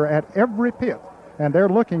inspector at every pit, and they're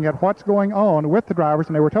looking at what's going on with the drivers,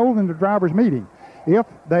 and they were told in the drivers' meeting if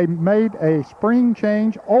they made a spring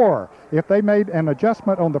change or if they made an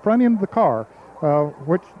adjustment on the front end of the car,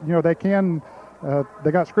 which,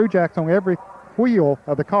 they got screw jacks on every wheel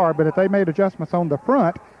of the car, but if they made adjustments on the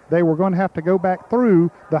front, they were going to have to go back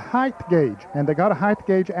through the height gauge, and they got a height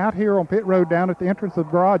gauge out here on pit road down at the entrance of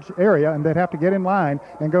the garage area, and they'd have to get in line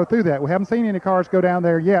and go through that. We haven't seen any cars go down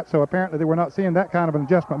there yet, so apparently they were not seeing that kind of an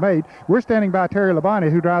adjustment made. We're standing by Terry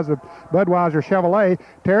Labonte, who drives a Budweiser Chevrolet.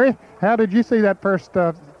 Terry, how did you see that first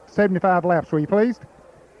 75 laps? Were you pleased?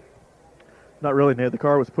 Not really, Ned. The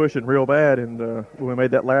car was pushing real bad, and when we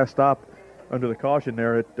made that last stop under the caution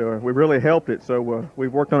there, we really helped it, so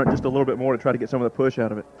we've worked on it just a little bit more to try to get some of the push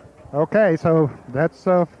out of it. Okay, so that's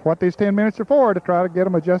what these 10 minutes are for, to try to get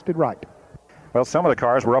them adjusted right. Well, some of the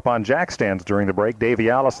cars were up on jack stands during the break. Davey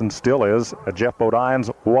Allison still is. Jeff Bodine's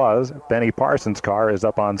was. Benny Parsons' car is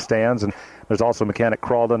up on stands, and there's also a mechanic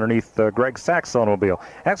crawled underneath Greg Sachs' automobile.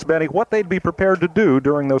 Ask Benny what they'd be prepared to do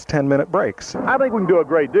during those 10-minute breaks. I think we can do a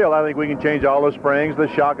great deal. I think we can change all the springs, the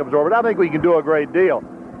shock absorber. I think we can do a great deal.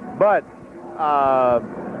 But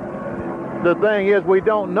the thing is, we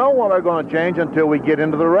don't know what we're going to change until we get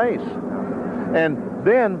into the race. And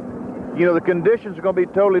then, the conditions are going to be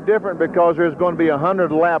totally different because there's going to be a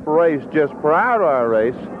 100-lap race just prior to our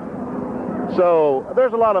race. So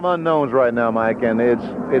there's a lot of unknowns right now, Mike, and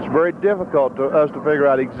it's very difficult to us to figure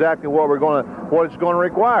out exactly what it's going to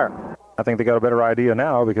require. I think they got a better idea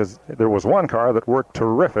now because there was one car that worked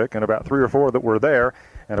terrific and about 3 or 4 that were there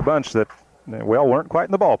and a bunch that, weren't quite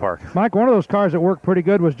in the ballpark. Mike, one of those cars that worked pretty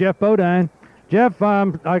good was Jeff Bodine. Jeff,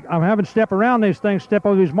 I'm having to step around these things, step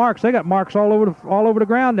over these marks. They got marks all over the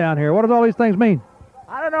ground down here. What does all these things mean?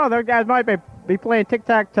 I don't know. Those guys might be playing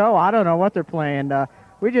tic-tac-toe. I don't know what they're playing.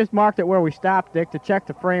 We just marked it where we stopped, Dick, to check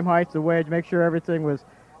the frame heights, the wedge, make sure everything was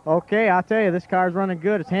okay. I'll tell you, this car's running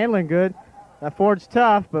good. It's handling good. That Ford's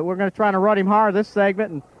tough, but we're going to try to run him hard this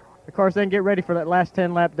segment, and, of course, then get ready for that last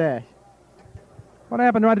 10-lap dash. What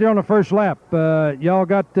happened right there on the first lap? Y'all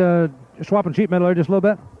got swapping sheet metal there just a little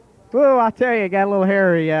bit? Well, I'll tell you, it got a little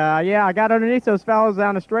hairy. I got underneath those fellows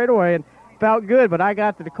down the straightaway and felt good, but I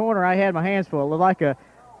got to the corner, I had my hands full. It looked like a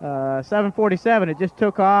 747. It just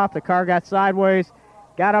took off. The car got sideways,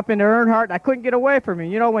 got up into Earnhardt, and I couldn't get away from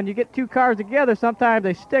him. When you get 2 cars together, sometimes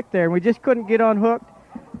they stick there, and we just couldn't get unhooked.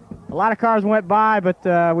 A lot of cars went by,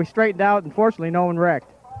 but we straightened out, and fortunately, no one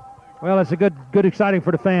wrecked. Well, it's a good exciting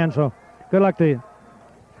for the fans, so good luck to you.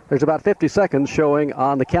 There's about 50 seconds showing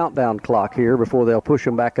on the countdown clock here before they'll push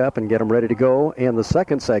them back up and get them ready to go in the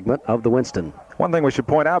second segment of the Winston. One thing we should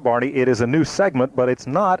point out, Barney, it is a new segment, but it's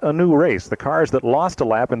not a new race. The cars that lost a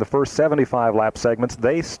lap in the first 75 lap segments,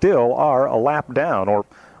 they still are a lap down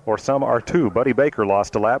or or some are 2. Buddy Baker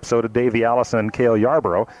lost a lap, so did Davey Allison and Cale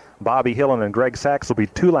Yarborough. Bobby Hillen and Greg Sachs will be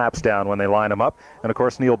 2 laps down when they line them up. And, of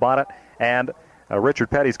course, Neil Bonnet and Richard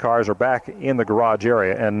Petty's cars are back in the garage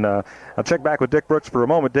area. And I'll check back with Dick Brooks for a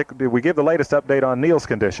moment. Dick, did we give the latest update on Neil's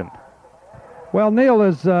condition? Well, Neil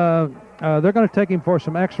is, they're going to take him for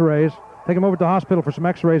some x-rays, take him over to the hospital for some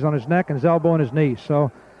x-rays on his neck and his elbow and his knee.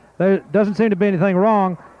 So there doesn't seem to be anything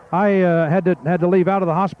wrong. I had to leave out of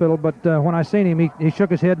the hospital, but when I seen him, he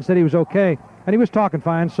shook his head and said he was okay. And he was talking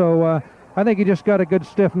fine, so I think he just got a good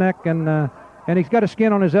stiff neck, and he's got a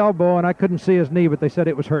skin on his elbow, and I couldn't see his knee, but they said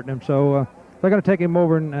it was hurting him. So they're going to take him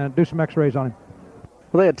over and do some x-rays on him.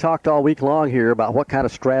 Well, they had talked all week long here about what kind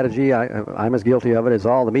of strategy. I'm as guilty of it as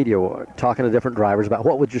all the media were, talking to different drivers about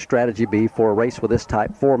what would your strategy be for a race with this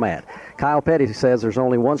type format. Kyle Petty says there's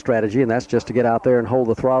only one strategy, and that's just to get out there and hold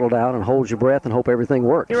the throttle down and hold your breath and hope everything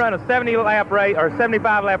works. You run a 70-lap race or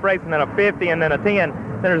 75-lap race and then a 50 and then a 10,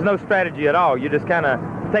 then there's no strategy at all. You just kind of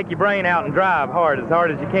take your brain out and drive hard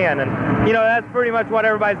as you can. And, you know, that's pretty much what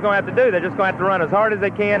everybody's going to have to do. They're just going to have to run as hard as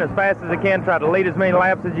they can, as fast as they can, try to lead as many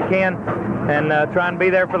laps as you can, and try and be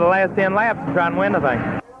there for the last 10 laps and try and win the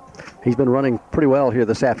thing. He's been running pretty well here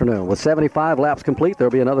this afternoon. With 75 laps complete,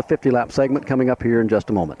 there'll be another 50-lap segment coming up here in just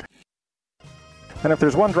a moment. And if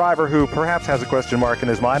there's one driver who perhaps has a question mark in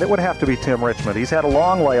his mind, it would have to be Tim Richmond. He's had a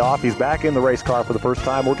long layoff. He's back in the race car for the first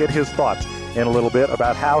time. We'll get his thoughts in a little bit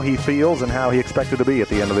about how he feels and how he expected to be at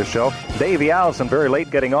the end of this show. Davey Allison very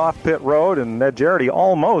late getting off pit road, and Ned Jarrety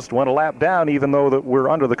almost went a lap down, even though that we're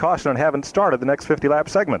under the caution and haven't started the next 50-lap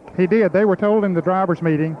segment. He did. They were told in the drivers'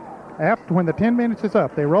 meeting, after when the 10 minutes is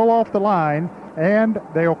up, they roll off the line, and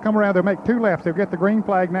they'll come around. They'll make 2 laps. They'll get the green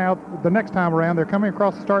flag now. The next time around, they're coming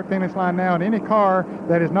across the start-finish line now, and any car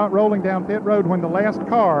that is not rolling down pit road when the last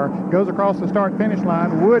car goes across the start-finish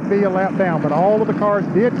line would be a lap down. But all of the cars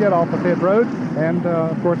did get off the pit road, and,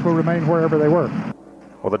 of course, will remain wherever they were.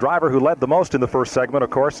 Well, the driver who led the most in the first segment, of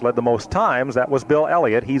course, led the most times. That was Bill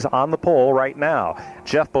Elliott. He's on the pole right now.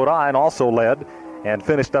 Jeff Bodine also led and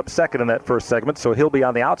finished up second in that first segment, so he'll be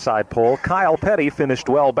on the outside pole. Kyle Petty finished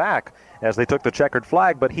well back as they took the checkered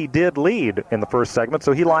flag, but he did lead in the first segment,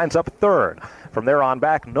 so he lines up third. From there on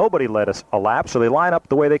back, nobody led us a lap, so they line up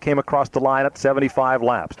the way they came across the line at 75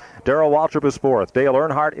 laps. Darrell Waltrip is fourth. Dale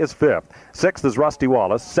Earnhardt is fifth. Sixth is Rusty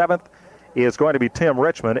Wallace. Seventh is going to be Tim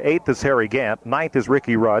Richmond. 8th is Harry Gant. 9th is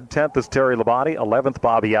Ricky Rudd. 10th is Terry Labonte. 11th,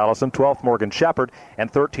 Bobby Allison. 12th, Morgan Shepherd. And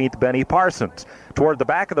 13th, Benny Parsons. Toward the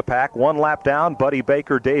back of the pack, 1 lap down, Buddy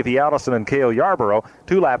Baker, Davey Allison, and Cale Yarborough.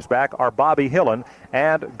 2 laps back are Bobby Hillen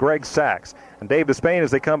and Greg Sachs. And Dave Despain,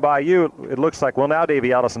 as they come by you, it looks like, well, now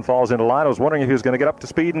Davey Allison falls into line. I was wondering if he was going to get up to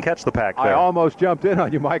speed and catch the pack there. I almost jumped in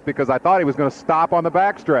on you, Mike, because I thought he was going to stop on the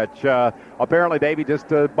backstretch. Apparently, Davey just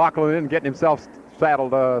buckling in and getting himself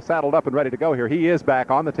saddled up and ready to go here. He is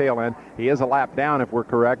back on the tail end. He is a lap down, if we're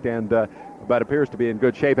correct, and but appears to be in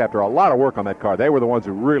good shape after a lot of work on that car. They were the ones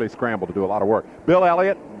who really scrambled to do a lot of work. Bill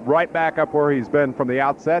Elliott, right back up where he's been from the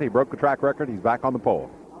outset. He broke the track record. He's back on the pole.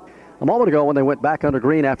 A moment ago, when they went back under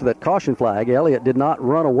green after that caution flag, Elliott did not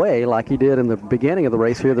run away like he did in the beginning of the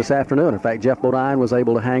race here this afternoon. In fact, Jeff Bodine was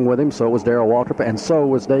able to hang with him, so was Darrell Waltrip, and so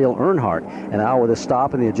was Dale Earnhardt. And now with this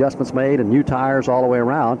stop and the adjustments made and new tires all the way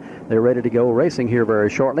around, they're ready to go racing here very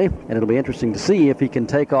shortly, and it'll be interesting to see if he can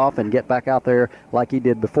take off and get back out there like he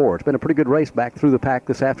did before. It's been a pretty good race back through the pack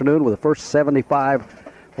this afternoon with the first 75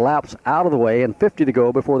 laps out of the way and 50 to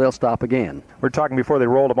go before they'll stop again. We're talking before they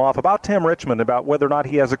rolled him off about Tim Richmond, about whether or not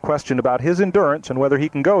he has a question about his endurance and whether he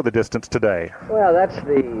can go the distance today. Well, that's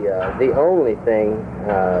the only thing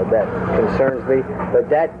that concerns me, but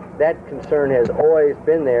that concern has always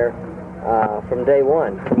been there from day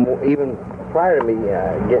one, even prior to me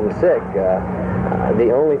getting sick.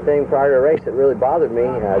 The only thing prior to a race that really bothered me,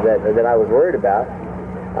 that I was worried about,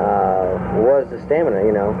 was the stamina,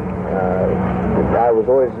 you know. I was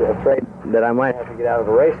always afraid that I might have to get out of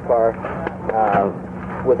a race car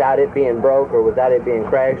without it being broke or without it being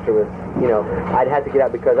crashed, or with, you know, I'd have to get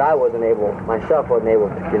out because I wasn't able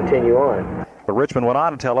to continue on. But Richmond went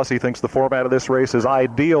on to tell us he thinks the format of this race is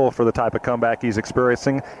ideal for the type of comeback he's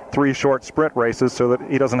experiencing. 3 short sprint races so that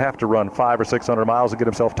he doesn't have to run 500 or 600 miles and get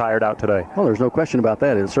himself tired out today. Well, there's no question about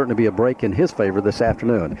that. It'll certainly be a break in his favor this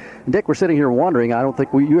afternoon. Dick, we're sitting here wondering, I don't think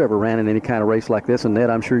you ever ran in any kind of race like this, and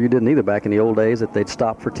Ned, I'm sure you didn't either back in the old days, that they'd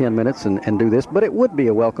stop for 10 minutes and do this, but it would be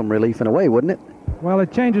a welcome relief in a way, wouldn't it? Well,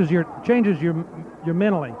 it changes your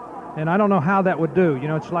mentally, and I don't know how that would do. You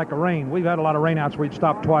know, it's like a rain. We've had a lot of rainouts where you'd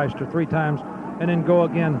stop twice or 3 times and then go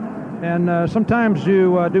again. And sometimes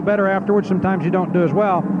you do better afterwards, sometimes you don't do as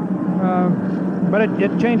well. But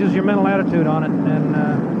it changes your mental attitude on it. And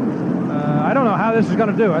I don't know how how this is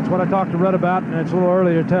going to do. That's what I talked to Rudd about, and it's a little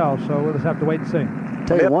early to tell, so we'll just have to wait and see.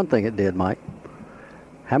 Tell you one thing it did, Mike.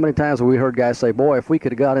 How many times have we heard guys say, boy, if we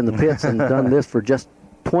could have got in the pits and done this for just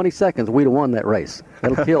 20 seconds, we'd have won that race.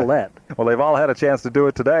 It'll kill that. Well, they've all had a chance to do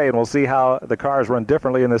it today, and we'll see how the cars run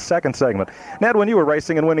differently in this second segment. Ned, when you were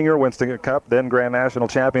racing and winning your Winston Cup, then Grand National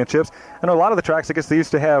Championships, I know a lot of the tracks, I guess they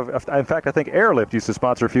used to have, in fact, I think Airlift used to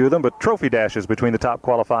sponsor a few of them, but trophy dashes between the top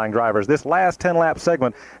qualifying drivers. This last 10-lap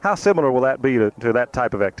segment, how similar will that be to that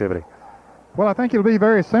type of activity? Well, I think it'll be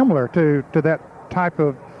very similar to that type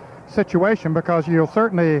of situation, because you'll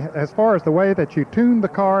certainly, as far as the way that you tune the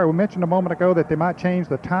car, we mentioned a moment ago that they might change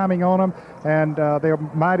the timing on them, and they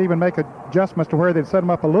might even make adjustments to where they'd set them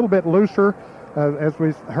up a little bit looser. As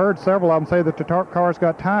we heard several of them say that the cars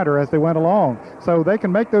got tighter as they went along. So they can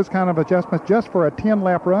make those kind of adjustments just for a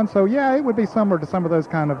 10-lap run. So, yeah, it would be similar to some of those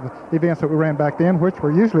kind of events that we ran back then, which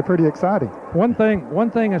were usually pretty exciting. One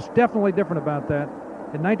thing that's definitely different about that,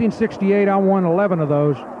 in 1968, I won 11 of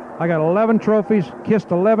those. I got 11 trophies,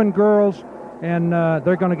 kissed 11 girls, and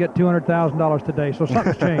they're going to get $200,000 today, so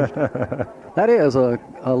something's changed. That is a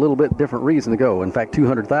little bit different reason to go. In fact,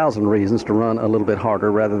 200,000 reasons to run a little bit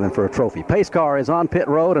harder rather than for a trophy. Pace car is on pit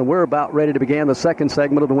road, and we're about ready to begin the second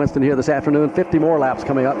segment of the Winston here this afternoon. 50 more laps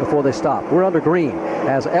coming up before they stop. We're under green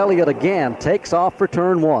as Elliott again takes off for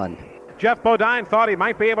turn one. Jeff Bodine thought he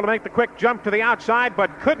might be able to make the quick jump to the outside,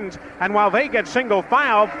 but couldn't. And while they get single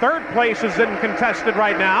filed, third place is in contested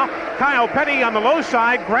right now. Kyle Petty on the low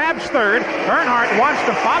side grabs third. Earnhardt wants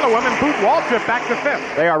to follow him and boot Waltrip back to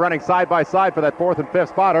fifth. They are running side by side for that fourth and fifth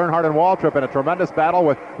spot. Earnhardt and Waltrip in a tremendous battle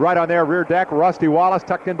with right on their rear deck. Rusty Wallace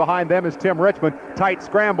tucked in behind them is Tim Richmond. Tight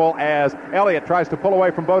scramble as Elliott tries to pull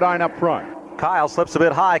away from Bodine up front. Kyle slips a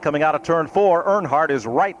bit high coming out of turn 4. Earnhardt is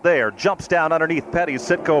right there, jumps down underneath Petty.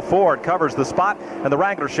 Sitco Ford covers the spot, and the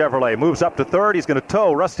Wrangler Chevrolet moves up to third. He's going to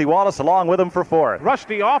tow Rusty Wallace along with him for fourth.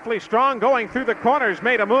 Rusty awfully strong going through the corners,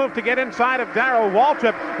 made a move to get inside of Darrell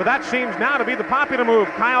Waltrip, but that seems now to be the popular move.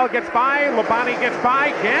 Kyle gets by, Labonte gets by,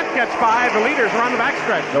 Gant gets by. The leaders are on the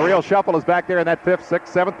backstretch. The real shuffle is back there in that 5th, 6th,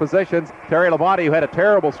 7th positions. Terry Labonte, who had a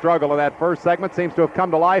terrible struggle in that first segment, seems to have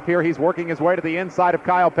come to life here. He's working his way to the inside of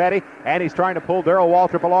Kyle Petty, and he's trying to pull Darrell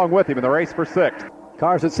Waltrip along with him in the race for 6th.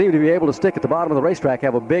 Cars that seem to be able to stick at the bottom of the racetrack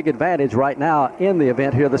have a big advantage right now in the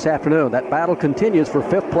event here this afternoon. That battle continues for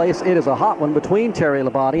 5th place. It is a hot one between Terry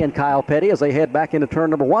Labonte and Kyle Petty as they head back into turn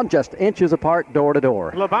number 1, just inches apart, door to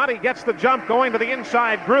door. Labonte gets the jump going to the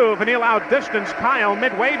inside groove, and he'll outdistance Kyle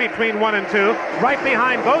midway between 1 and 2. Right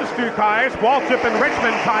behind those two cars, Waltrip and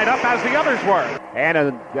Richmond tied up as the others were. And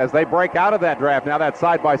as they break out of that draft, now that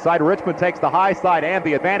side-by-side, Richmond takes the high side and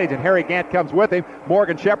the advantage, and Harry Gant comes with him.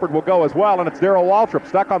 Morgan Shepherd will go as well, and it's Darrell Waltrip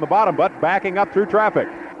stuck on the bottom, but backing up through traffic.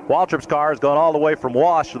 Waltrip's car has gone all the way from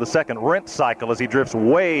wash to the second rinse cycle as he drifts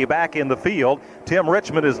way back in the field. Tim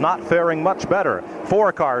Richmond is not faring much better.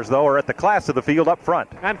 4 cars, though, are at the class of the field up front.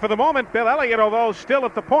 And for the moment, Bill Elliott, although still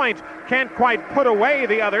at the point, can't quite put away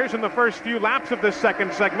the others in the first few laps of this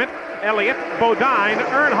second segment. Elliott, Bodine,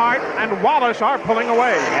 Earnhardt, and Wallace are pulling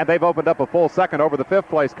away. And they've opened up a full second over the 5th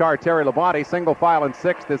place car, Terry Labonte. Single file in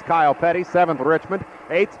 6th is Kyle Petty. 7th, Richmond.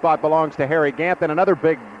 8th spot belongs to Harry Gant. Then another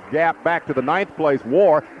big gap back to the 9th place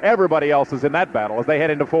War. Everybody else is in that battle as they head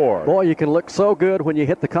into 4. Boy, you can look so good when you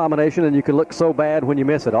hit the combination, and you can look so bad when you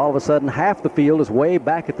miss it. All of a sudden, half the field is way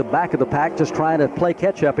back at the back of the pack, just trying to play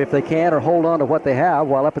catch-up if they can or hold on to what they have,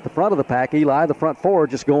 while up at the front of the pack, Eli, the front 4,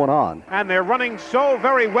 just going on. And they're running so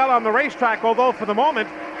very well on the racetrack, although for the moment,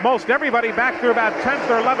 most everybody back through about 10th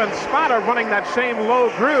or 11th spot are running that same low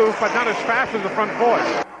groove, but not as fast as the front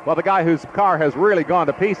 4. Well, the guy whose car has really gone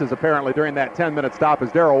to pieces apparently during that 10-minute stop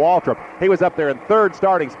is Darrell Waltrip. He was up there in 3rd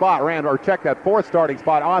starting spot, checked that 4th starting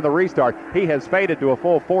spot on the restart. He has faded to a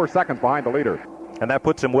full 4 seconds behind the leader. And that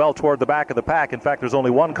puts him well toward the back of the pack. In fact, there's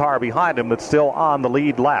only 1 car behind him that's still on the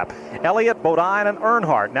lead lap. Elliott, Bodine, and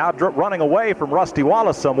Earnhardt now running away from Rusty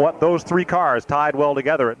Wallace somewhat. Those 3 cars tied well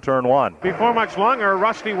together at turn 1. Before much longer,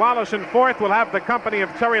 Rusty Wallace in 4th will have the company of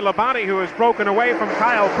Terry Labonte, who has broken away from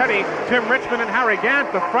Kyle Petty. Tim Richmond and Harry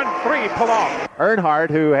Gant, the front 3, pull off.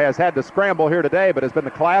 Earnhardt, who has had to scramble here today, but has been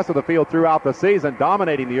the class of the field throughout the season,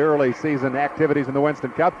 dominating the early season activities in the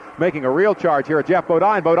Winston Cup, making a real charge here at Jeff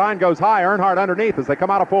Bodine. Bodine goes high, Earnhardt underneath as they come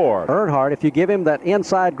out of 4. Earnhardt, if you give him that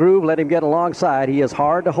inside groove, let him get alongside, he is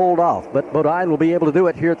hard to hold off, but Bodine will be able to do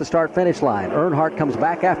it here at the start-finish line. Earnhardt comes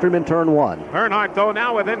back after him in turn 1. Earnhardt, though,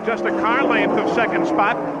 now within just a car length of 2nd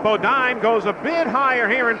spot. Bodine goes a bit higher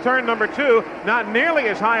here in turn number 2, not nearly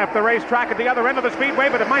as high up the racetrack at the other end of the speedway,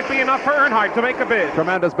 but it might be enough for Earnhardt to make a bid.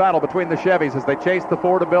 Tremendous battle between the Chevys as they chase the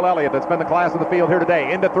Ford of Bill Elliott. That's been the class of the field here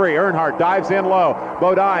today. Into 3, Earnhardt dives in low.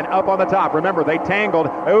 Bodine up on the top. Remember, they tangled.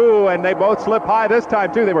 Ooh, and they both slip high by this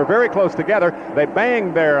time, too. They were very close together. They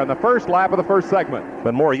banged there on the first lap of the first segment.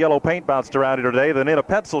 But more yellow paint bounced around here today than in a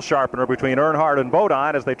pencil sharpener between Earnhardt and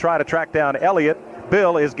Bodine as they try to track down Elliott.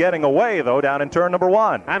 Bill is getting away, though, down in turn number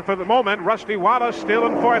 1. And for the moment, Rusty Wallace still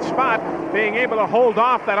in 4th spot, being able to hold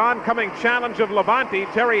off that oncoming challenge of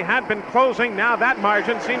Labonte. Terry had been closing. Now that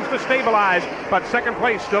margin seems to stabilize, but second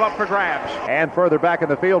place still up for grabs. And further back in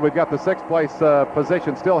the field, we've got the 6th place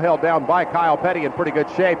position still held down by Kyle Petty in pretty good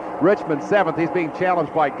shape. Richmond 7th. He's being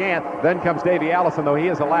challenged by Gant. Then comes Davey Allison, though he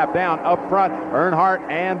is a lap down. Up front, Earnhardt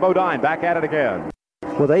and Bodine back at it again.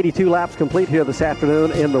 With 82 laps complete here this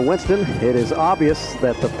afternoon in the Winston, it is obvious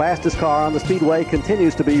that the fastest car on the speedway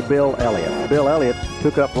continues to be Bill Elliott. Bill Elliott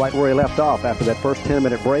took up right where he left off after that first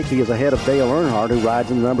 10-minute break. He is ahead of Dale Earnhardt, who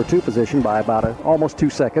rides in the number 2 position by about almost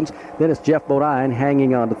 2 seconds. Then it's Jeff Bodine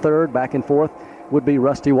hanging on to 3rd. Back and forth would be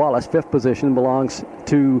Rusty Wallace. 5th position belongs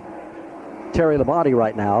to Terry Labonte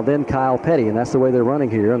right now, then Kyle Petty, and that's the way they're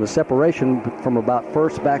running here. And the separation from about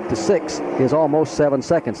 1st back to 6th is almost 7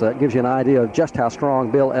 seconds. So that gives you an idea of just how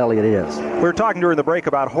strong Bill Elliott is. We were talking during the break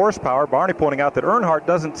about horsepower. Barney pointing out that Earnhardt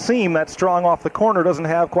doesn't seem that strong off the corner, doesn't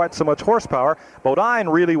have quite so much horsepower. Bodine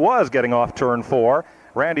really was getting off turn 4.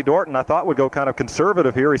 Randy Dorton, I thought, would go kind of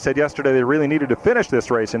conservative here. He said yesterday they really needed to finish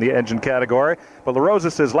this race in the engine category. But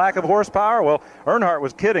LaRosa says lack of horsepower. Well, Earnhardt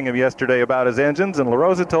was kidding him yesterday about his engines, and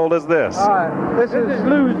LaRosa told us this. All right, this is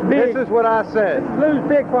lose big. This is what I said. Lose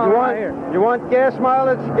big for him right here. You want gas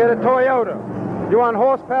mileage? Get a Toyota. You want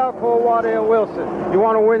horsepower? Call Waddell Wilson. You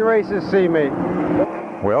want to win races? See me.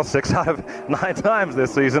 Well, 6 out of 9 times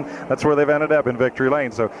this season, that's where they've ended up in victory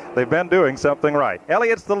lane. So they've been doing something right.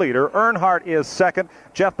 Elliott's the leader. Earnhardt is 2nd.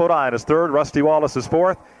 Jeff Bodine is 3rd. Rusty Wallace is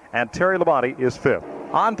 4th. And Terry Labonte is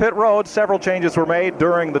 5th. On pit road, several changes were made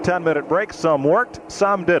during the 10-minute break. Some worked,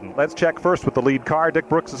 some didn't. Let's check first with the lead car. Dick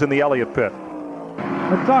Brooks is in the Elliott pit.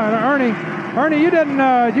 Ernie,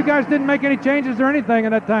 you guys didn't make any changes or anything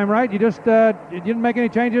at that time, right? You just you didn't make any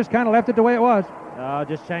changes, kind of left it the way it was.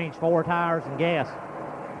 Just changed 4 tires and gas.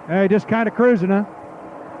 Hey, just kind of cruising, huh?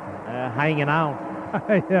 Hanging on.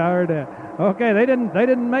 Yeah, I heard that. Okay, they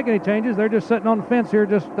didn't make any changes. They're just sitting on the fence here,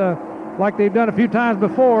 just like they've done a few times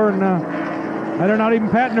before, and they're not even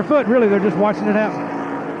patting their foot. Really, they're just watching it happen.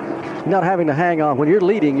 Not having to hang on. When you're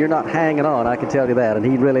leading, you're not hanging on, I can tell you that.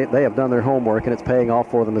 And they have done their homework, and it's paying off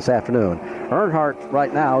for them this afternoon. Earnhardt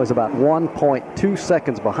right now is about 1.2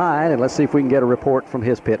 seconds behind, and let's see if we can get a report from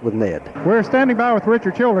his pit with Ned. We're standing by with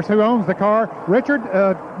Richard Childress, who owns the car. Richard,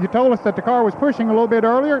 you told us that the car was pushing a little bit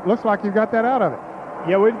earlier. It looks like you got that out of it.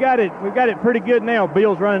 Yeah, we've got it pretty good now.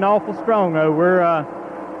 Bill's running awful strong, though.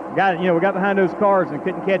 We got behind those cars and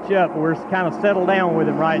couldn't catch up. We're kind of settled down with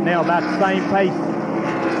him right now, about the same pace.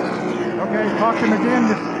 Okay, talk to him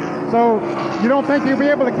again. So you don't think you'll be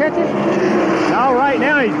able to catch him? No, right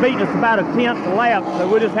now he's beating us about a 10th a lap, so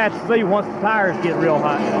we'll just have to see once the tires get real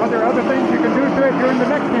hot. Are there other things you can do to it during the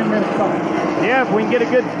next 10-minute stop? Yeah, if we can get a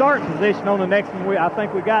good start position on the next one, I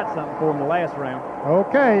think we got something for them the last round.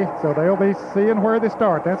 Okay, so they'll be seeing where they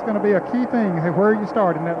start. That's going to be a key thing, where you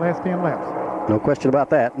start in that last 10 laps. No question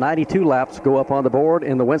about that. 92 laps go up on the board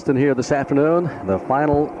in the Winston here this afternoon. The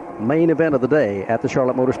final main event of the day at the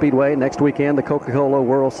Charlotte Motor Speedway. Next weekend, the Coca-Cola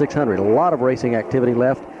World 600. A lot of racing activity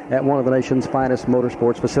left at one of the nation's finest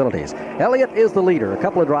motorsports facilities. Elliott is the leader. A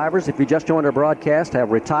couple of drivers, if you just joined our broadcast,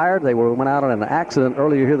 have retired. They went out on an accident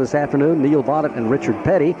earlier here this afternoon. Neil Bonnet and Richard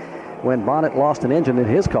Petty, when Bonnet lost an engine in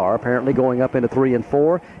his car, apparently going up into 3 and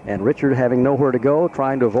 4, and Richard, having nowhere to go,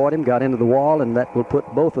 trying to avoid him, got into the wall, and that will put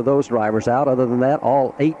both of those drivers out. Other than that,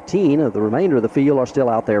 all 18 of the remainder of the field are still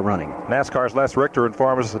out there running. NASCAR's Les Richter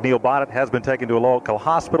informs us Neil Bonnet has been taken to a local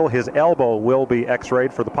hospital. His elbow will be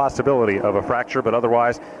x-rayed for the possibility of a fracture, but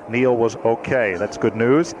otherwise Neil was okay. That's good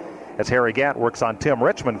news. As Harry Gant works on Tim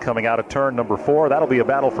Richmond coming out of turn number 4, that'll be a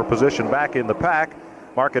battle for position back in the pack.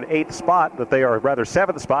 Mark an 8th spot that they are, rather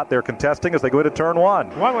 7th spot they're contesting as they go into turn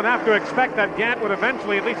 1. One would have to expect that Gant would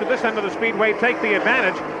eventually, at least at this end of the speedway, take the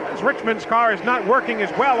advantage, as Richmond's car is not working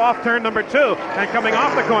as well off turn number 2. And coming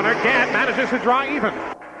off the corner, Gant manages to draw even.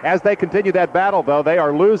 As they continue that battle, though, they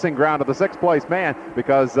are losing ground to the 6th place man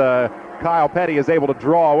because Kyle Petty is able to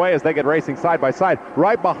draw away as they get racing side by side.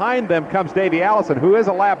 Right behind them comes Davey Allison, who is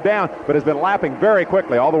a lap down, but has been lapping very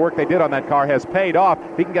quickly. All the work they did on that car has paid off.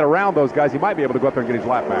 If he can get around those guys, he might be able to go up there and get his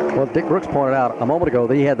lap back. Well, Dick Brooks pointed out a moment ago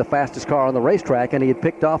that he had the fastest car on the racetrack, and he had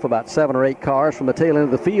picked off about 7 or 8 cars from the tail end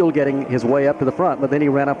of the field, getting his way up to the front, but then he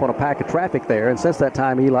ran up on a pack of traffic there, and since that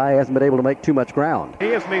time, Eli hasn't been able to make too much ground. He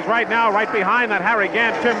is, and he's right now right behind that Harry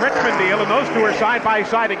Gant, Tim Richmond deal, and those two are side by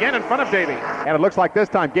side again in front of Davey. And it looks like this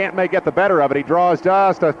time Gant may get the the better of it. He draws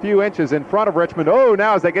just a few inches in front of Richmond. Oh,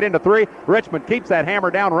 now as they get into 3, Richmond keeps that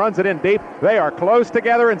hammer down, runs it in deep. They are close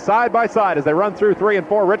together and side by side as they run through 3 and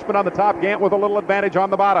 4. Richmond on the top, Gant with a little advantage on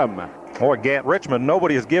the bottom. Boy, Gant Richmond,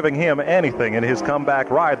 nobody is giving him anything in his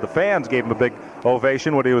comeback ride. The fans gave him a big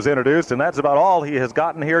ovation when he was introduced, and that's about all he has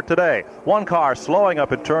gotten here today. One car slowing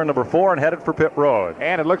up at turn number 4 and headed for pit road.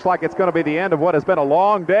 And it looks like it's going to be the end of what has been a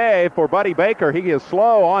long day for Buddy Baker. He is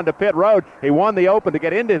slow onto pit road. He won the Open to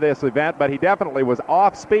get into this event, but he definitely was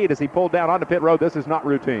off speed as he pulled down onto pit road. This is not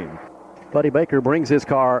routine. Buddy Baker brings his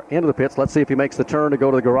car into the pits. Let's see if he makes the turn to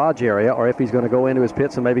go to the garage area or if he's going to go into his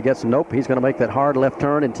pits and maybe get some. Nope, he's going to make that hard left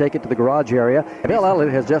turn and take it to the garage area. Bill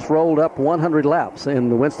Elliott has just rolled up 100 laps in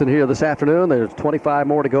the Winston here this afternoon. There's 25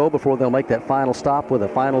 more to go before they'll make that final stop with a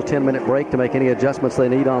final 10-minute break to make any adjustments they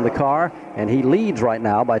need on the car. And he leads right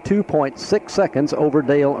now by 2.6 seconds over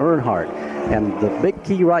Dale Earnhardt. And the big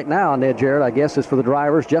key right now, Ned Jarrett, I guess, is for the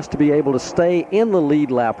drivers just to be able to stay in the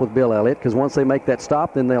lead lap with Bill Elliott, because once they make that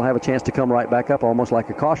stop, then they'll have a chance to come right back up almost like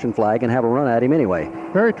a caution flag and have a run at him anyway.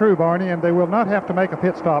 Very true, Barney, and they will not have to make a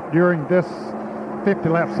pit stop during this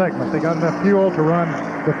 50-lap segment. They got enough fuel to run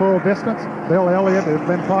the full distance. Bill Elliott has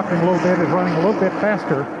been talking a little bit, is running a little bit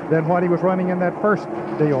faster than what he was running in that first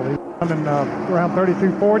deal. He's running around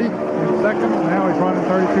 32.40 in second. Now he's running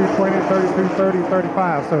 32.20, 32.30,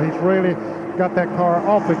 35. So he's really got that car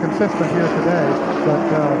awfully consistent here today.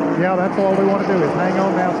 But, yeah, that's all we want to do is hang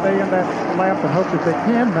on now, stay in that lap, and hope that they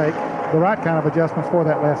can make the right kind of adjustments for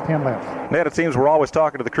that last 10 laps. Ned, it seems we're always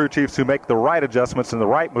talking to the crew chiefs who make the right adjustments and the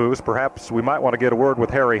right moves. Perhaps we might want to get a word with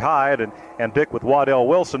Harry Hyde and Dick with Waddell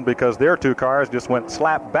Wilson, because their 2 cars just went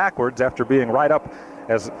slap backwards after being right up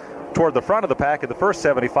as toward the front of the pack in the first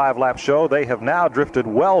 75-lap show. They have now drifted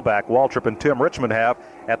well back, Waltrip and Tim Richmond have,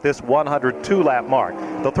 at this 102-lap mark.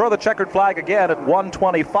 They'll throw the checkered flag again at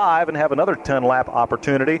 125 and have another 10-lap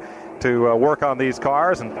opportunity to work on these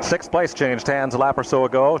cars. And 6th place changed hands a lap or so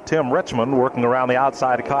ago. Tim Richmond working around the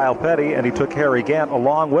outside of Kyle Petty, and he took Harry Gant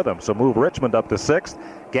along with him. So move Richmond up to 6th,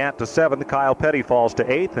 Gant to 7th, Kyle Petty falls to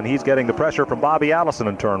 8th, and he's getting the pressure from Bobby Allison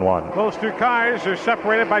in turn 1. Those 2 cars are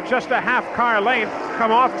separated by just a half-car length.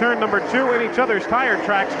 Come off turn number 2 in each other's tire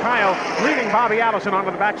tracks. Kyle leading Bobby Allison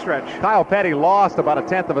onto the backstretch. Kyle Petty lost about a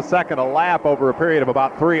 1/10 of a second a lap over a period of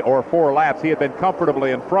about 3 or 4 laps. He had been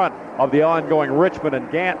comfortably in front of the ongoing Richmond and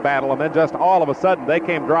Gant battle, and then just all of a sudden they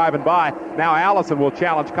came driving by. Now Allison will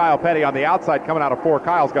challenge Kyle Petty on the outside coming out of 4.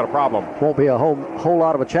 Kyle's got a problem. Won't be a whole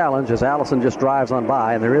lot of a challenge as Allison just drives on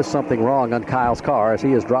by, and there is something wrong on Kyle's car as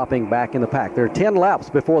he is dropping back in the pack. There are 10 laps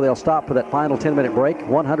before they'll stop for that final 10-minute break.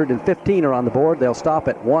 115 are on the board. They'll stop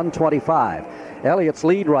at 125. Elliott's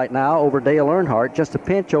lead right now over Dale Earnhardt, just a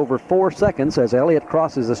pinch over 4 seconds as Elliott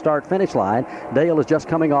crosses the start-finish line. Dale is just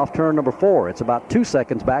coming off turn number 4. It's about 2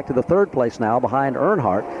 seconds back to the 3rd place now behind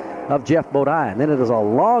Earnhardt of Jeff Bodine. Then it is a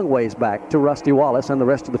long ways back to Rusty Wallace and the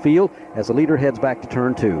rest of the field as the leader heads back to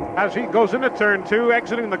turn 2. As he goes into turn 2,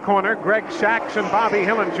 exiting the corner, Greg Sachs and Bobby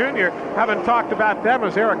Hillen Jr. haven't talked about them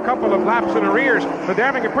as they're a couple of laps in arrears, but they're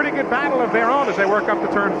having a pretty good battle of their own as they work up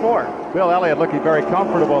to turn 4. Bill Elliott looking very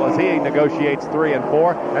comfortable as he negotiates 3 and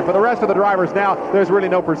 4. And for the rest of the drivers now, there's really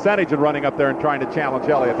no percentage in running up there and trying to challenge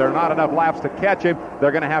Elliott. There are not enough laps to catch him.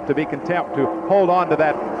 They're going to have to be content to hold on to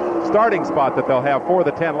that starting spot that they'll have for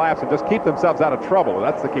the 10 laps and just keep themselves out of trouble.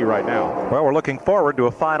 That's the key right now. Well, we're looking forward to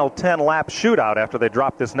a final 10-lap shootout after they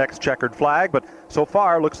drop this next checkered flag, but so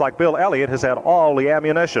far looks like Bill Elliott has had all the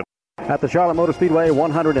ammunition. At the Charlotte Motor Speedway,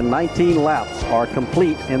 119 laps are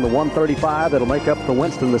complete in the 135 that'll make up the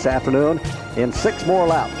Winston this afternoon. In 6 more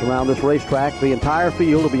laps around this racetrack, the entire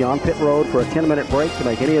field will be on pit road for a 10-minute break to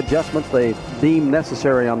make any adjustments they deem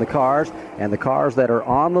necessary on the cars. And the cars that are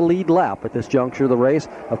on the lead lap at this juncture of the race,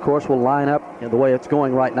 of course, will line up the way it's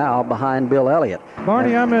going right now behind Bill Elliott.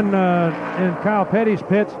 Barney, I'm in Kyle Petty's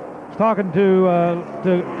pits talking to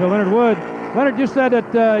Leonard Wood. Leonard just said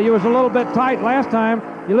that you was a little bit tight last time.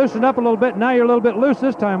 You loosened up a little bit. Now you're a little bit loose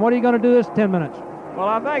this time. What are you going to do this 10 minutes? Well,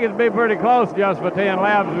 I think it'd be pretty close just for 10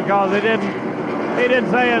 laps because he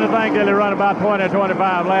didn't say anything till he run about 20 or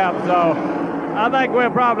 25 laps. So I think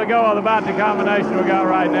we'll probably go with about the combination we got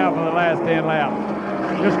right now for the last 10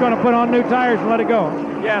 laps. Just going to put on new tires and let it go.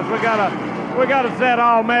 Yes, we got to set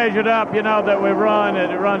all measured up, that we run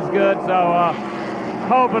and it runs good. So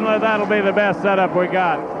hoping that that'll be the best setup we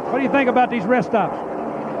got. What do you think about these rest stops?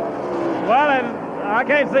 Well, I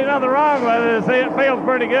can't see nothing wrong with it. It feels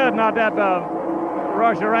pretty good, not that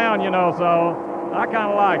rush around, so I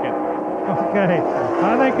kind of like it. Okay,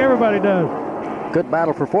 I think everybody does. Good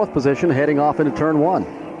battle for 4th position heading off into turn 1.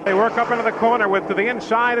 They work up into the corner to the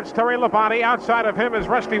inside. It's Terry Labonte. Outside of him is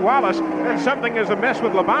Rusty Wallace. And something is amiss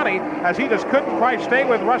with Labonte as he just couldn't quite stay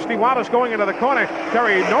with Rusty Wallace going into the corner.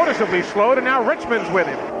 Terry noticeably slowed, and now Richmond's with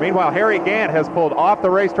him. Meanwhile, Harry Gant has pulled off the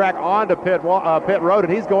racetrack onto pit road,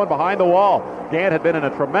 and he's going behind the wall. Gant had been in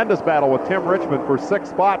a tremendous battle with Tim Richmond for 6th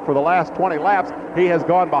spot for the last 20 laps. He has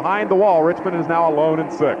gone behind the wall. Richmond is now alone in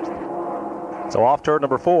 6th. So off turn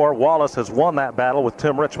number 4, Wallace has won that battle with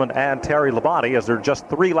Tim Richmond and Terry Labonte as there are just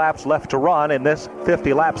 3 laps left to run in this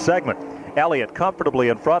 50-lap segment. Elliott comfortably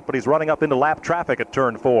in front, but he's running up into lap traffic at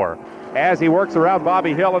turn 4. As he works around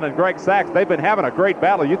Bobby Hillen and Greg Sachs, they've been having a great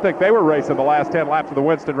battle. You'd think they were racing the last 10 laps of the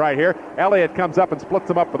Winston right here. Elliott comes up and splits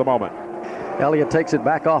them up for the moment. Elliott takes it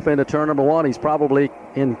back off into turn number 1. He's probably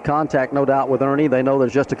in contact, no doubt, with Ernie. They know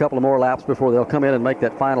there's just a couple of more laps before they'll come in and make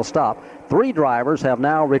that final stop. 3 drivers have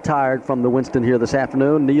now retired from the Winston here this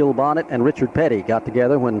afternoon. Neil Bonnet and Richard Petty got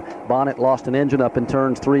together when Bonnet lost an engine up in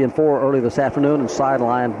turns 3 and 4 early this afternoon and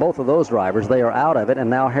sidelined both of those drivers. They are out of it, and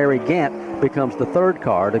now Harry Gant becomes the 3rd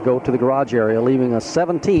car to go to the garage area, leaving us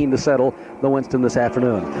 17 to settle the Winston this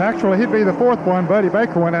afternoon. Actually, he'd be the 4th one. Buddy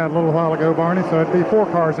Baker went out a little while ago, Barney, so it'd be 4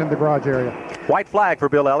 cars in the garage area. White flag for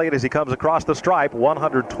Bill Elliott as he comes across the stripe.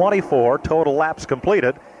 124 total laps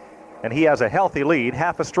completed. And he has a healthy lead,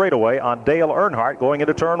 half a straightaway on Dale Earnhardt going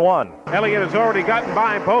into turn 1. Elliott has already gotten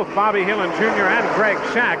by both Bobby Hillen Jr. and Greg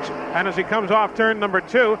Sachs. And as he comes off turn number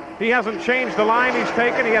 2, he hasn't changed the line he's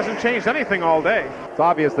taken. He hasn't changed anything all day. It's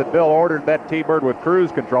obvious that Bill ordered that T-Bird with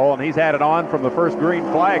cruise control, and he's had it on from the first green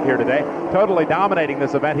flag here today, totally dominating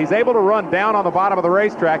this event. He's able to run down on the bottom of the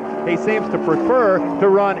racetrack. He seems to prefer to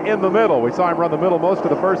run in the middle. We saw him run the middle most of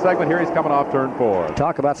the first segment. Here he's coming off turn 4.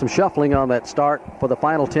 Talk about some shuffling on that start for the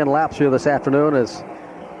final 10 laps here this afternoon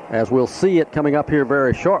as we'll see it coming up here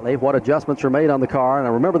very shortly, what adjustments are made on the car.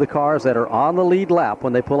 And remember, the cars that are on the lead lap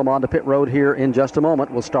when they pull them onto pit road here in just a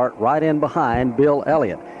moment will start right in behind Bill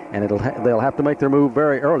Elliott. And they'll have to make their move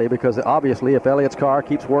very early because obviously if Elliott's car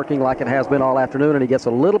keeps working like it has been all afternoon and he gets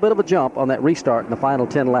a little bit of a jump on that restart in the final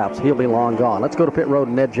 10 laps, he'll be long gone. Let's go to pit road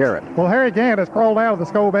and Ned Jarrett. Well, Harry Gant has crawled out of the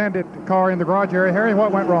Skull Bandit car in the garage area. Harry,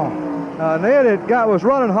 what went wrong? Ned, was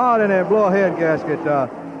running hot in that blow head gasket.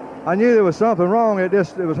 I knew there was something wrong. It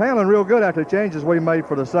was handling real good after the changes we made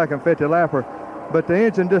for the second 50-lapper. But the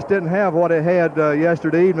engine just didn't have what it had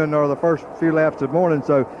yesterday evening or the first few laps of the morning,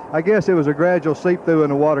 so I guess it was a gradual seep-through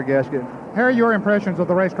in the water gasket. Harry, your impressions of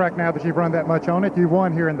the racetrack now that you've run that much on it? You've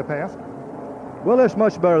won here in the past. Well, it's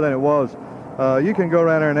much better than it was. You can go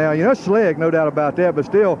around there now. You know, it's slick, no doubt about that, but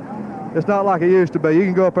still, it's not like it used to be. You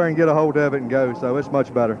can go up there and get a hold of it and go, so it's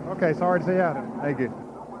much better. Okay, sorry to see you out. Thank you.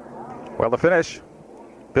 Well, the finish,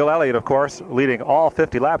 Bill Elliott, of course, leading all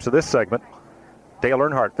 50 laps of this segment. Dale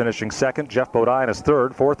Earnhardt finishing 2nd. Jeff Bodine is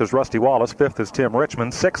 3rd. 4th is Rusty Wallace. 5th is Tim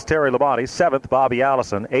Richmond. 6th, Terry Labonte. 7th, Bobby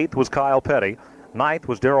Allison. 8th was Kyle Petty. 9th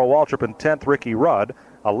was Darrell Waltrip, and 10th, Ricky Rudd.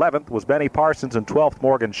 11th was Benny Parsons, and 12th,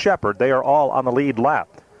 Morgan Shepherd. They are all on the lead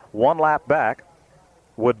lap. 1 lap back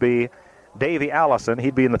would be Davey Allison.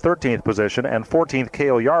 He'd be in the 13th position, and 14th,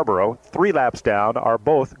 Cale Yarborough. 3 laps down are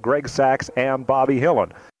both Greg Sachs and Bobby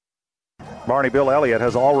Hillen. Barney, Bill Elliott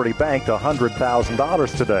has already banked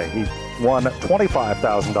 $100,000 today. He won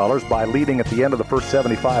 $25,000 by leading at the end of the first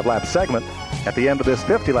 75-lap segment. At the end of this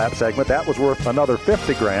 50-lap segment, that was worth another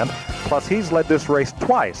 $50,000. Plus, he's led this race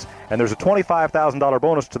twice, and there's a $25,000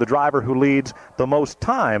 bonus to the driver who leads the most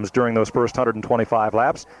times during those first 125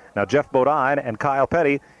 laps. Now, Jeff Bodine and Kyle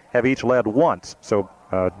Petty have each led once. So,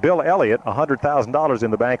 Bill Elliott, $100,000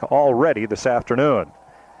 in the bank already this afternoon.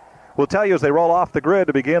 We'll tell you as they roll off the grid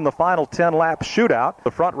to begin the final 10-lap shootout. The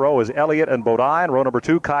front row is Elliott and Bodine. Row number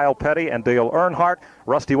 2, Kyle Petty and Dale Earnhardt.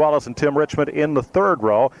 Rusty Wallace and Tim Richmond in the 3rd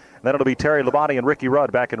row. And then it'll be Terry Labonte and Ricky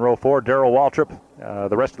Rudd back in row 4. Darrell Waltrip,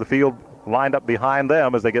 the rest of the field lined up behind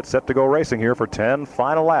them as they get set to go racing here for 10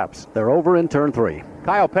 final laps. They're over in turn 3.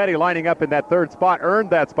 Kyle Petty lining up in that 3rd spot,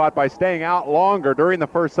 earned that spot by staying out longer during the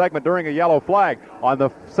first segment during a yellow flag. On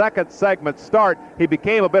the second segment start, he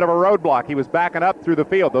became a bit of a roadblock. He was backing up through the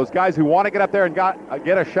field. Those guys who want to get up there and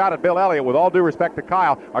get a shot at Bill Elliott, with all due respect to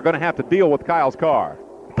Kyle, are going to have to deal with Kyle's car.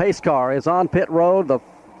 Pace car is on pit road. The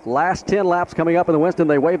last 10 laps coming up in the Winston,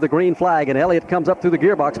 they wave the green flag, and Elliott comes up through the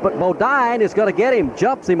gearbox. But Bodine is going to get him,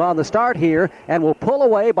 jumps him on the start here, and will pull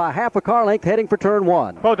away by half a car length heading for turn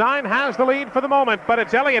 1. Bodine has the lead for the moment, but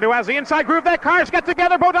it's Elliott who has the inside groove. Their cars get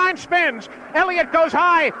together. Bodine spins. Elliott goes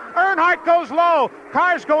high. Earnhardt goes low.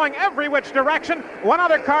 Cars going every which direction. One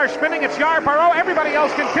other car spinning. It's Yarborough. Everybody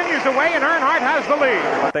else continues away, and Earnhardt has the lead.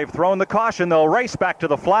 But they've thrown the caution. They'll race back to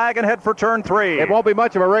the flag and head for turn 3. It won't be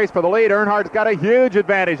much of a race for the lead. Earnhardt's got a huge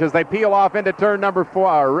advantage advantage as they peel off into turn number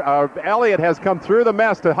 4. Elliott has come through the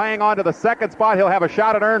mess to hang on to the second spot. He'll have a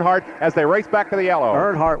shot at Earnhardt as they race back to the yellow.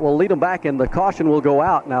 Earnhardt will lead them back, and the caution will go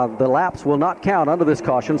out. Now, the laps will not count under this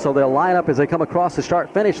caution, so they'll line up as they come across the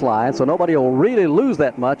start-finish line, so nobody will really lose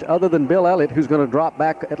that much other than Bill Elliott, who's going to drop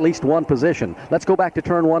back at least one position. Let's go back to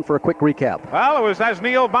turn 1 for a quick recap. Well, it was as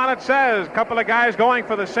Neil Bonnet says, a couple of guys going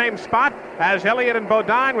for the same spot as Elliott and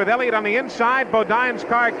Bodine, with Elliott on the inside. Bodine's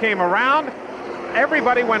car came around.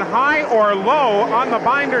 Everybody went high or low on the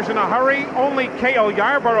binders in a hurry. Only Cale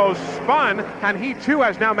Yarborough spun, and he too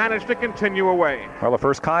has now managed to continue away. Well, the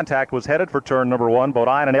first contact was headed for turn number 1.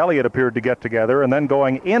 Bodine and Elliott appeared to get together, and then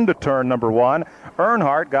going into turn number 1,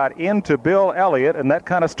 Earnhardt got into Bill Elliott, and that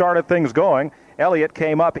kind of started things going. Elliott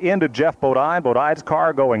came up into Jeff Bodine. Bodine's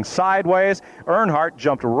car going sideways. Earnhardt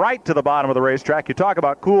jumped right to the bottom of the racetrack. You talk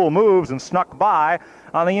about cool moves, and snuck by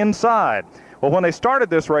on the inside. Well, when they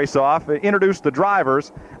started this race off, introduced the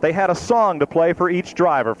drivers, they had a song to play for each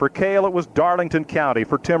driver. For Cale, it was Darlington County.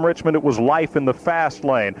 For Tim Richmond, it was Life in the Fast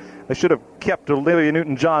Lane. They should have kept Olivia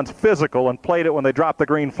Newton-John's physical and played it when they dropped the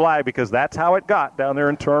green flag, because that's how it got down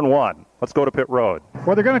there in turn 1. Let's go to pit road.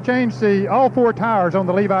 Well, they're going to change all 4 tires on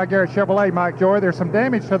the Levi Garrett Chevrolet, Mike Joy. There's some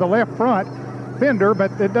damage to the left front fender,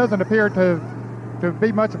 but it doesn't appear to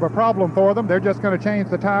be much of a problem for them. They're just going to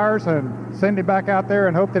change the tires and send him back out there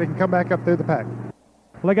and hope that he can come back up through the pack.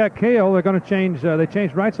 Well, they got Cale. They're going to change. They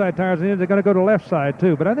changed right side tires, and they're going to go to left side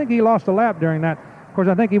too. But I think he lost a lap during that. Of course,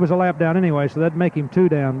 I think he was a lap down anyway, so that'd make him 2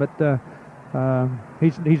 down. But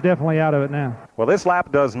he's definitely out of it now. Well, this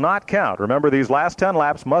lap does not count. Remember, these last 10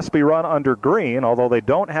 laps must be run under green, although they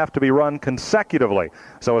don't have to be run consecutively.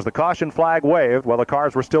 So as the caution flag waved, while the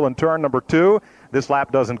cars were still in turn number 2, this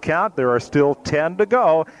lap doesn't count. There are still 10 to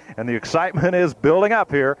go, and the excitement is building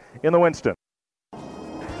up here in the Winston.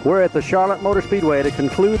 We're at the Charlotte Motor Speedway to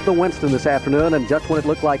conclude the Winston this afternoon, and just when it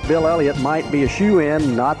looked like Bill Elliott might be a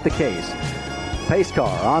shoe-in, not the case. Pace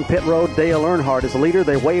car on pit road. Dale Earnhardt is the leader.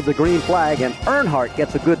 They wave the green flag, and Earnhardt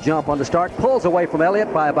gets a good jump on the start, pulls away from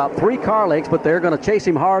Elliott by about 3 car lengths, but they're going to chase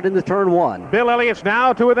him hard into turn 1. Bill Elliott's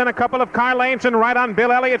now to within a couple of car lanes, and right on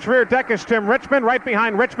Bill Elliott's rear deck is Tim Richmond. Right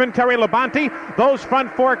behind Richmond, Terry Labonte. Those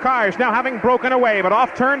front 4 cars now having broken away, but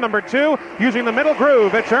off turn number 2, using the middle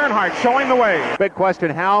groove, it's Earnhardt showing the way. Big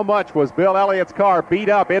question, how much was Bill Elliott's car beat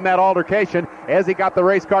up in that altercation as he got the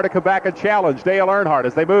race car to come back and challenge Dale Earnhardt?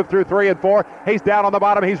 As they move through 3 and 4, he's down on the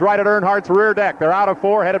bottom. He's right at Earnhardt's rear deck. They're out of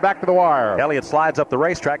 4, headed back to the wire. Elliott slides up the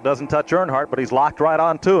racetrack, doesn't touch Earnhardt, but he's locked right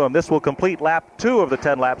onto him. This will complete lap 2 of the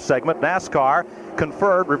 10-lap segment. NASCAR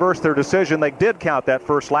conferred, reversed their decision. They did count that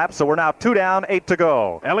first lap, so we're now 2 down, 8 to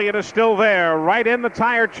go. Elliott is still there, right in the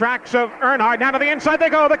tire tracks of Earnhardt. Now to the inside they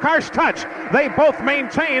go. The cars touch. They both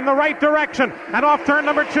maintain the right direction. And off turn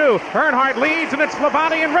number 2, Earnhardt leads, and it's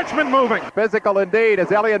Labonte and Richmond moving. Physical indeed,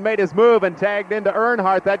 as Elliott made his move and tagged into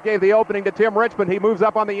Earnhardt. That gave the opening to Tim Richmond. He moves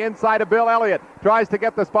up on the inside of Bill Elliott. Tries to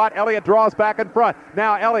get the spot. Elliott draws back in front.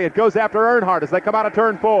 Now Elliott goes after Earnhardt as they come out of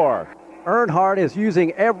turn 4. Earnhardt is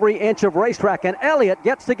using every inch of racetrack, and Elliott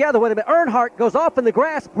gets together with him. Earnhardt goes off in the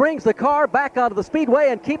grass, brings the car back onto the speedway,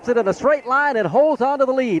 and keeps it in a straight line and holds onto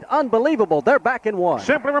the lead. Unbelievable. They're back in 1.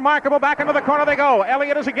 Simply remarkable. Back into the corner they go.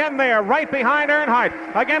 Elliott is again there, right behind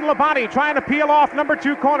Earnhardt. Again, Labonte trying to peel off number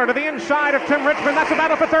 2 corner to the inside of Tim Richmond. That's a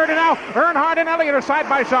battle for 3rd, and now Earnhardt and Elliott are side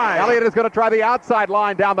by side. Elliott is going to try the outside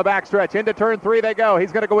line down the backstretch. Into turn 3 they go.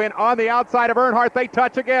 He's going to go in on the outside of Earnhardt. They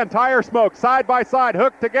touch again. Tire smoke, side by side,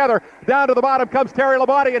 hooked together. Down to the bottom comes Terry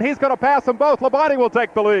Labonte, and he's going to pass them both. Labonte will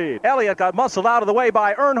take the lead. Elliott got muscled out of the way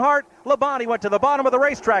by Earnhardt. Labonte went to the bottom of the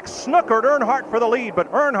racetrack, snookered Earnhardt for the lead,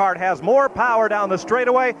 but Earnhardt has more power down the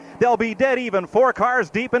straightaway. They'll be dead even, 4 cars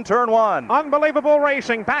deep in turn 1. Unbelievable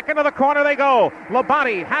racing. Back into the corner they go.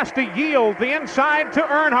 Labonte has to yield the inside to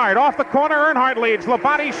Earnhardt. Off the corner, Earnhardt leads.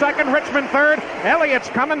 Labonte second, Richmond third. Elliott's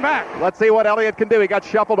coming back. Let's see what Elliott can do. He got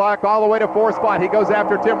shuffled back all the way to 4th spot. He goes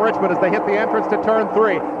after Tim Richmond as they hit the entrance to turn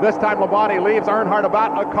 3. This time Labonte leaves Earnhardt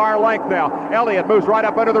about a car length now. Elliott moves right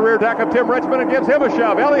up under the rear deck of Tim Richmond and gives him a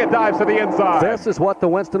shove. Elliott dives to the inside. This is what the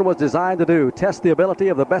Winston was designed to do, test the ability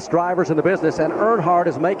of the best drivers in the business, and Earnhardt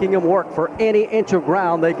is making him work for any inch of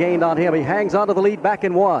ground they gained on him. He hangs onto the lead back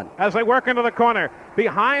in 1. As they work into the corner,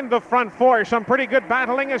 behind the front 4, some pretty good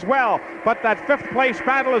battling as well, but that 5th place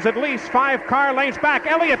battle is at least 5 car lengths back.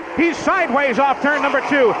 Elliott, he's sideways off turn number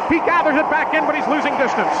 2. He gathers it back in, but he's losing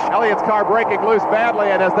distance. Elliott's car breaking loose badly,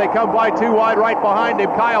 and as they come by too wide right behind him,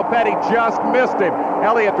 Kyle Petty just missed him.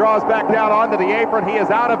 Elliott draws back down onto the apron. He is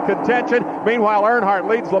out of contention. Meanwhile, Earnhardt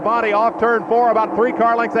leads Labonte off turn 4, about 3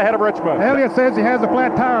 car lengths ahead of Richmond. Elliott says he has a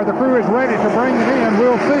flat tire. The crew is ready to bring it in.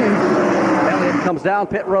 We'll see. Elliott comes down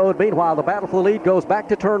pit road. Meanwhile, the battle for the lead goes back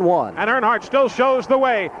to turn 1. And Earnhardt still shows the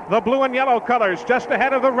way. The blue and yellow colors just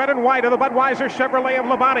ahead of the red and white of the Budweiser Chevrolet of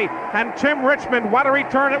Labonte. And Tim Richmond, what a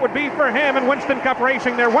return it would be for him in Winston Cup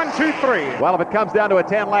racing there. 1, 2, 3. Well, if it comes down to a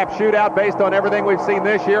 10-lap shootout based on everything we've seen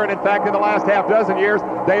this year, and in fact in the last half dozen years,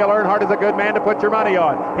 Dale Earnhardt is a good man to put your money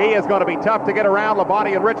on. He is going to be tough to get around.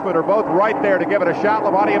 Labonte and Richmond are both right there to give it a shot.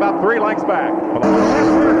 Labonte about 3 lengths back.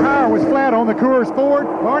 The tire was flat on the Coors Ford.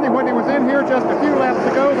 Barney, when he was in here just a few laps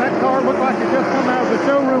ago, that car looked like it just come out of the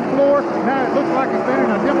showroom floor. Now it looks like it's been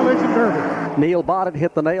in a demolition derby. Neil Bonnet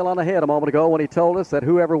hit the nail on the head a moment ago when he told us that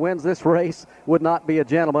whoever wins this race would not be a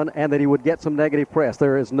gentleman and that he would get some negative press.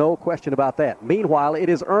 There is no question about that. Meanwhile, it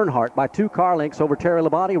is Earnhardt by 2 car lengths over Terry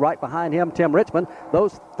Labonte. Right behind him, Tim Richmond.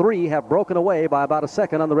 Those 3 have broken away by about a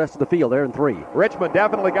second on the rest of the field. They're in 3. Richmond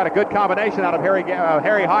definitely got a good combination out of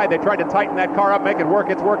Harry Hyde. They tried to tighten that car up, make it work.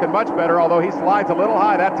 It's working much better, although he slides a little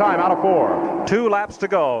high that time out of 4. 2 laps to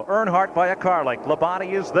go. Earnhardt by a car length.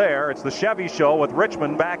 Labonte is there. It's the Chevy show with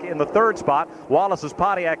Richmond back in the 3rd spot. Wallace's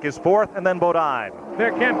Pontiac is 4th, and then Bodine.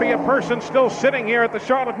 There can't be a person still sitting here at the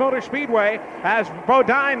Charlotte Motor Speedway as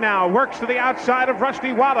Bodine now works to the outside of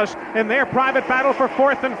Rusty Wallace in their private battle for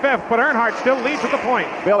 4th and 5th, but Earnhardt still leads at the point.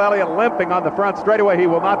 Bill Elliott limping on the front straightaway. He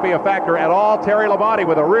will not be a factor at all. Terry Labonte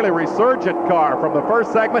with a really resurgent car from the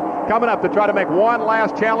first segment coming up to try to make one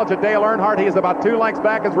last challenge at Dale Earnhardt. He is about 2 lengths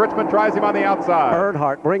back as Richmond tries him on the outside.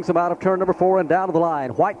 Earnhardt brings him out of turn number 4 and down to the line.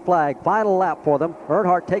 White flag, final lap for them.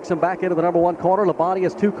 Earnhardt takes him back into the number 1 corner. Labonte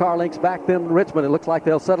is 2 car lengths back than Richmond. It looks like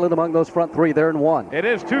they'll settle it among those front 3. They're in 1. It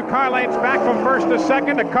is 2 car lengths back from 1st to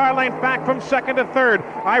 2nd, a car length back from 2nd to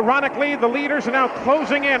 3rd. Ironically, the leaders are now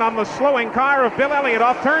closing in on the slowing car of Bill Elliott.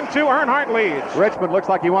 Off turn 2, Earnhardt leads. Richmond looks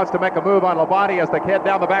like he wants to make a move on Labonte as they head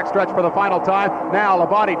down the backstretch for the final time. Now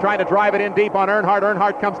Labonte trying to drive it in deep on Earnhardt.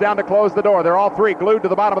 Earnhardt comes down to close the door. They're all 3 glued to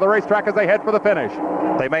the bottom of the racetrack as they head for the finish.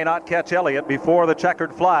 They may not catch Elliott before the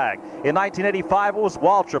checkered flag. In 1985, it was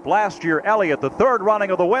Waltrip. Last year, Elliott, the 3rd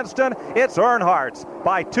running of the Winston. It's Earnhardt's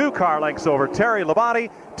by 2 car lengths over Terry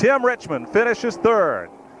Labonte. Tim Richmond finishes 3rd.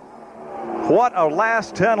 What a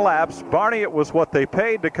last 10 laps. Barney, it was what they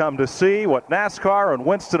paid to come to see, what NASCAR and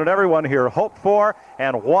Winston and everyone here hoped for,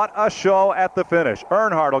 and what a show at the finish.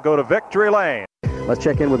 Earnhardt will go to victory lane. Let's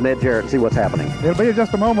check in with Ned Jarrett and see what's happening. It'll be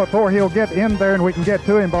just a moment before he'll get in there and we can get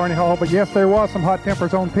to him, Barney Hall. But yes, there was some hot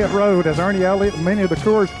tempers on pit road as Ernie Elliott and many of the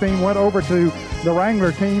Coors team went over to the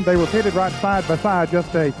Wrangler team. They were pitted right side by side,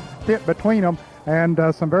 just a pit between them. And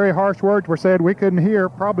some very harsh words were said. We couldn't hear,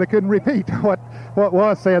 probably couldn't repeat what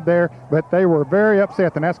was said there, but they were very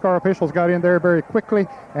upset. The NASCAR officials got in there very quickly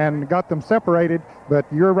and got them separated, but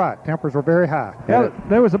you're right, tempers were very high. Yeah,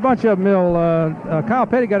 there was a bunch of them. Kyle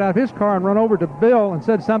Petty got out of his car and run over to Bill and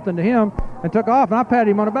said something to him and took off, and I patted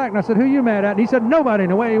him on the back, and I said, "Who you mad at?" And he said, "Nobody,"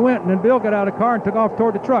 and away he went, and then Bill got out of the car and took off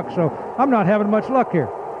toward the truck, so I'm not having much luck here.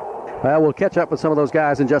 Well, we'll catch up with some of those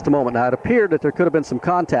guys in just a moment. Now, it appeared that there could have been some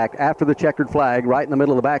contact after the checkered flag right in the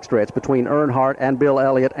middle of the backstretch between Earnhardt and Bill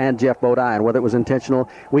Elliott and Jeff Bodine. Whether it was intentional,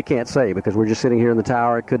 we can't say because we're just sitting here in the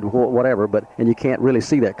tower. It could whatever, and you can't really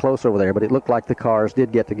see that close over there, but it looked like the cars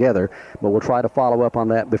did get together, but we'll try to follow up on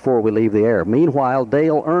that before we leave the air. Meanwhile,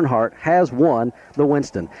 Dale Earnhardt has won the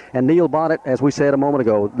Winston. And Neil Bonnet, as we said a moment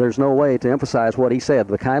ago, there's no way to emphasize what he said.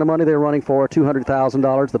 The kind of money they're running for,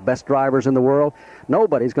 $200,000, the best drivers in the world,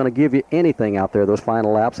 nobody's going to give you anything out there those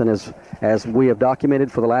final laps, and as we have documented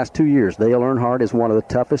for the last 2 years, Dale Earnhardt is one of the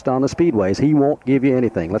toughest on the speedways. He won't give you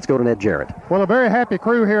anything. Let's go to Ned Jarrett. Well, a very happy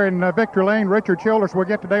crew here in Victory Lane. Richard Childers, we'll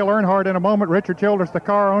get to Dale Earnhardt in a moment. Richard Childers, the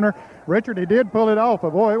car owner. Richard, he did pull it off,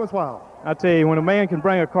 but boy, it was wild. I tell you, when a man can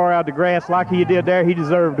bring a car out of the grass like he did there, he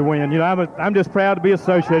deserved to win. You know, I'm just proud to be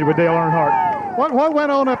associated with Dale Earnhardt. What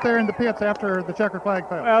went on up there in the pits after the checkered flag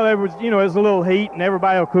fell? Well, there was a little heat, and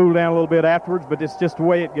everybody will cool down a little bit afterwards, but it's just the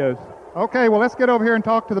way it goes. Okay, well, let's get over here and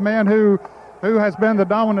talk to the man who has been the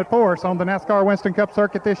dominant force on the NASCAR Winston Cup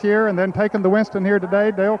circuit this year and then taking the Winston here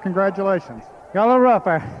today. Dale, congratulations. Got a little rough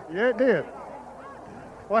there. Yeah, it did.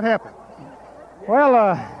 What happened? Well,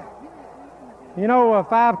 a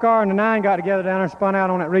 5 car and a 9 got together down there, spun out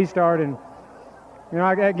on that restart, and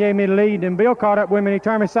that gave me the lead. And Bill caught up with me, and he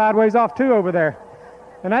turned me sideways off 2 over there.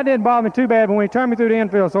 And that didn't bother me too bad, but when he turned me through the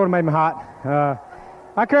infield, it sort of made me hot.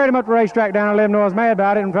 I carried him up the racetrack down there, let him know I was mad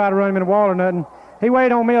about it and tried to run him in the wall or nothing. He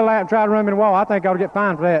waited on me a lap and tried to run him in the wall. I think I ought to get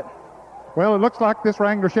fined for that. Well, it looks like this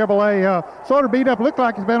Wrangler Chevrolet sort of beat up. Looked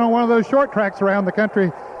like he's been on one of those short tracks around the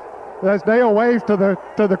country. As Dale waves to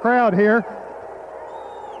the crowd here.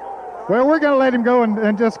 Well, we're going to let him go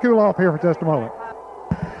and just cool off here for just a moment.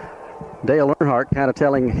 Dale Earnhardt kind of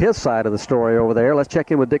telling his side of the story over there. Let's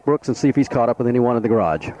check in with Dick Brooks and see if he's caught up with anyone in the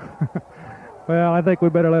garage. Well, I think we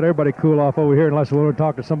better let everybody cool off over here unless we want to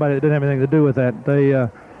talk to somebody that didn't have anything to do with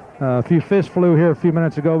that. A few fists flew here a few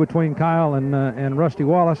minutes ago between Kyle and Rusty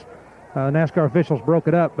Wallace. NASCAR officials broke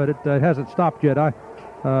it up, but it hasn't stopped yet.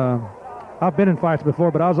 I've been in fights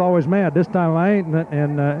before, but I was always mad. This time I ain't,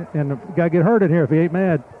 and the guy get hurt in here if he ain't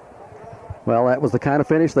mad. Well, that was the kind of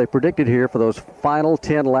finish they predicted here for those final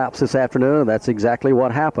 10 laps this afternoon, and that's exactly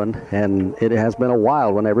what happened. And it has been a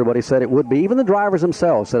while when everybody said it would be. Even the drivers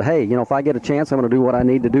themselves said, hey, if I get a chance, I'm going to do what I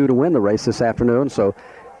need to do to win the race this afternoon. So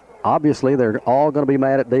obviously they're all going to be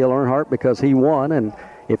mad at Dale Earnhardt because he won, and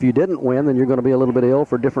if you didn't win, then you're going to be a little bit ill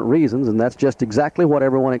for different reasons, and that's just exactly what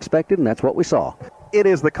everyone expected, and that's what we saw. It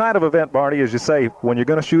is the kind of event, Barney, as you say, when you're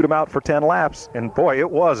going to shoot him out for 10 laps, and boy, it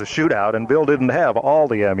was a shootout, and Bill didn't have all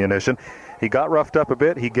the ammunition. He got roughed up a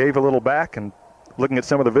bit. He gave a little back, and looking at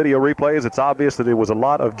some of the video replays, it's obvious that it was a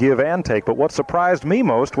lot of give and take. But what surprised me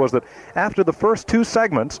most was that after the first two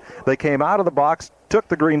segments, they came out of the box, took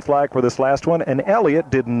the green flag for this last one, and Elliott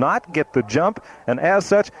did not get the jump, and as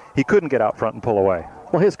such, he couldn't get out front and pull away.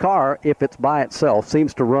 Well, his car, if it's by itself,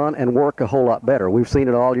 seems to run and work a whole lot better. We've seen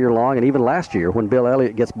it all year long, and even last year when Bill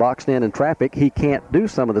Elliott gets boxed in traffic, he can't do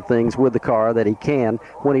some of the things with the car that he can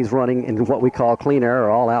when he's running in what we call clean air or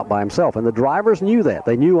all out by himself. And the drivers knew that.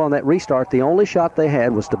 They knew on that restart the only shot they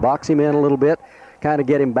had was to box him in a little bit, kind of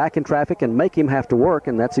get him back in traffic and make him have to work,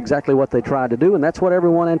 and that's exactly what they tried to do, and that's what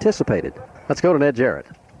everyone anticipated. Let's go to Ned Jarrett.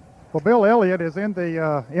 Well, Bill Elliott is in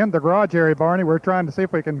the garage area, Barney. We're trying to see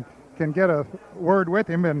if we can get a word with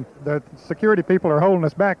him, and the security people are holding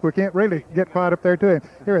us back. We can't really get quite up there to him.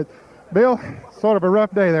 Here, Bill, sort of a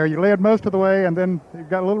rough day there. You led most of the way, and then you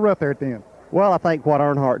got a little rough there at the end. Well, I think what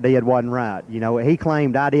Earnhardt did wasn't right. He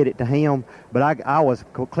claimed I did it to him, but I was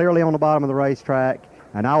clearly on the bottom of the racetrack,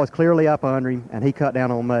 and I was clearly up under him, and he cut down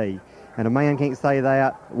on me. And a man can't say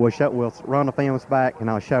that. We'll run the films back, and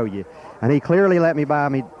I'll show you. And he clearly let me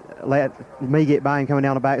get by him coming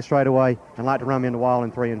down the back straightaway and like to run me in the wall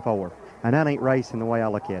in 3 and 4. And that ain't racing the way I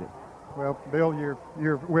look at it. Well, Bill,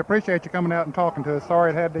 we appreciate you coming out and talking to us.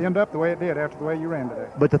 Sorry it had to end up the way it did after the way you ran today.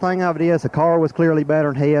 But the thing of it is, the car was clearly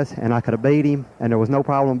better than his, and I could have beat him, and there was no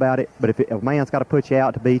problem about it. But if a man's got to put you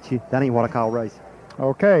out to beat you, that ain't what I call racing.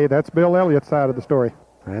 Okay, that's Bill Elliott's side of the story.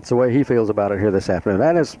 That's the way he feels about it here this afternoon.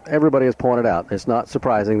 And as everybody has pointed out, it's not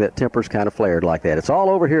surprising that tempers kind of flared like that. It's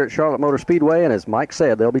all over here at Charlotte Motor Speedway, and as Mike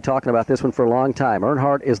said, they'll be talking about this one for a long time.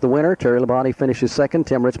 Earnhardt is the winner. Terry Labonte finishes second.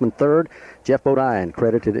 Tim Richmond third. Jeff Bodine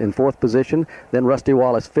credited in fourth position. Then Rusty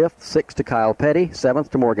Wallace fifth. Sixth to Kyle Petty.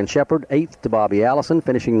 Seventh to Morgan Shepherd. Eighth to Bobby Allison.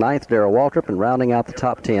 Finishing ninth, Darrell Waltrip. And rounding out the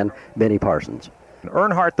top 10, Benny Parsons.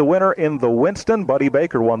 Earnhardt the winner in the Winston. Buddy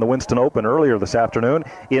Baker won the Winston Open earlier this afternoon.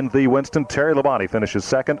 In the Winston, Terry Labonte finishes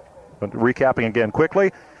second. Recapping again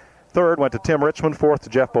quickly. Third went to Tim Richmond, fourth to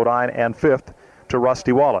Jeff Bodine, and fifth to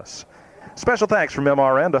Rusty Wallace. Special thanks from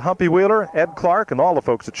MRN to Humpy Wheeler, Ed Clark, and all the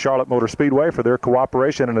folks at Charlotte Motor Speedway for their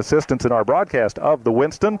cooperation and assistance in our broadcast of the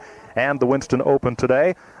Winston and the Winston Open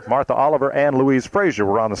today. Martha Oliver and Louise Frazier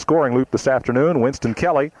were on the scoring loop this afternoon. Winston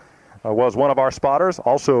Kelly was one of our spotters.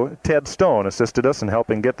 Also, Ted Stone assisted us in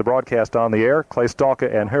helping get the broadcast on the air. Clay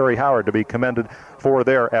Stalka and Harry Howard to be commended for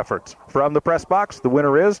their efforts. From the press box, the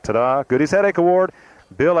winner is, ta-da, Goody's Headache Award,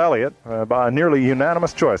 Bill Elliott, by a nearly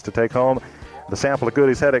unanimous choice to take home the sample of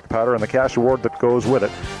Goody's Headache Powder and the cash award that goes with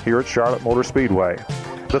it here at Charlotte Motor Speedway.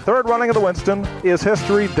 The third running of the Winston is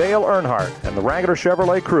history. Dale Earnhardt and the Wrangler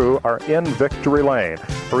Chevrolet crew are in victory lane.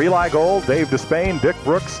 For Eli Gold, Dave Despain, Dick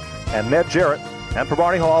Brooks, and Ned Jarrett, and for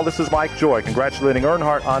Barney Hall, this is Mike Joy congratulating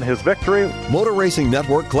Earnhardt on his victory. Motor Racing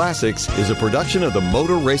Network Classics is a production of the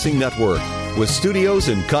Motor Racing Network with studios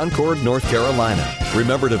in Concord, North Carolina.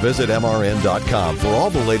 Remember to visit MRN.com for all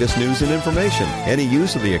the latest news and information. Any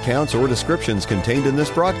use of the accounts or descriptions contained in this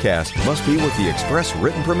broadcast must be with the express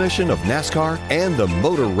written permission of NASCAR and the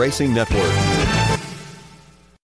Motor Racing Network.